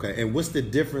 Okay, and what's the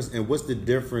difference?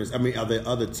 I mean, are there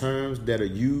other terms that are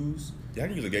used? Yeah, I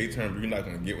can use a gay term, but you're not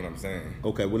going to get what I'm saying.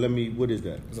 Okay, well, what is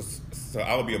that? So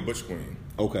I would be a butch queen.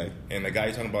 Okay. And the guy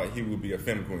you're talking about, he would be a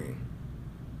femme queen.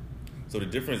 So the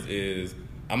difference is,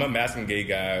 I'm a masculine gay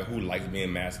guy who likes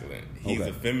being masculine. He's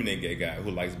a feminine gay guy who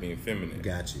likes being feminine.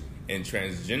 Got you. And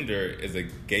transgender is a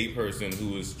gay person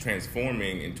who is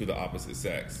transforming into the opposite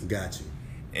sex. Got you.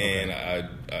 And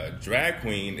a drag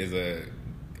queen is a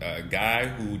guy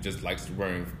who just likes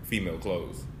wearing female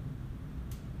clothes.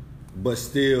 But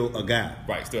still a guy.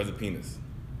 Right, still has a penis.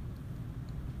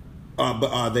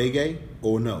 But are they gay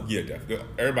or no? Yeah, definitely.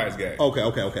 Everybody's gay. Okay.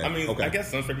 I mean, okay. I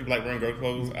guess some straight people like wearing girl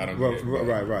clothes. I don't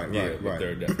Right, get it. right. But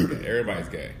they're definitely gay. Everybody's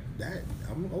gay.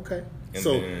 I'm okay. And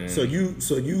So then-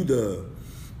 you the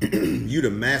you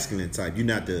the masculine type. You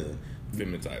not the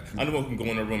Feminine type. I'm the one who can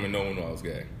go in a room and no one knows I was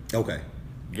gay. okay.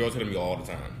 Girls tell me all the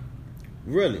time.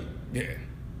 Really? Yeah.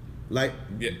 Like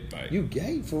Like, you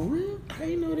gay for real? I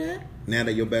ain't know that. Now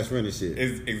that your best friend and shit.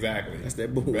 exactly. That's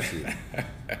that bullshit.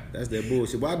 That's that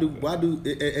bullshit. Why do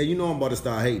and you know I'm about to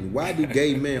start hating. Why do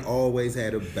gay men always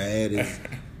have the baddest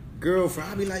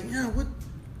girlfriend? I be like, yeah, what?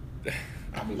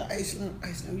 I be like, hey Slim,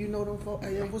 you know them folks?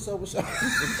 Hey, what's up with y'all?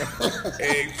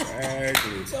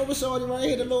 Exactly. What's up with shorty right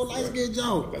here, the little light skin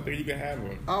joke? I think you can have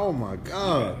them. Oh my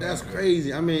God, that's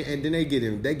crazy. I mean, and then they get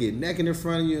naked in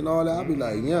front of you and all that. I be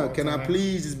like, yeah, can I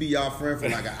please just be y'all friend for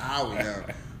like an hour now?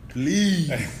 Please.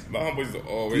 My homeboys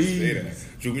always say that.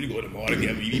 Drew, when you go to the mall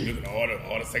together, you be looking at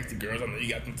all the sexy girls. I know you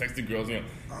got some sexy girls. You know,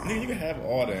 nigga, you can have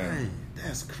all that. Man,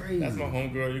 that's crazy. That's my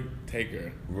homegirl. You take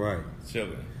her. Right.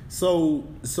 Chilling. So,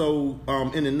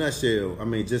 in a nutshell, I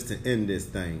mean, just to end this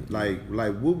thing, like,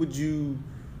 what would you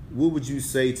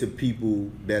say to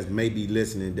people that's maybe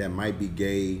listening that might be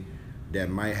gay, that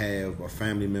might have a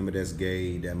family member that's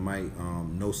gay, that might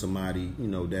know somebody, you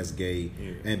know, that's gay,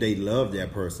 and they love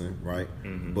that person, right?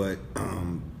 Mm-hmm. But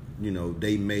you know,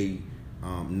 they may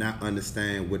not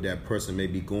understand what that person may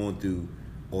be going through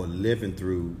or living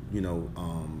through, you know,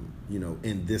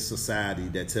 in this society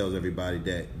that tells everybody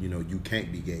that, you know, you can't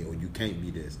be gay or you can't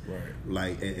be this. Right.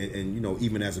 Like, and you know,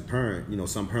 even as a parent, you know,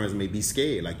 some parents may be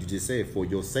scared, like you just said, for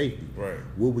your safety. Right.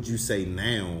 What would you say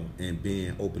now in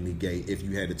being openly gay if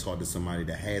you had to talk to somebody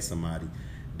that had somebody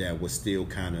that was still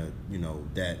kind of, you know,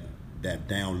 that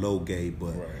down low gay,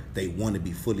 but they want to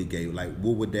be fully gay? Like,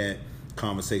 what would that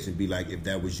conversation be like if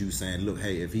that was you saying, look,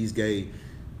 hey, if he's gay,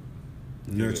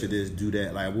 nurture this, do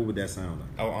that? Like, what would that sound like?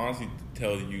 I would honestly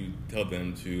tell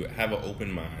them to have an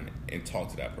open mind and talk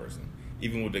to that person.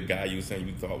 Even with the guy you were saying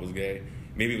you thought was gay,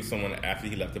 maybe it was someone after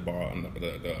he left the bar,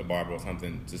 the barber or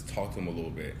something. Just talk to him a little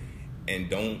bit, and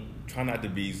try not to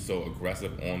be so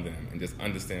aggressive on them, and just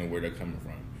understand where they're coming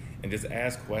from, and just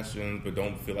ask questions, but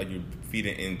don't feel like you're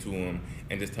feeding into them,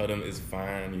 and just tell them it's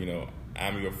fine. You know,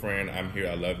 I'm your friend. I'm here.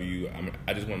 I love you.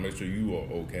 I just want to make sure you are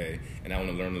okay, and I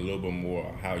want to learn a little bit more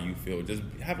of how you feel. Just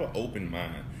have an open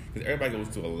mind, because everybody goes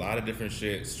through a lot of different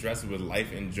shit, stress with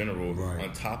life in general,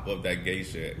 on top of that gay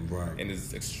shit, and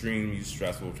it's extremely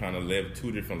stressful trying to live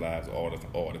two different lives all the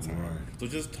time. So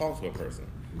just talk to a person.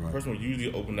 The person will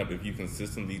usually open up if you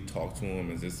consistently talk to them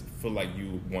and just feel like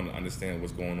you want to understand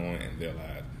what's going on in their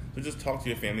lives. So just talk to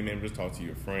your family members, talk to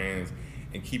your friends,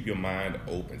 and keep your mind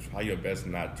open. Try your best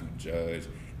not to judge,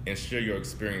 and share your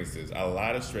experiences. A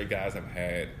lot of straight guys have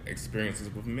had experiences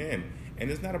with men,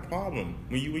 and it's not a problem.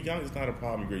 When you were young, it's not a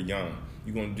problem. You're young.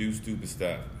 You're going to do stupid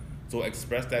stuff. So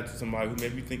express that to somebody who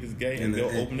maybe think is gay, and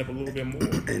they'll open up a little bit more.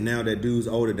 And now that dude's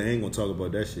older, they ain't going to talk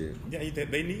about that shit. Yeah,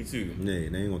 they need to. Yeah,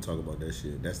 they ain't going to talk about that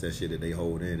shit. That's that shit that they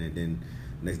hold in, and then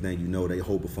next thing you know, they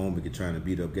homophobic trying to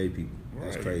beat up gay people.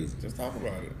 That's crazy. Just talk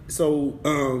about it. So,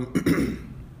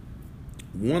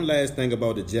 one last thing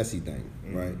about the Jesse thing,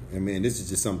 right? I mean, this is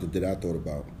just something that I thought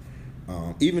about.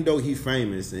 Even though he's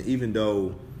famous, and even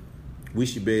though we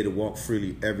should be able to walk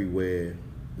freely everywhere,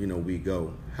 you know, we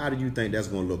go, how do you think that's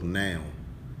going to look now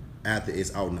after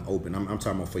it's out in the open? I'm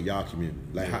talking about for y'all community.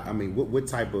 Like, I mean, what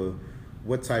type of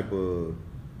what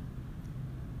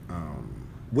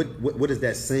is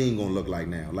that scene going to look like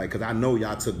now? Like, because I know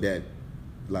y'all took that.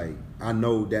 Like, I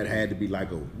know that had to be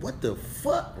like a, what the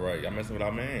fuck? Right, y'all messing with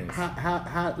our mans.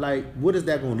 How, like, what is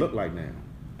that going to look like now?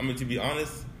 I mean, to be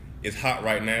honest, it's hot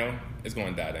right now. It's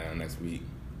going to die down next week.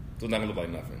 So it's not going to look like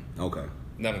nothing. Okay.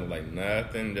 Not going to look like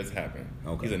nothing just happened.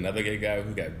 Okay. He's another gay guy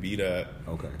who got beat up.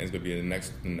 Okay. And it's going to be the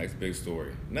next big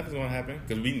story. Nothing's going to happen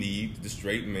because we need the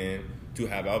straight men to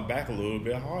have our back a little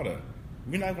bit harder.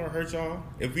 We're not going to hurt y'all.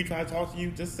 If we try to talk to you,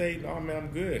 just say, "No, man, I'm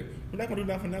good." We're not going to do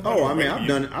nothing. Oh, I mean, I've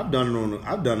done it on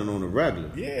the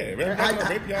regular. Yeah.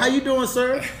 How you doing,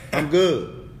 sir? I'm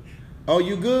good. Oh,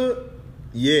 you good?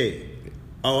 Yeah.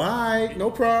 Oh, all right, no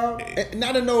problem.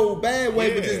 Not in no bad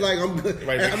way, but just like I'm good.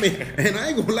 Right. I mean, and I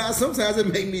ain't gonna lie. Sometimes it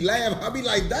make me laugh. I be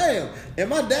like, "Damn,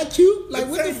 am I that cute? Like,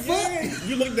 what the fuck?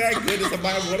 You look that good that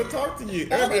somebody want to talk to you." I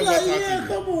be Everybody like, want to talk "Yeah, to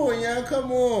you.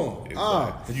 come on."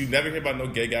 Exactly. So you never hear about no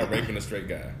gay guy raping a straight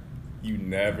guy. You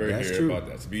never hear about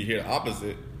that. So you hear the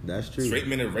opposite. That's true. Straight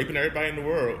men are raping everybody in the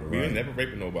world. We ain't never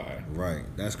raping nobody. Right.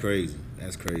 That's crazy.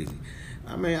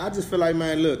 I mean, I just feel like,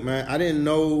 man, look, man, I didn't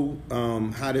know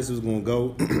how this was going to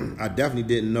go. I definitely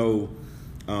didn't know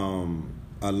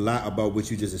a lot about what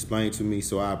you just explained to me,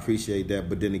 so I appreciate that.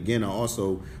 But then again, I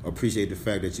also appreciate the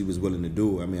fact that you was willing to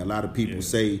do it. I mean, a lot of people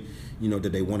say, you know,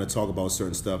 that they want to talk about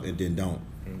certain stuff and then don't.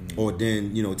 Or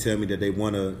then, you know, tell me that they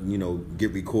want to, you know,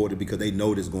 get recorded because they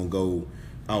know this going to go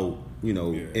out, you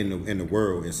know, in the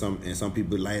world. And some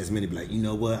people last minute be like, you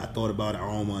know what, I thought about it,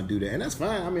 I don't want to do that. And that's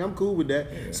fine. I mean, I'm cool with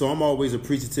that. Yeah. So I'm always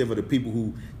appreciative of the people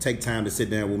who take time to sit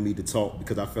down with me to talk,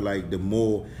 because I feel like the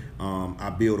more I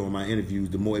build on my interviews,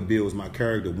 the more it builds my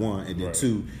character, one, and then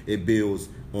two, it builds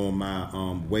on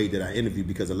my way that I interview,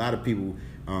 because a lot of people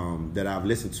that I've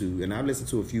listened to, and I've listened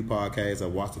to a few podcasts,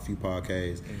 I've watched a few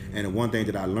podcasts, and the one thing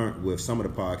that I learned with some of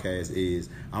the podcasts is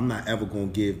I'm not ever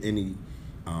going to give any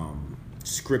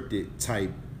scripted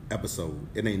type episode.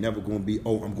 It ain't never going to be,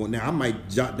 I'm going, now I might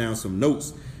jot down some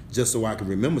notes just so I can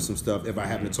remember some stuff if I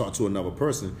happen to talk to another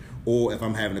person, or if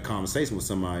I'm having a conversation with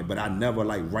somebody, but I never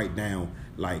like write down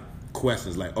like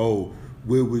questions like, oh,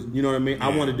 where was, you know what I mean?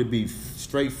 I want it to be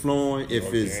straight flowing.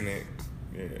 If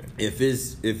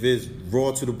it's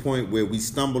raw to the point where we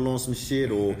stumble on some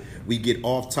shit or we get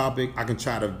off topic, I can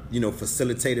try to, you know,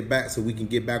 facilitate it back so we can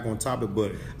get back on topic.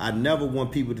 But I never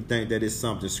want people to think that it's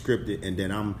something scripted and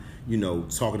then I'm, you know,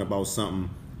 talking about something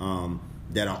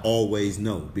that I always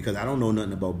know, because I don't know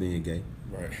nothing about being gay.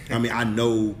 Right. I mean, I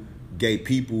know gay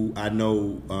people. I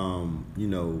know, you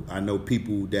know, I know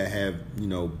people that have, you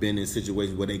know, been in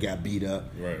situations where they got beat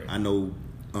up. Right. I know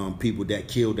people that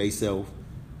killed themselves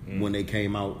when they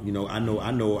came out. You know, I know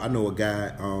a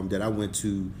guy that I went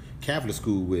to Catholic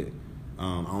school with.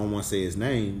 I don't want to say his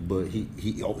name, but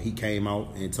he came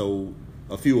out and told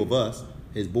a few of us,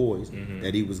 his boys,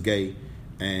 that he was gay,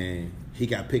 and he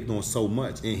got picked on so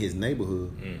much in his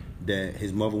neighborhood that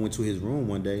his mother went to his room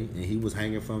one day and he was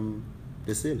hanging from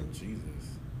the ceiling. Jesus.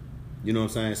 You know what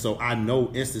I'm saying? So I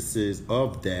know instances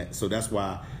of that. So that's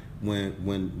why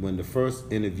when the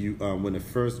first interview, when the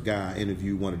first guy I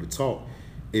interviewed wanted to talk,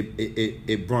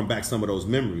 it brought back some of those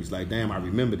memories. Like, damn, I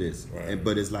remember this. Right.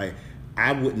 But it's like,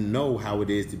 I wouldn't know how it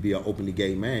is to be an openly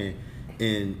gay man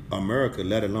in America,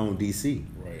 let alone DC.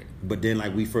 Right. But then,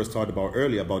 like we first talked about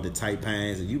earlier about the tight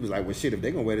pants, and you was like, well, shit, if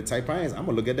they're gonna wear the tight pants, I'm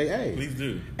gonna look at their ass. Please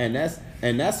do. And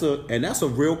that's a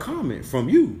real comment from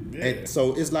you. Yeah. And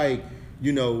so it's like,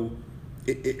 you know,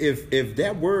 if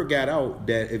that word got out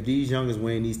that if these youngers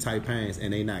wearing these tight pants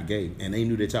and they not gay and they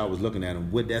knew that y'all was looking at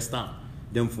them, would that stop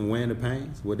them from wearing the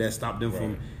pants? Would that stop them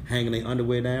from hanging their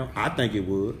underwear down? I think it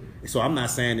would. So I'm not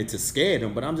saying it to scare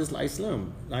them, but I'm just like,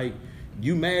 Slim, like,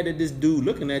 you mad at this dude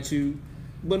looking at you,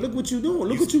 but look what you doing.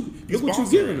 Look what you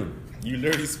giving them. You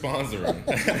literally sponsoring,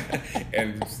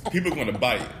 and people are gonna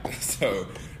bite. So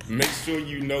make sure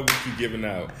you know what you're giving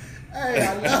out. Hey,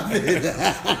 I love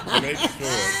it. Make sure,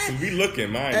 cause we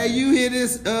looking, man. Hey, you hear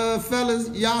this, fellas?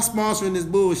 Y'all sponsoring this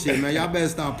bullshit, man. Y'all better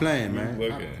stop playing, man.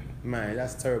 Man,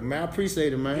 that's terrible, man. I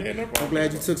appreciate it, man. Yeah, no problem. I'm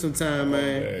glad you took some time,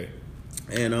 man. Okay.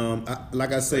 And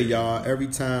like I say, y'all, every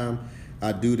time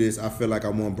I do this, I feel like I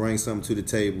want to bring something to the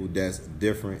table that's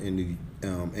different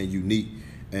and unique.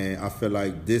 And I feel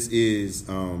like this is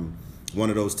one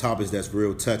of those topics that's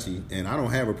real touchy, and I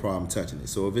don't have a problem touching it.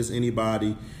 So if it's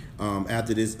anybody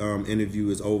after this interview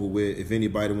is over with, if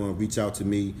anybody want to reach out to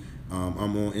me,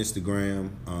 I'm on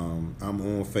Instagram, I'm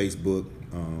on Facebook.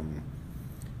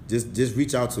 Just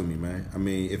reach out to me, man. I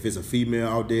mean, if it's a female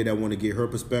out there that want to get her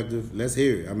perspective, let's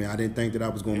hear it. I mean, I didn't think that I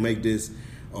was going to make this,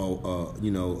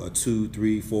 you know, a 2,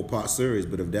 3, 4 part series.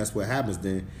 But if that's what happens,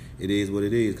 then it is what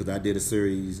it is. Because I did a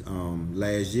series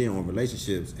last year on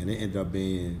relationships, and it ended up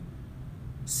being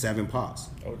 7 parts.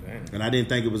 Oh, damn. And I didn't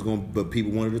think it was going to, but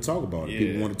people wanted to talk about it. Yeah.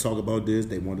 People wanted to talk about this.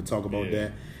 They wanted to talk about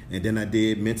that. And then I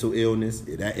did mental illness.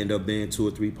 That ended up being 2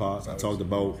 or 3 parts. I talked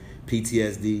about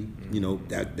PTSD, you know,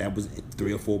 that was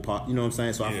 3 or 4 parts. You know what I'm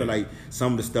saying? So I feel like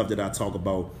some of the stuff that I talk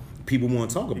about, people want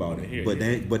to talk about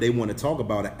it, but they want to talk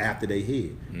about it after they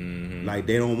hear. Mm-hmm. Like,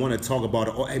 they don't want to talk about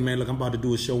it. Oh, hey man, look, I'm about to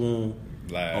do a show on.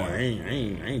 Live. Oh, I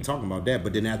ain't talking about that.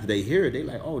 But then after they hear it, they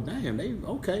like, oh damn, they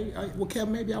okay. Well,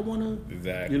 Kevin, maybe I want to.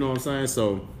 Exactly. You know what I'm saying?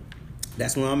 So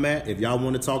that's where I'm at. If y'all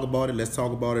want to talk about it, let's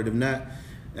talk about it. If not,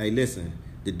 hey, listen,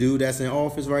 the dude that's in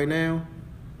office right now,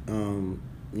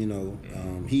 you know,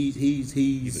 he's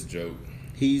a joke.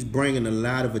 He's bringing a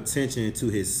lot of attention to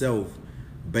himself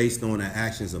based on the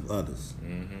actions of others.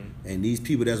 Mm-hmm. And these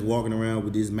people that's walking around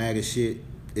with this MAGA shit,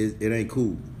 it ain't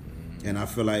cool. Mm-hmm. And I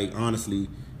feel like, honestly,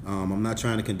 I'm not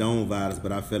trying to condone violence,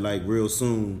 but I feel like real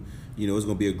soon, you know, it's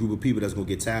going to be a group of people that's going to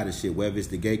get tired of shit, whether it's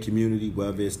the gay community,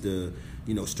 whether it's the,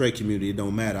 you know, straight community, it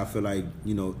don't matter. I feel like,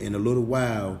 you know, in a little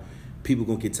while, people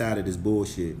going to get tired of this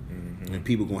bullshit, and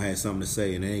people going to have something to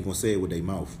say, and they ain't going to say it with their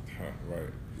mouth. Right.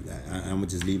 I'm gonna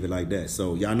just leave it like that.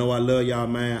 So y'all know I love y'all,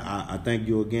 man. I thank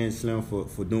you again, Slim,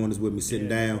 for doing this with me, sitting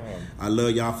down. I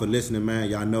love y'all for listening, man.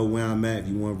 Y'all know where I'm at. If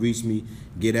you want to reach me,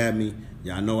 get at me.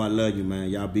 Y'all know I love you, man.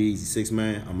 Y'all be easy. 6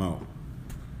 man, I'm out.